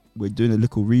doing a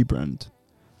little rebrand.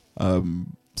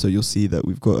 So you'll see that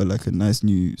we've got a nice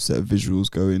new set of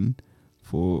visuals going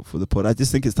for the pod. I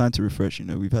just think it's time to refresh. You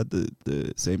know, we've had the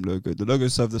same logo. The logo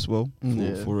served us well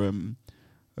for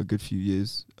a good few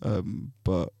years.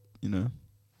 But you know,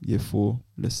 year 4,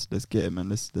 let's get it, man.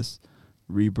 Let's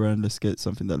rebrand. Let's get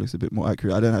something that looks a bit more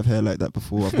accurate. I don't have hair like that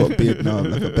before. I've got a beard now,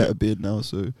 like a better beard now.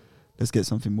 So let's get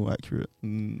something more accurate.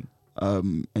 And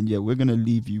yeah, we're gonna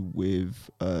leave you with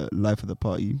Life of the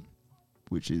Party,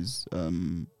 which is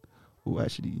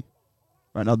actually,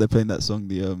 right now they're playing that song.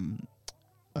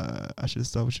 I should have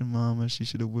started with your mama. She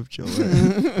should have whipped your ass.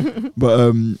 But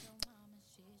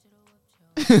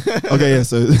okay, yeah.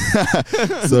 So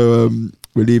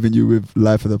we're leaving you with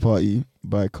 "Life of the Party"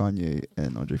 by Kanye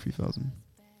and Andre 3000.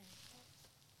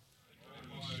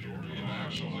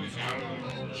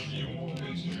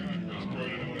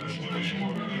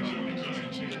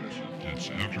 It's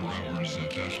after hours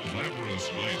at that glamorous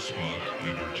night spot,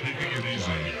 and are taking it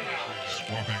easy,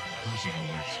 swapping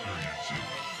personal experiences.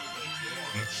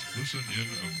 Let's listen in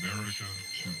America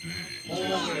today.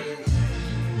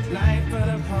 Life of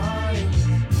the party.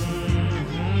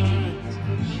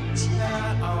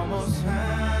 Not almost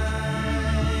fine.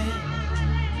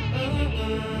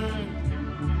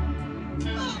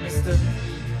 It's the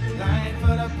life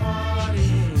of the party.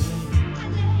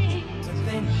 To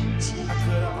think I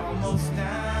could have almost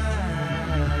died.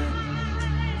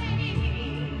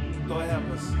 Go ahead,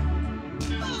 help us.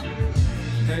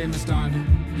 Hey, Miss Donda,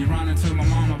 you running to my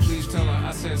mama, please tell her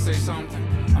I said say something.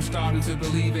 I'm starting to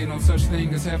believe ain't no such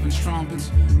thing as heaven's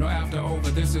trumpets. No after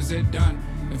over, this is it done.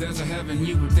 If there's a heaven,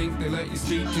 you would think they let you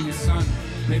speak to your son.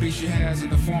 Maybe she has in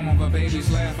the form of a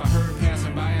baby's laugh. I heard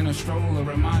passing by in a stroller,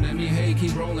 reminding me, hey,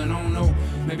 keep rolling on, no.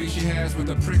 Maybe she has with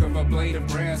the prick of a blade of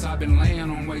grass. I've been laying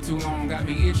on way too long, got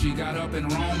me itchy, got up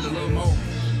and roamed a little more.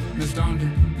 Miss Donda,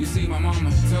 you see my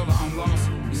mama, tell her I'm lost.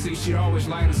 You see, she'd always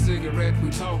light a cigarette, we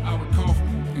talk, I would cough,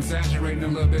 exaggerating a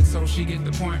little bit so she get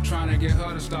the point, trying to get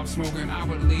her to stop smoking. I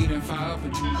would lead and fire up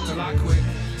till I quit,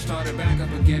 started back up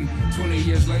again. 20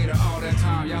 years later, all that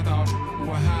time, y'all thought,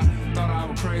 well, high, thought I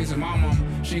was crazy. My mom,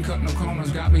 she ain't cut no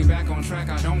corners, got me back on track.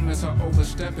 I don't miss her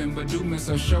overstepping, but do miss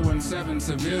her showing 7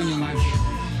 civilian life.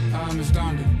 Miss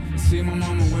Donda, see my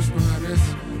mama whisper her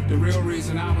this. The real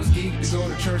reason I was geeked to go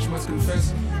to church was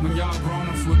confess. When y'all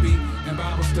grown-ups would be in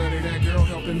Bible study, that girl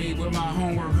helping me with my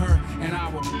homework, her and I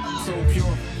were so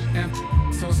pure and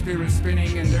so spirit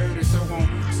spinning and dirty, so on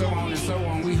and so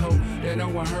on. We hope that no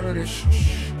one heard it.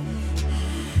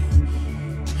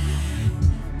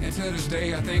 And to this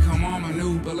day, I think her mama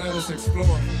knew, but let us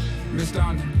explore. Miss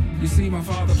Donda, you see my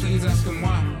father, please ask him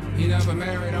why. He never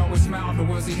married, always smiled, but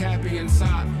was he happy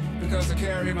inside? Because I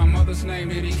carried my mother's name,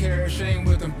 did he carry shame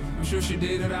with him? I'm sure she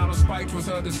did it out of spite, was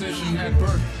her decision at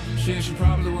birth. Shit, she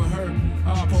probably would hurt.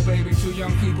 Oh, poor baby, 2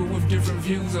 young people with different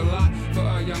views, a lot for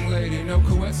a young lady. No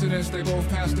coincidence, they both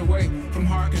passed away from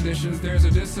heart conditions. There's a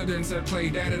dissidence at play.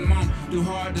 Dad and mom do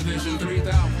hard division.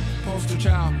 3,000 poster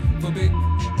child for big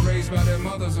raised by their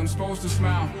mothers. I'm supposed to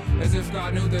smile as if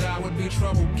God knew that I would be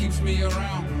trouble. Keeps me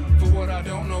around for what I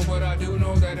don't know, but I do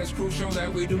know that it's crucial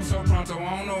that we do so pronto.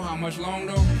 I don't know how much long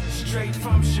though. Straight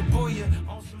from Shibuya.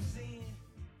 On some Zen.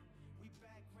 We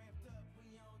back ramped up,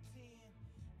 we on 10.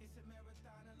 It's a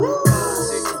marathon.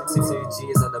 2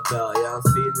 G's on the belt, yeah, I'm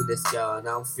feeling this, girl, and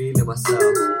I'm feeling myself.